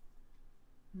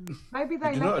 Maybe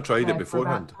they not have tried it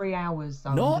beforehand. For about 3 hours.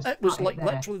 No, it was like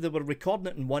literally they were recording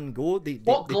it in one go.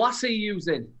 What glass are you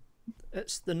using?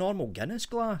 It's the normal Guinness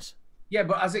glass. Yeah,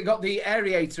 but has it got the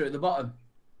aerator at the bottom?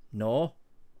 No.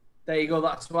 There you go,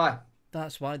 that's why.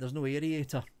 That's why there's no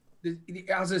aerator. It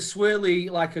has a swirly,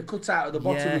 like a cutout at the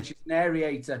bottom, Yeah. which is an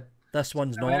aerator. This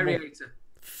one's No normal. aerator.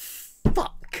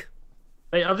 Fuck.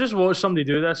 Right, I've just watched somebody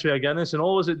do this with a Guinness, and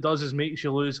all it does is makes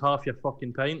you lose half your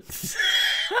fucking pint.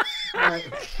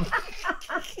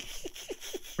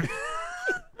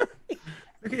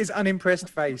 Look at his unimpressed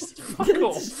face.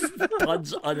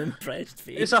 Bud's unimpressed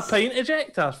face. It's a pint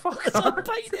ejector. Fuck It's a off.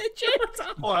 pint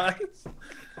ejector. What?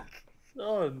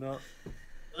 Oh no.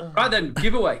 Right then,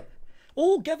 giveaway.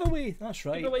 Oh, giveaway. That's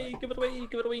right. Give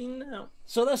it away now.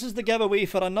 So this is the giveaway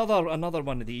for another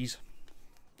one of these.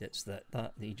 It's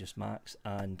that Aegis Max,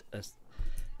 and is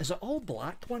it all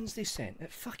black ones they sent?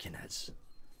 It fucking is.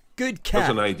 Good That's cat.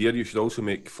 an idea. You should also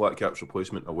make FlatCap's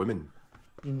replacement a woman.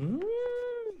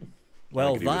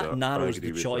 Well, agree with that that. narrows I agree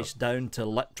the with choice down to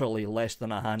literally less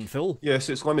than a handful. Yes,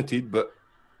 it's limited, but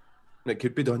it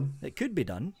could be done. It could be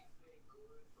done.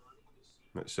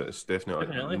 It's definitely.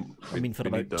 Definitely. I mean, for we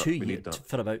need about that, 2 we need years, that.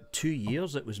 for about 2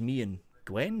 years, it was me and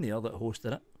Gwen there that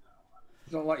hosted it.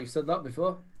 It's not like you've said that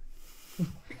before.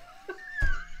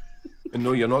 And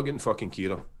no, you're not getting fucking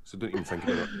Kyra, so don't even think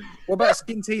about it. What about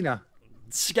Skintina?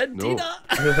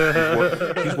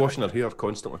 Skintina. She's washing her hair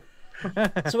constantly.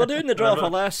 So we're doing the draw for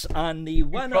this, and the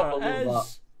winner probably love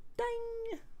is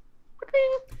ding,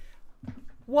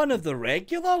 one of the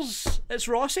regulars. It's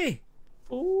Rossi.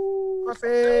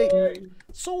 Coffee.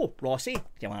 So Rossi, do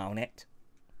you want it?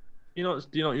 Do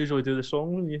you not usually do the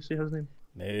song when you say his name?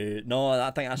 No,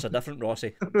 I think that's a different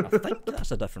Rossi. I think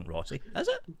that's a different Rossi. Is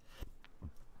it?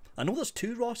 I know there's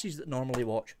two Rossis that normally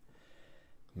watch.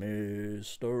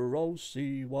 Mr.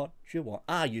 Rossi, what you want?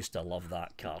 I used to love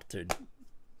that cartoon.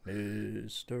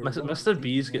 Mr.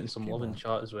 B's getting some love in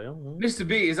chat as well. Mr.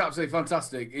 B is absolutely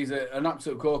fantastic. He's an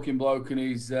absolute corking bloke, and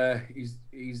he's a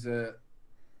geezer.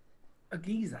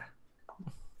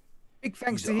 Big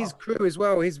thanks to his crew as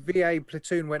well. His VA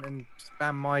platoon went and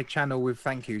spammed my channel with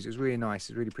thank yous. It was really nice.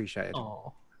 It's really appreciated.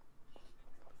 Oh.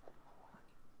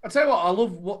 I tell you what, I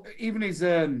love what even his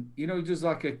he does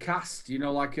like a cast,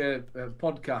 like a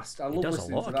podcast. I love does a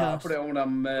listening lot to of that. I casts. put it on when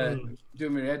I'm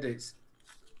doing my edits.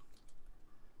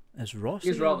 Is Rossi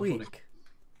He's rather awake?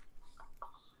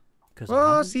 'Cause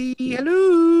Rossi,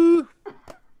 hello.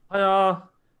 Hiya.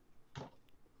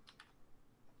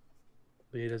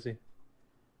 Where is he?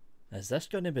 Is this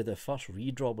going to be the first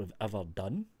redraw we've ever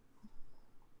done?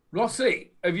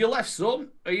 Rossi, have you left,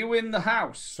 son? Are you in the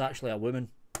house? It's actually a woman.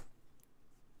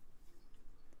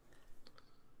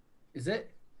 Is it?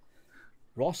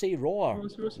 Rossi Roar.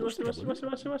 Rosie.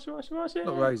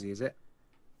 Not Rosie, is it?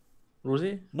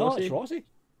 Rosie? No, it's Rossi.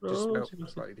 Just spelled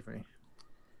slightly differently.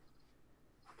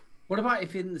 What about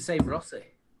if you didn't say Rossi?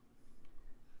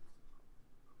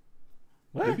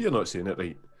 What? Maybe you're not saying it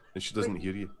right, and she doesn't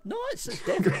hear you. No, it's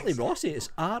definitely Rossi. It's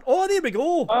R. Oh, there we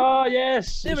go. Ah,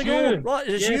 yes. There we it's go. you. Right,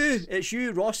 it's Yes. you. It's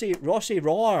you, Rossi. Rossi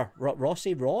Roar.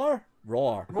 Rossi Roar.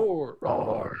 Roar.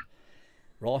 Roar.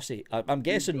 Rossi. I'm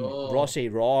guessing Oh. Rossi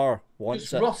Roar wants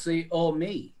Just it. Rossi or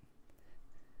me?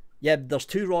 Yeah, there's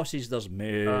two Rossis. There's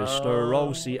Mr.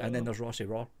 Rossi, and then there's Rossi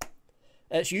Roar.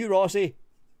 It's you, Rossi.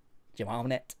 Do you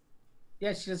want it?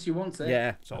 Yeah, she says she wants it.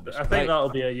 Yeah, it's obvious. I think Right. that'll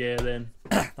be a yeah then.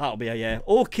 That'll be a yeah.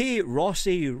 Okay,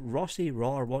 Rossi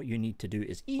Roar, what you need to do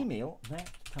is email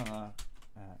Victor.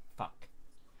 Fuck.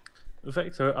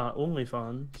 Victor at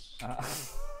OnlyFans.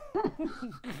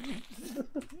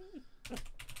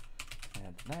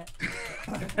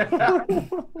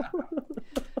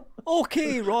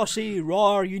 Okay, Rossi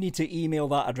Roar, you need to email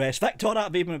that address. Victor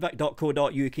at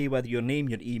vapingwithvic.co.uk with your name,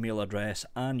 your email address,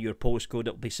 and your postcode.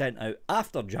 It'll be sent out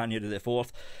after January the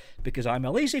 4th because I'm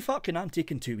a lazy fuck and I'm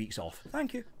taking 2 weeks off.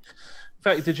 Thank you. In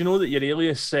fact, did you know that your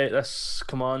alias set this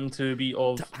command to be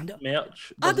of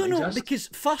merch? I don't know, Exist? because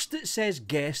first it says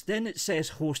guest, then it says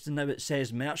host, and now it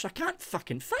says merch. I can't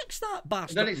fucking fix that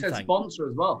bastard Then it says thing. sponsor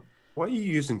as well. Why are you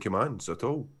using commands at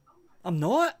all? I'm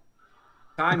not.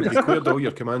 Timers. You cleared all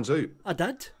your commands out. I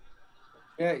did.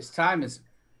 Yeah, it's timers.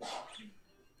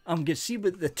 I'm gonna see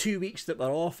with the 2 weeks that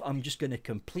we're off, I'm just gonna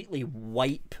completely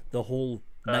wipe the whole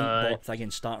Nightbot thing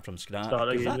and start from scratch. Start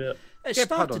Because again, that- it Get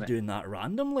Pud on started it. doing that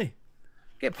randomly.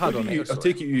 Get Pud on it. I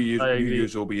take it you I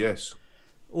use, agree. OBS.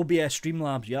 OBS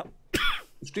Streamlabs, yep.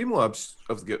 Streamlabs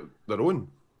have got their own,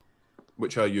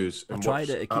 which I use. And tried works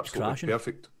it, it keeps absolutely crashing.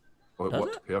 perfect. Well, it Does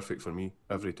works perfect for me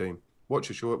every time. Watch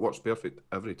a show, it works perfect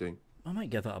every time. I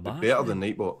might give it a bash. Better than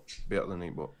Nightbot. Better than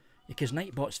Nightbot. Because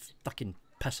Nightbot's fucking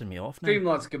pissing me off now.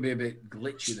 Streamlabs can be a bit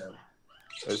glitchy though.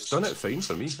 It's done it fine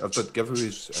for me. I've done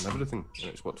giveaways and everything, and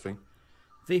it's worked fine.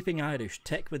 Vaping Irish,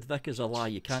 tech with Vic is a lie.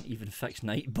 You can't even fix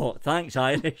Nightbot. Thanks,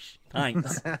 Irish.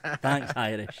 Thanks. Thanks,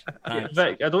 Irish. Thanks.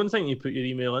 Vic, I don't think you put your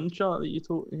email in chat that you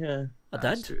told. Yeah. I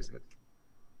did.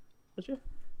 Did you?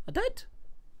 I did.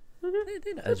 There it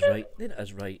is, right. There it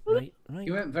is, right. Right.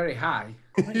 You went very high.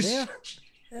 Right there.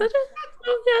 Yeah,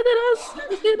 there is.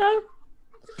 You know.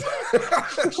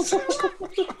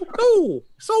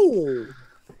 So.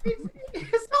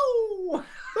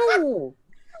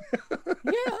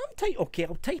 Yeah, I'm tight. Okay,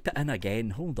 I'll type it in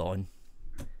again. Hold on.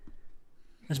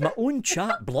 Is my own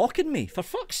chat blocking me? For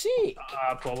fuck's sake!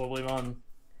 Probably, man.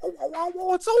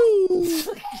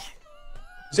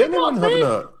 Is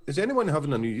anyone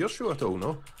having a New Year show at all?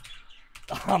 No.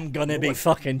 I'm gonna be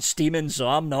fucking steaming, so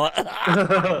I'm not.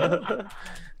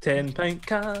 10-pint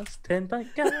cast,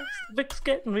 10-pint cast. Vic's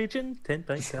getting raging.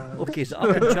 10-pint cast. Okay, so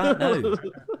up in chat now.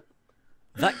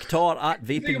 Victor at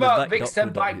Think Vaping about With Vic. Vic's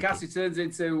 10-pint cast, he turns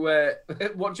into,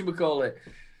 what should we call it?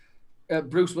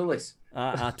 Bruce Willis.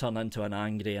 I turn into an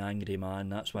angry man.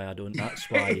 That's why I don't. That's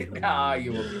why. Nah,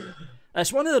 you won't.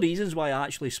 It's one of the reasons why I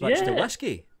actually switched to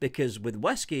whiskey. Because with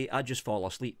whiskey, I just fall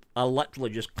asleep. I literally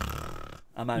just.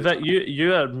 I'm out. Vic,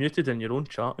 you are muted in your own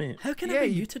chat, mate. How can I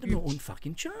be muted in my own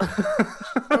fucking chat?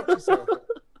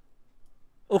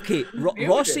 Okay,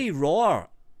 Rossi Roar.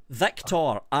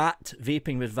 Victor at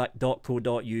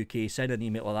vapingwithvic.co.uk. Send an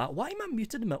email like that. Why am I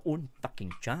muted in my own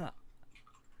fucking chat?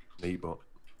 Nightbot.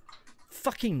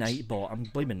 Fucking Nightbot. I'm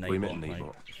blaming Nightbot. Blame it on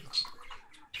Nightbot.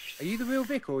 Are you the real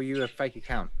Vic or are you a fake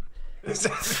account? It's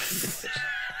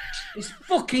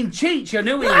fucking Cheech, I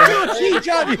knew he was. Cheech,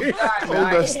 aren't you?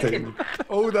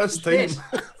 All this time.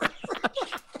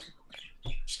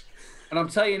 And I'm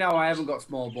telling you now, I haven't got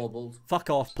small bubbles. Fuck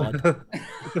off, bud.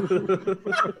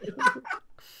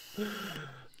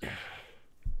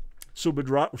 So should we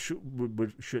wrap this up,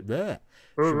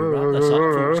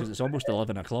 folks, because it's almost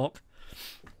 11 o'clock.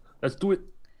 Let's do it.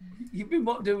 You've been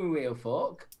what doing with your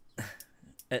fuck?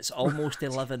 It's almost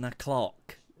 11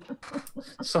 o'clock.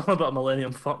 Something about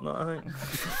Millennium fuck that, I think.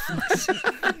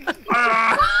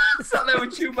 Sat there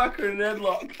with Chewbacca in an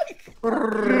headlock.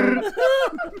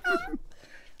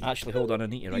 Actually, hold on, I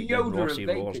need to write down Rossi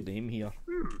Roar's name here.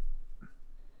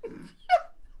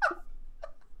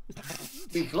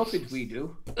 We fluff it, we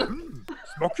do.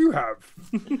 Smoke you have.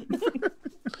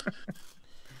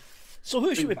 So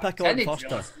who should we pick on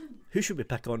first? Who should we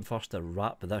pick on first to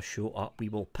wrap this show up? We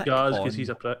will pick Gaz, on... because he's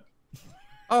a prick.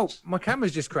 Oh, my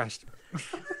camera's just crashed.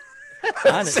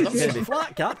 And it's not going to be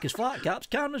FlatCap, because FlatCap's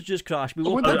camera's just crashed. We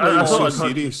will I thought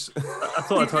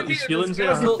I hurt his feelings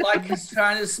there. It look like he's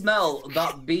trying to smell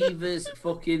that beaver's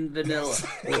fucking vanilla.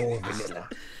 Oh, vanilla.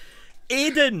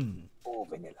 Aiden! Oh,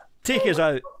 vanilla. Take us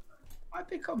out. Why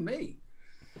pick on me?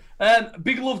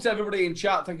 Big love to everybody in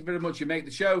chat. Thank you very much. You make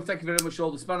the show. Thank you very much to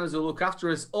all the spanners who look after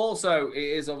us. Also, it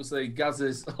is obviously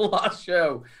Gaz's last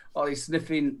show while he's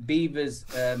sniffing Beaver's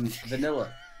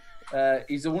vanilla.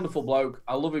 He's a wonderful bloke.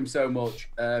 I love him so much.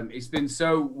 It's been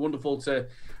so wonderful to...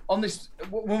 On this,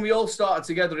 when we all started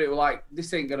together, it was like,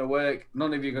 this ain't going to work.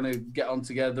 None of you are going to get on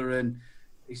together. And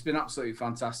it's been absolutely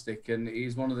fantastic. And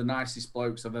he's one of the nicest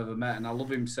blokes I've ever met. And I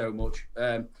love him so much.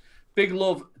 Big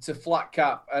love to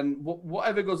FlatCap, and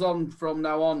whatever goes on from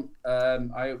now on,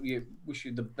 I wish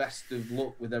you the best of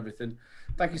luck with everything.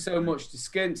 Thank you so much to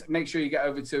Skint. Make sure you get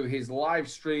over to his live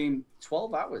stream,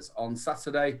 12 hours on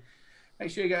Saturday.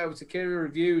 Make sure you get over to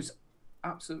KyraViews,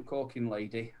 absolute corking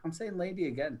lady. I'm saying lady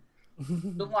again.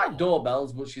 Don't like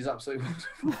doorbells, but she's absolutely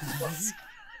wonderful.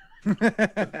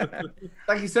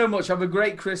 Thank you so much. Have a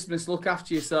great Christmas. Look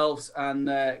after yourselves, and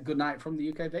good night from the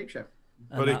UK Vape Show.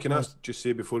 Buddy, can I just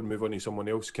say before we move on to someone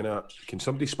else, can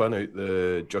somebody span out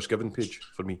the Just Giving page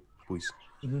for me, please?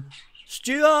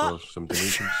 Stuart! For some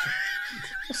donations.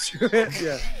 Stuart,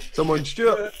 yeah. Someone,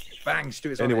 Stuart. Bang,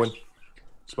 Stuart's Anyone. on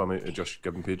Spam out the Just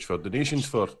Giving page for donations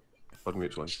for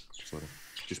Vapes Live. Sorry.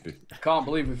 Just be. I can't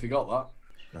believe we forgot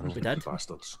that. I know, We did.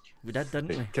 bastards. We did, didn't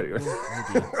we? Carry on. Oh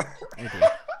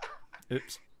dear.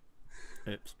 Oops.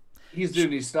 Oops. He's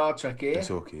doing his Star Trek here.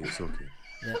 It's okay, it's okay.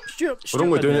 Yeah. Stuart, We're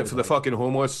only doing did it for the fucking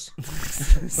homeless.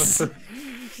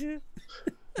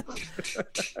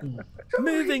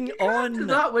 Moving To on.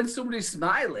 that when somebody's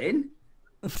smiling.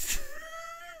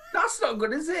 That's not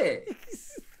good, is it?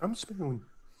 I'm smiling.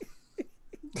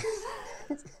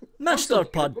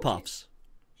 Mr. Pud Puffs.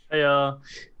 Hey,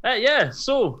 yeah,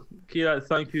 so, Kyra,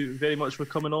 thank you very much for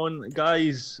coming on.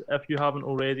 Guys, if you haven't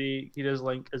already, Kyra's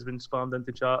link has been spammed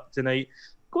into chat tonight.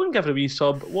 Go and give it a wee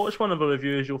sub. Watch one of our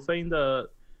reviews. You'll find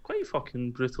quite quite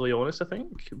fucking brutally honest, I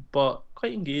think, but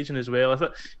quite engaging as well.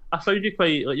 I found you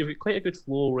quite like you've got quite a good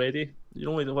flow already. You're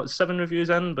only what 7 reviews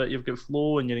in, but you've got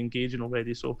flow and you're engaging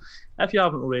already. So if you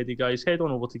haven't already, guys, head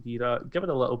on over to Kyra, give it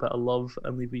a little bit of love,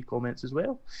 and leave wee comments as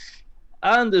well.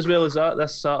 And as well as that,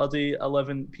 this Saturday,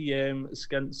 11 PM,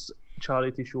 Skint's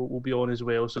charity show will be on as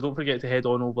well. So don't forget to head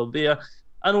on over there.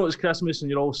 I know it's Christmas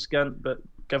and you're all skint, but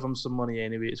give them some money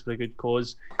anyway. It's for a good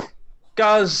cause.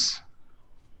 Gaz.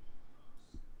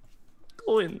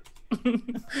 Going.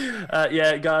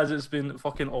 Yeah, guys, it's been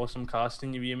fucking awesome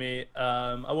casting you, mate.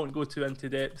 I won't go too into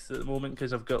depth at the moment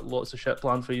because I've got lots of shit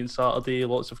planned for you on Saturday,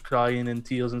 lots of crying and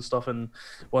tears and stuff, and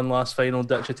one last final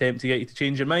ditch attempt to get you to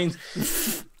change your mind.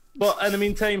 But in the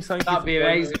meantime, thank you. That'd be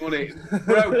amazing, wouldn't it?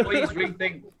 Bro, please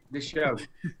rethink the show.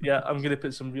 Yeah, I'm going to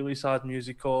put some really sad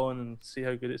music on and see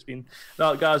how good it's been.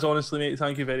 No, guys, honestly, mate,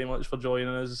 thank you very much for joining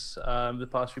us. The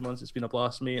past few months, it's been a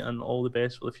blast, mate, and all the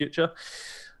best for the future.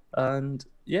 And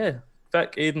yeah,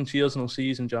 Vic, Aidan, cheers, and I'll see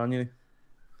you in January.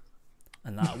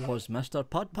 And that was Mr.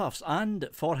 Pudpuffs. And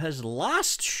for his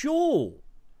last show,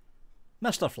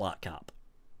 Mr. FlatCap.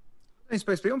 I'm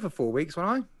supposed to be on for 4 weeks,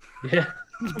 wasn't I? Yeah.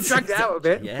 I've dragged it out a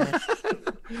bit. Yeah.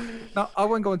 No, I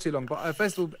won't go on too long. But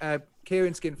first of all, Kyra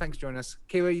and Skint, thanks for joining us.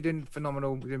 Kyra, you're doing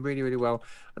phenomenal. You're doing really, really well.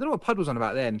 I don't know what Pud was on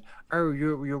about then. Oh,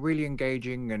 you're really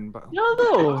engaging and. Yeah,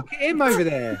 no. Look at him over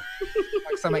there,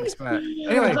 like some expert.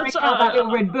 Anyway, Bring out that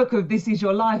little red book of "This Is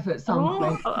Your Life" at some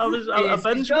point. I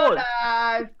binge watched.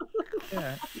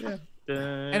 yeah.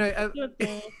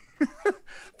 Anyway,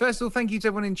 first of all, thank you to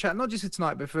everyone in chat, not just for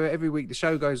tonight, but for every week the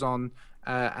show goes on,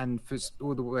 and for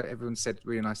all the work everyone said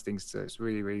really nice things. So it's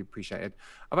really, really appreciated.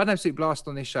 I've had an absolute blast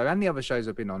on this show and the other shows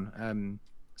I've been on.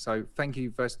 So thank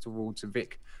you first of all to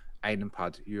Vic, Aidan, and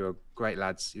Pud. You're great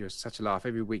lads. You're such a laugh.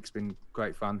 Every week's been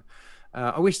great fun.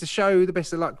 I wish the show the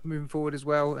best of luck moving forward as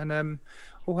well, and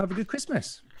we'll have a good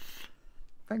Christmas.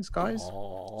 Thanks, guys.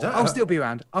 I'll still be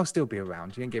around. I'll still be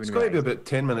around. You ain't giving It's me got to be about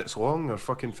 10 minutes long or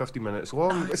fucking 50 minutes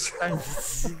long.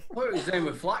 What was his name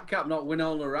with FlatCap, not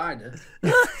Winona Ryder?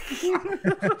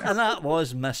 And that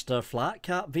was Mr.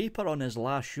 FlatCap Vaper on his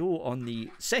last show on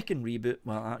the second reboot.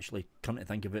 Well, actually, come to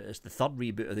think of it, it's the third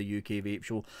reboot of the UK Vape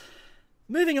show.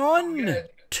 Moving on.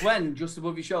 When? Just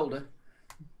above your shoulder?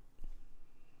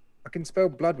 I can spell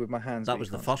blood with my hands. That was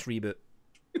the first reboot.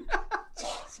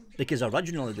 Because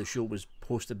originally the show was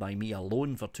hosted by me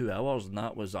alone for 2 hours, and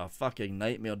that was a fucking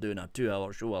nightmare doing a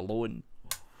 2-hour show alone.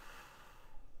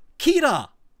 Kyra!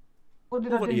 What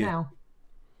did I do now?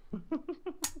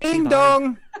 Ding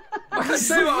dong! I can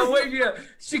say what I'm waiting for.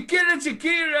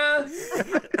 Shakira!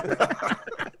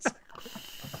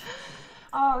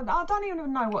 I don't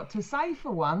even know what to say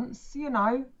for once, you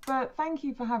know, but thank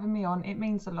you for having me on. It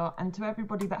means a lot. And to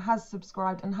everybody that has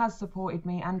subscribed and has supported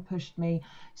me and pushed me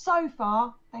so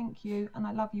far, thank you. And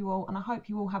I love you all. And I hope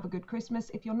you all have a good Christmas.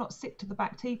 If you're not sick to the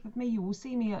back teeth of me, you will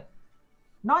see me at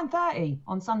 9:30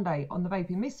 on Sunday on the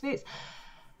Vaping Misfits.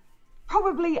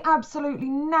 Probably absolutely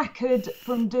knackered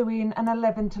from doing an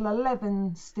 11 till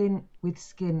 11 stint with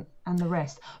Skint and the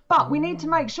rest. But we need to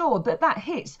make sure that that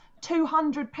hits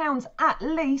 £200 at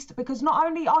least, because not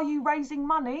only are you raising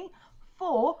money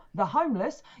for the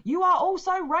homeless, you are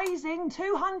also raising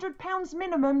 £200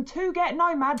 minimum to get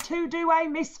Nomad to do a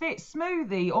Misfit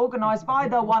smoothie organised by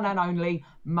the one and only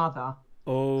Mother.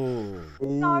 Oh. So,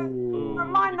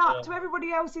 from my nut to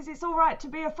everybody else's, it's all right to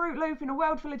be a Fruit Loop in a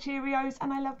world full of Cheerios,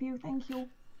 and I love you. Thank you.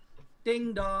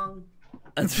 Ding dong.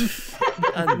 And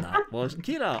that was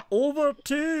Kyra. Over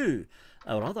to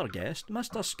our other guest,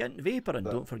 Mr. Skint Vaper. And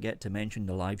don't forget to mention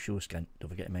the live show, Skint. Don't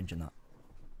forget to mention that.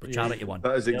 The charity one.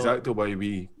 That is exactly why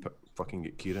we fucking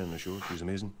get Kyra in the show. She's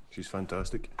amazing. She's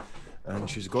fantastic. And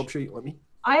she's a gobshite like me.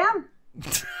 I am.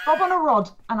 Bob on a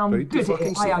rod, and I'm Proud to good at fucking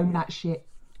it. I say own it. that shit.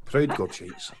 Proud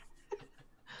gobshites.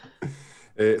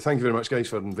 Thank you very much, guys,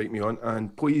 for inviting me on.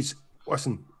 And please,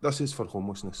 listen, this is for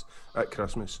homelessness at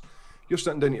Christmas. You're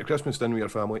sitting down at your Christmas dinner with your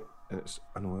family, and it's,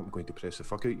 I know I'm going to press the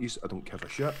fuck out of you, I don't give a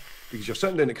shit, because you're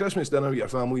sitting down at Christmas dinner with your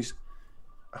families,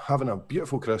 having a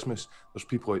beautiful Christmas. There's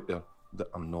people out there that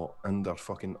are not, and they're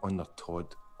fucking on their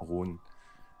Todd alone.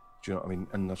 Do you know what I mean?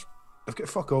 And they've got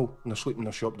fuck all, and they're sleeping in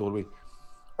their shop doorway.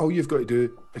 All you've got to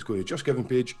do is go to Just Giving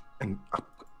page, and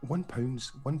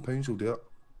 £1 will do it.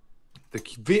 The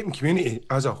vaping community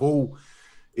as a whole,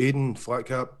 Aidan,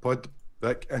 FlatCap, Pud,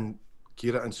 Vic, and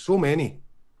Kyra, and so many,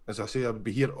 as I say, I would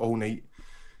be here all night.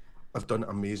 I've done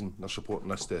amazing. They're supporting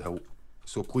this to help.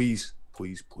 So please,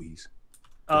 please, please.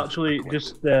 Actually,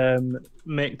 just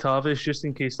Mick Tavish, just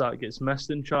in case that gets missed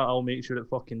in chat, I'll make sure it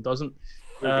fucking doesn't.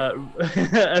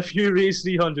 If you raise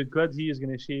 300 quid, he is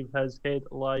going to shave his head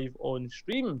live on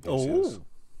stream. Oh.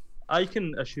 I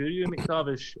can assure you,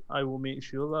 McTavish, I will make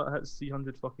sure that hits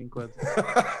 300 fucking quid.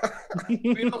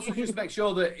 We also just make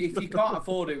sure that if you can't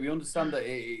afford it, we understand that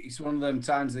it's one of them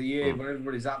times of the year where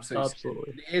everybody's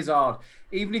absolutely. It is hard.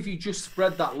 Even if you just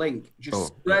spread that link,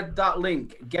 spread that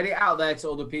link, get it out there to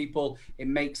other people. It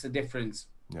makes a difference.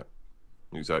 Yeah,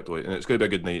 exactly. And it's going to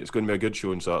be a good night. It's going to be a good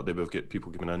show on Saturday. We've got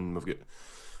people coming in. We've got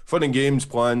fun and games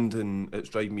planned, and it's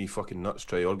driving me fucking nuts to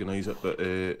try to organise it, but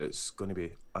it's going to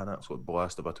be an absolute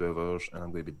blast about 12 hours, and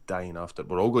I'm going to be dying after it.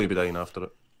 We're all going to be dying after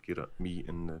it. Kyra, me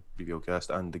and the BBL cast,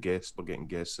 and the guests. We're getting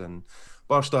guests in.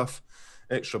 Bar staff,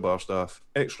 extra bar staff,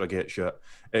 extra get shit,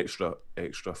 extra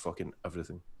fucking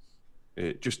everything.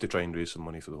 Just to try and raise some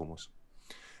money for the homeless.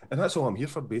 And that's all I'm here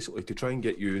for, basically, to try and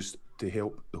get used to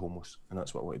help the homeless. And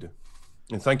that's what I want to do.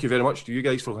 And thank you very much to you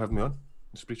guys for having me on.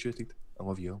 It's appreciated. I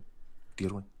love you all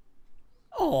dearly.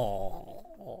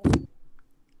 Oh,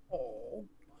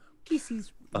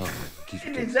 kisses.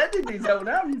 Kisses. He's head in his own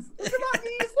hands. Look at that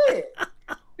music.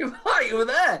 You were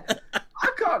there. I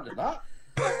can't do that.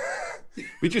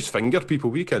 We just finger people.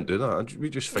 We can't do that. We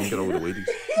just finger all the ladies.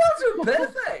 He has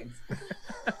perfect.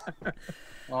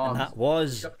 And that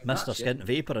was Mr. Skint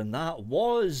Vaper, and that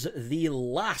was the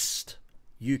last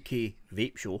UK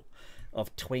vape show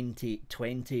of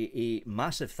 2020. A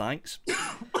massive thanks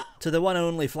to the one and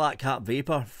only FlatCap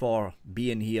Vaper for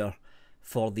being here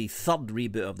for the third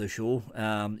reboot of the show.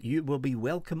 You will be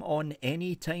welcome on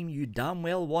any time you damn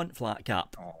well want,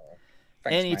 FlatCap.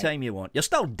 Anytime you want. You're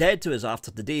still dead to us after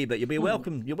today, but you'll be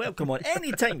welcome. You're welcome on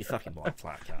any time you fucking want,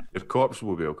 FlatCap. Your corpse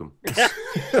will be welcome.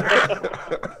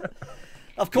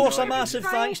 Of course, a massive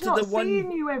thanks to the one.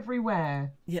 Seeing you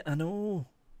everywhere. Yeah, I know.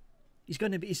 He's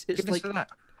going to be.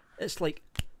 It's like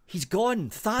he's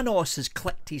gone. Thanos has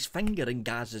clicked his finger and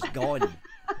Gaz is gone.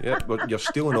 Yeah, but you're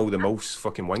stealing all the mouse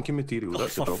fucking wanking material.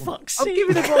 That's the problem. I'm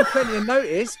giving everyone plenty of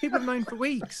notice. People have known for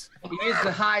weeks. He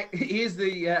is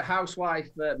the housewife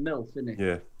MILF, isn't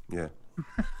he? Yeah.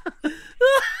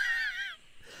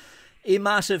 A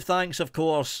massive thanks, of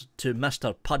course, to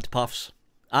Mr. Pudpuffs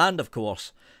and, of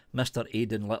course, Mr.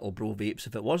 Aidan Little Bro Vapes.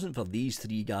 If it wasn't for these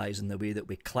three guys and the way that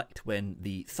we clicked when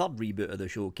the third reboot of the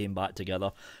show came back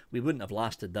together, we wouldn't have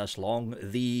lasted this long.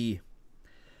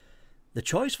 The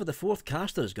choice for the fourth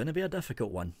caster is going to be a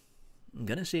difficult one. I'm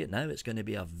going to say it now. It's going to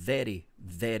be a very,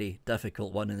 very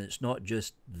difficult one, and it's not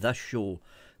just this show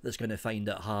that's going to find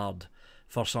it hard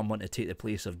for someone to take the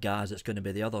place of Gaz. It's going to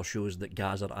be the other shows that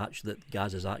Gaz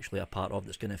is actually a part of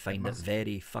that's going to find it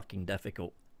very fucking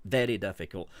difficult. Very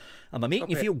difficult. Am I making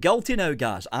you feel guilty now,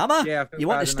 Gaz? Am I? Yeah, you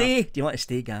want to stay? Do you want to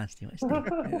stay, Gaz? Do you want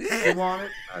to stay? I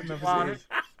want it.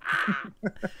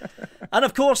 And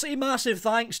of course, a massive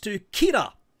thanks to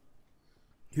Kyra,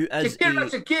 who is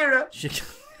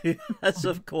who is,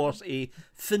 of course, a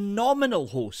phenomenal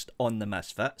host on the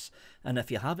Misfits. And if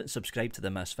you haven't subscribed to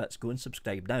the Misfits, go and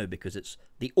subscribe now, because it's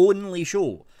the only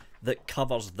show that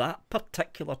covers that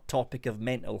particular topic of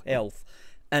mental health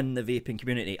in the vaping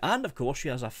community. And of course, she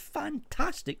has a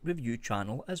fantastic review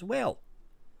channel as well.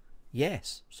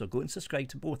 Yes, so go and subscribe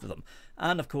to both of them.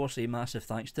 And of course, a massive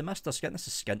thanks to Mr. Skint. This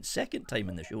is Skint's second time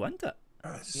in the show, isn't it?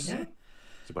 Yeah.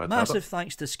 Massive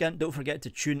thanks to Skint. Don't forget to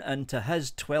tune in to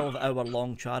his 12-hour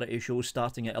long charity show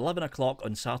starting at 11 o'clock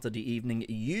on Saturday evening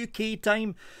UK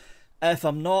time. If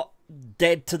I'm not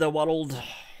dead to the world,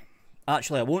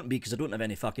 actually I won't be, because I don't have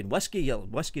any fucking whiskey,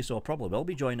 so I probably will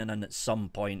be joining in at some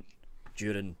point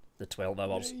during the 12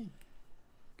 hours.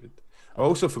 Good. I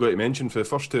also forgot to mention, for the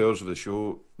first 2 hours of the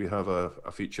show, we have a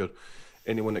feature.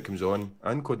 Anyone that comes on,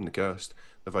 and including the cast,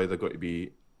 they've either got to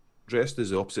be dressed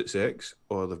as the opposite sex,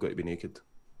 or they've got to be naked.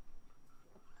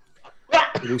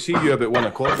 We'll see you about 1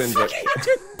 o'clock then, Vic.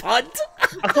 I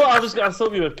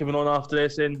thought we were coming on after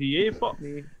SNVA. Fuck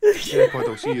me. Yeah, Pod,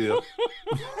 I'll see you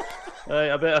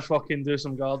there. I better fucking do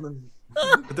some gardening.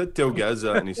 I did tell Gaz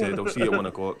that, and he said, I'll see you at 1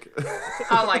 o'clock.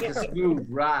 I like a smooth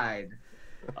ride.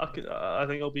 I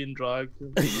think I'll be in drag.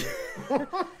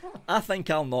 I think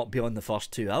I'll not be on the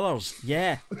first 2 hours.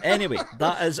 Yeah. Anyway,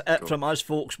 that is it from us,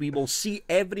 folks. We will see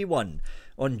everyone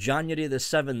on January the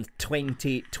 7th,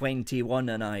 2021,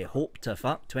 and I hope to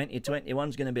fuck 2021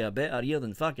 is going to be a better year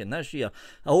than fucking this year.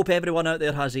 I hope everyone out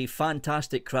there has a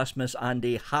fantastic Christmas and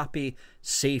a happy,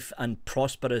 safe and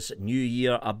prosperous new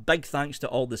year. A big thanks to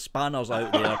all the spanners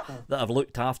out there that have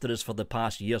looked after us for the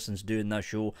past year since doing this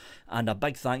show, and a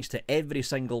big thanks to every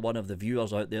single one of the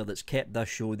viewers out there that's kept this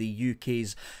show the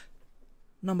UK's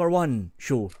 #1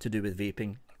 show to do with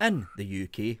vaping in the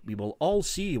UK. We will all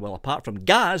see you, well, apart from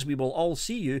Gaz, we will all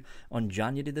see you on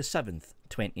January the 7th,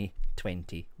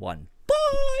 2021. Bye!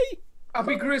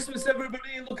 Happy Christmas,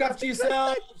 everybody. Look after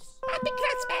yourselves. Happy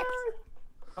Christmas!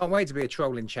 Can't wait to be a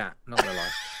troll in chat, not gonna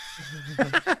lie.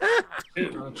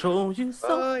 Control you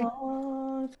so Bye. hard.